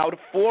allowed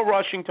 4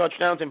 rushing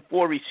touchdowns and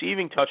 4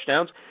 receiving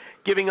touchdowns,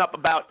 giving up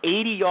about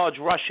 80 yards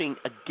rushing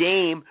a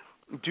game.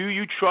 Do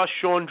you trust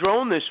Sean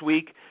Drone this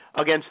week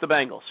against the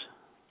Bengals?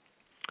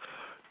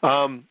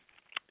 If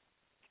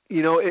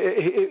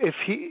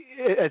he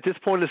at this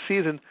point in the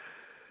season,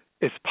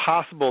 it's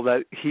possible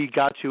that he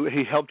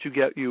helped you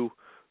get you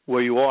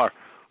where you are.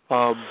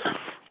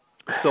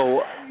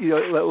 So,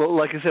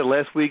 like I said,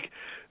 last week,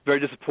 very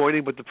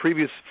disappointing, but the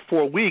previous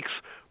 4 weeks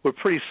were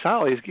pretty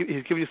solid.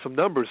 He's giving you some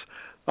numbers.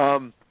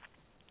 I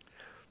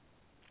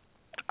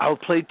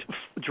would play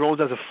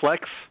Drones as a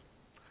flex.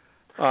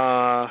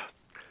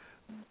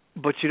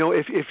 But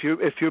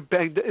if you're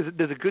banged,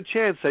 there's a good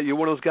chance that you're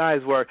one of those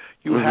guys where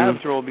you have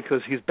Jerome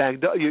because he's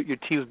banged up. Your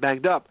team's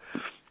banged up,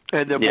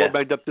 and they're more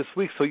banged up this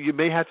week. So you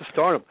may have to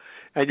start him.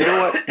 And you know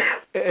what?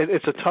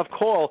 It's a tough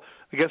call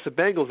against the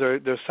Bengals.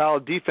 They're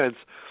solid defense,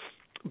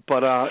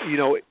 but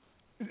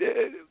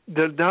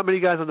there are not many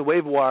guys on the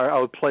waiver wire I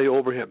would play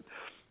over him.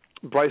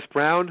 Bryce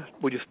Brown,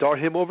 would you start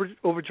him over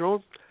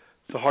Jerome?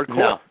 It's a hard call.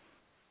 No.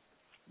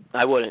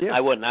 I wouldn't. Yeah.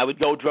 I wouldn't. I would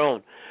go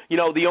Drone.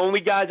 The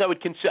only guys I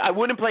would consider, I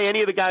wouldn't play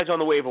any of the guys on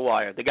the waiver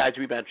wire, the guys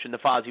we mentioned, the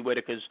Fozzie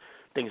Whitakers,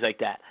 things like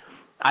that.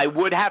 I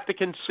would have to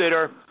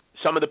consider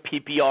some of the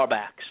PPR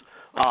backs.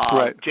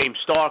 Right. James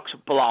Starks,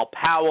 Bilal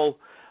Powell.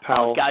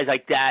 Guys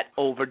like that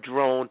over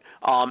Drone.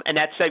 And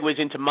that segues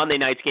into Monday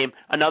night's game.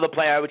 Another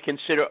player I would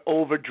consider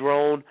over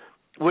Drone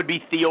would be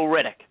Theo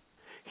Riddick.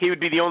 He would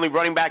be the only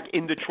running back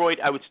in Detroit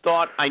I would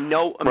start. I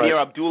know Amir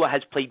Abdullah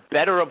has played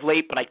better of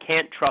late, but I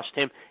can't trust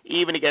him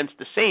even against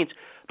the Saints.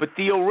 But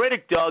Theo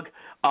Riddick, Doug,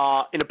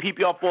 in a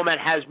PPR format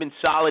has been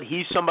solid.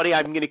 He's somebody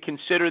I'm going to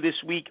consider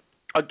this week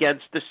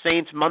against the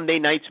Saints. Monday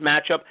night's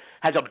matchup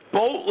has a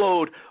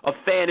boatload of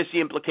fantasy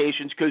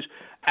implications because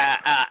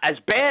as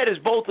bad as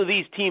both of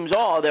these teams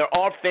are, there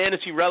are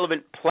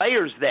fantasy-relevant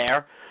players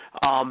there.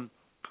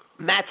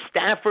 Matt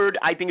Stafford,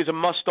 I think, is a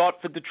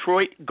must-start for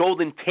Detroit.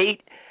 Golden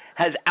Tate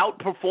has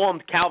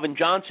outperformed Calvin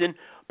Johnson,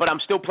 but I'm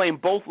still playing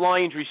both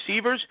Lions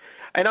receivers.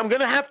 And I'm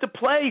going to have to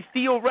play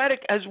Theo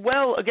Riddick as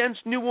well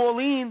against New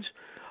Orleans.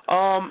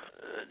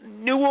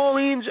 New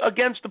Orleans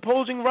against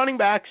opposing running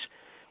backs,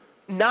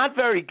 not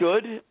very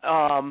good.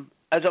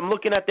 As I'm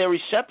looking at their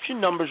reception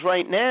numbers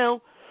right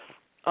now,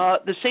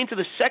 the Saints are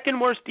the second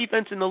worst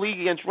defense in the league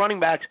against running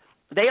backs.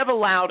 They have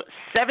allowed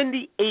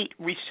 78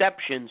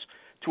 receptions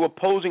to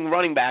opposing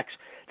running backs.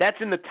 That's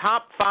in the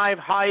top 5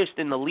 highest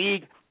in the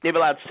league. They've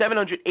allowed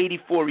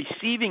 784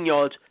 receiving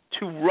yards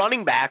to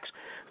running backs.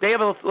 They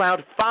have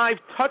allowed 5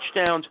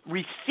 touchdowns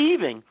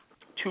receiving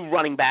to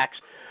running backs.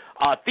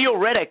 Theo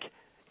Riddick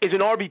is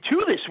an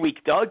RB2 this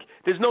week, Doug.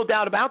 There's no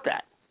doubt about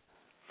that.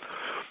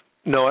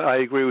 No, I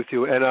agree with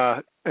you.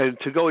 And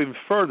to go even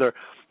further,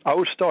 I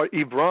would start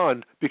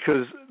Ebron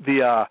because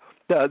the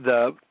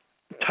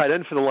tight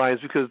end for the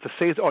Lions, because the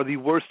Saints are the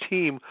worst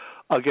team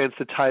against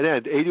the tight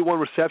end. 81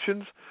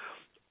 receptions,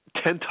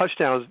 10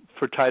 touchdowns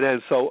for tight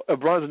end. So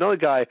Ebron's another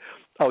guy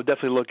I would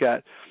definitely look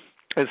at.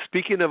 And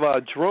speaking of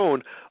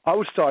Drone, I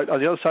would start on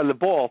the other side of the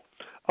ball,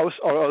 or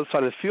other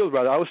side of the field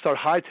rather. I would start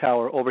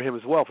Hightower over him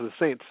as well for the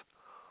Saints.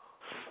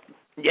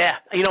 Yeah,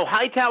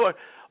 Hightower,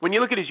 when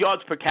you look at his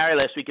yards per carry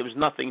last week, it was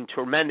nothing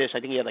tremendous. I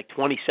think he had like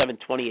 27,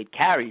 28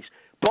 carries.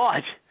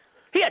 But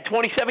he had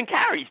 27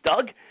 carries,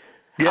 Doug.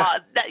 Yeah.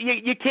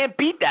 You can't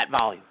beat that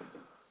volume.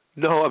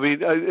 No, I mean,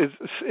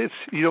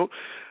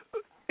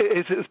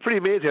 it's pretty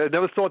amazing. I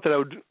never thought that I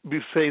would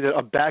be saying that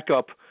a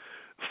backup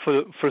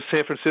for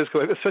San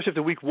Francisco, especially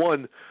after week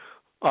 1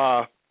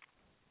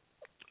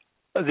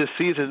 this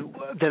season,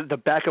 the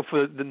backup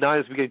for the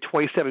Niners be getting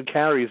 27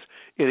 carries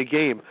in a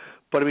game.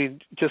 But I mean,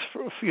 just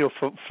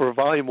for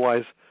volume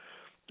wise,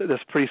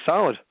 that's pretty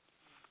solid.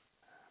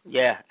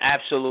 Yeah,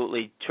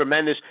 absolutely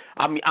tremendous.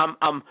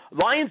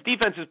 Lions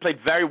defense has played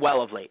very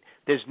well of late.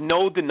 There's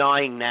no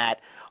denying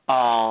that.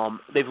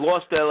 They've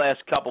lost their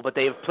last couple, but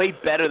they have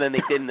played better than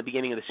they did in the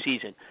beginning of the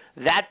season.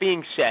 That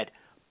being said,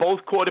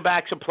 both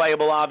quarterbacks are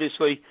playable,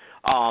 obviously.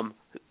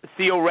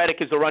 Theo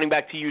Riddick is the running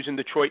back to use in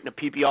Detroit in a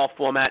PPR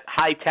format.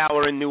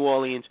 Hightower in New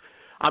Orleans.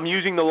 I'm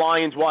using the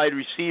Lions wide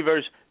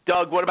receivers.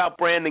 Doug, what about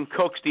Brandon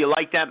Cooks? Do you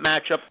like that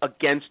matchup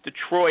against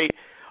Detroit?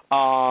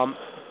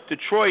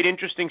 Detroit,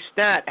 interesting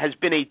stat, has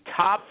been a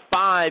top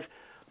 5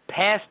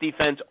 pass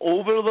defense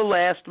over the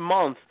last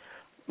month.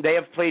 They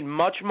have played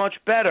much, much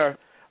better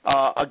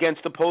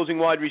against opposing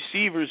wide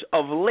receivers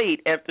of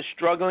late after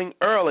struggling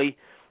early.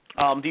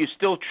 Do you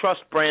still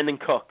trust Brandon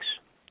Cooks?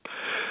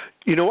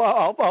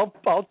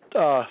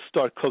 I'll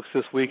start Cooks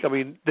this week. I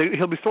mean,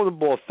 he'll be throwing the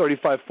ball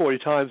 35, 40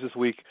 times this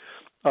week.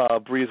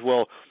 Breeze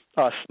will.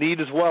 Snead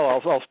as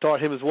well. I'll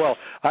start him as well.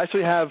 I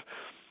actually have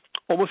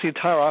almost the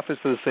entire offense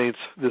for the Saints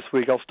this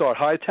week. I'll start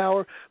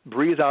Hightower,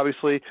 Breeze,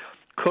 obviously,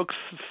 Cooks,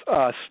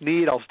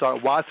 Snead. I'll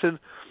start Watson.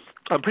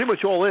 I'm pretty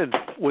much all in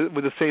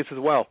with the Saints as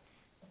well.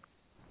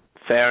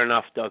 Fair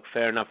enough, Doug.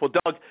 Fair enough. Well,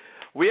 Doug,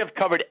 we have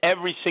covered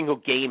every single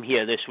game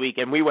here this week,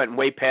 and we went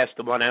way past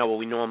the 1 hour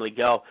we normally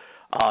go.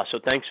 So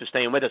thanks for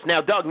staying with us.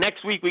 Now, Doug,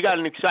 next week we got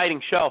an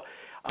exciting show.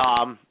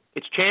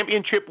 It's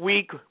championship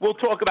week. We'll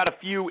talk about a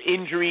few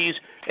injuries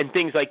and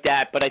things like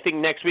that, but I think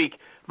next week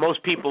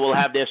most people will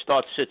have their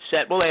starts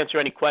set. We'll answer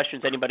any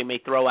questions anybody may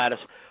throw at us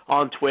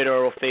on Twitter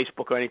or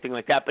Facebook or anything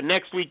like that. But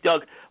next week,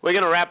 Doug, we're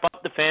going to wrap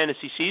up the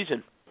fantasy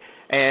season.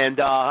 And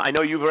I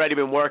know you've already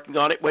been working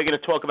on it. We're going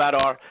to talk about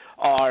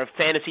our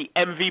fantasy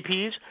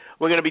MVPs.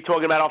 We're going to be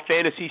talking about our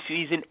fantasy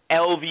season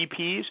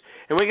LVPs.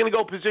 And we're going to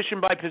go position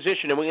by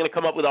position, and we're going to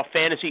come up with our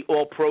fantasy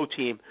all-pro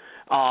team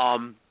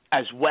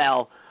as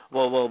well.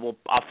 We'll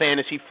our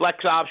fantasy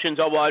flex options,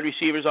 our wide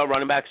receivers, our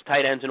running backs,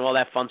 tight ends, and all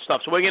that fun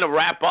stuff. So we're going to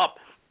wrap up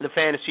the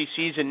fantasy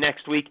season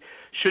next week.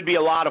 Should be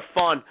a lot of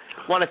fun.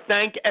 Want to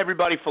thank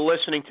everybody for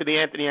listening to the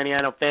Anthony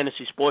Aniano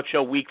Fantasy Sports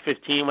Show Week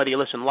 15, whether you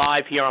listen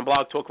live here on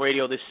Blog Talk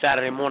Radio this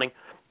Saturday morning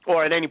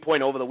or at any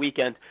point over the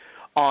weekend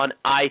on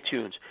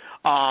iTunes.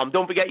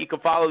 Don't forget you can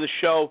follow the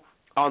show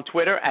on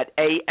Twitter at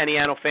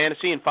 @Aniano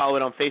Fantasy and follow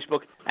it on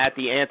Facebook at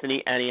the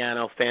Anthony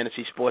Aniano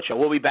Fantasy Sports Show.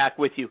 We'll be back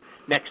with you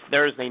next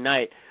Thursday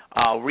night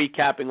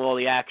recapping all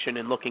the action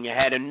and looking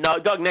ahead. And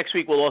Doug, next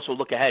week we'll also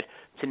look ahead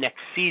to next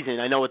season.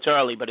 I know it's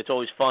early, but it's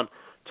always fun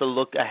to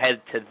look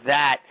ahead to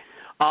that.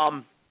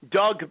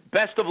 Doug,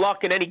 best of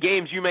luck in any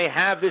games you may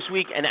have this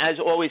week, and as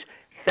always,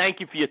 thank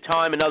you for your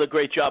time. Another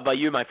great job by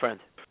you, my friend.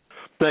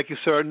 Thank you,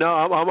 sir. No,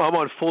 I'm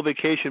on full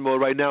vacation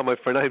mode right now, my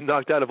friend. I'm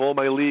knocked out of all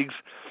my leagues.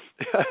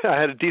 I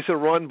had a decent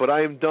run, but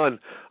I am done.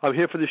 I'm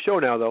here for the show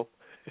now, though.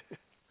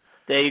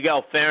 There you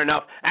go. Fair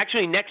enough.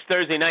 Actually, next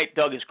Thursday night,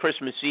 Doug, is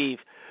Christmas Eve,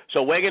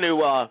 so we're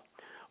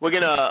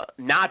gonna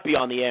not be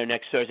on the air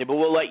next Thursday, but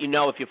we'll let you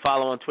know if you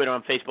follow on Twitter,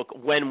 on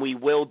Facebook, when we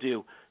will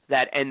do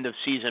that end of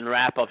season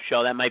wrap up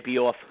show. That might be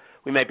off.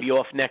 We might be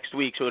off next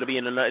week, so it'll be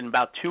in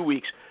about 2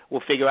 weeks.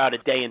 We'll figure out a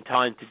day and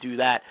time to do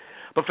that.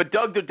 But for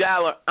Doug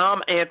Dowdalla,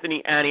 I'm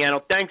Anthony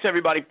Aniano. Thanks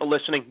everybody for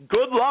listening.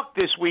 Good luck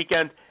this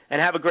weekend,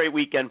 and have a great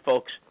weekend,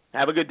 folks.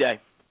 Have a good day.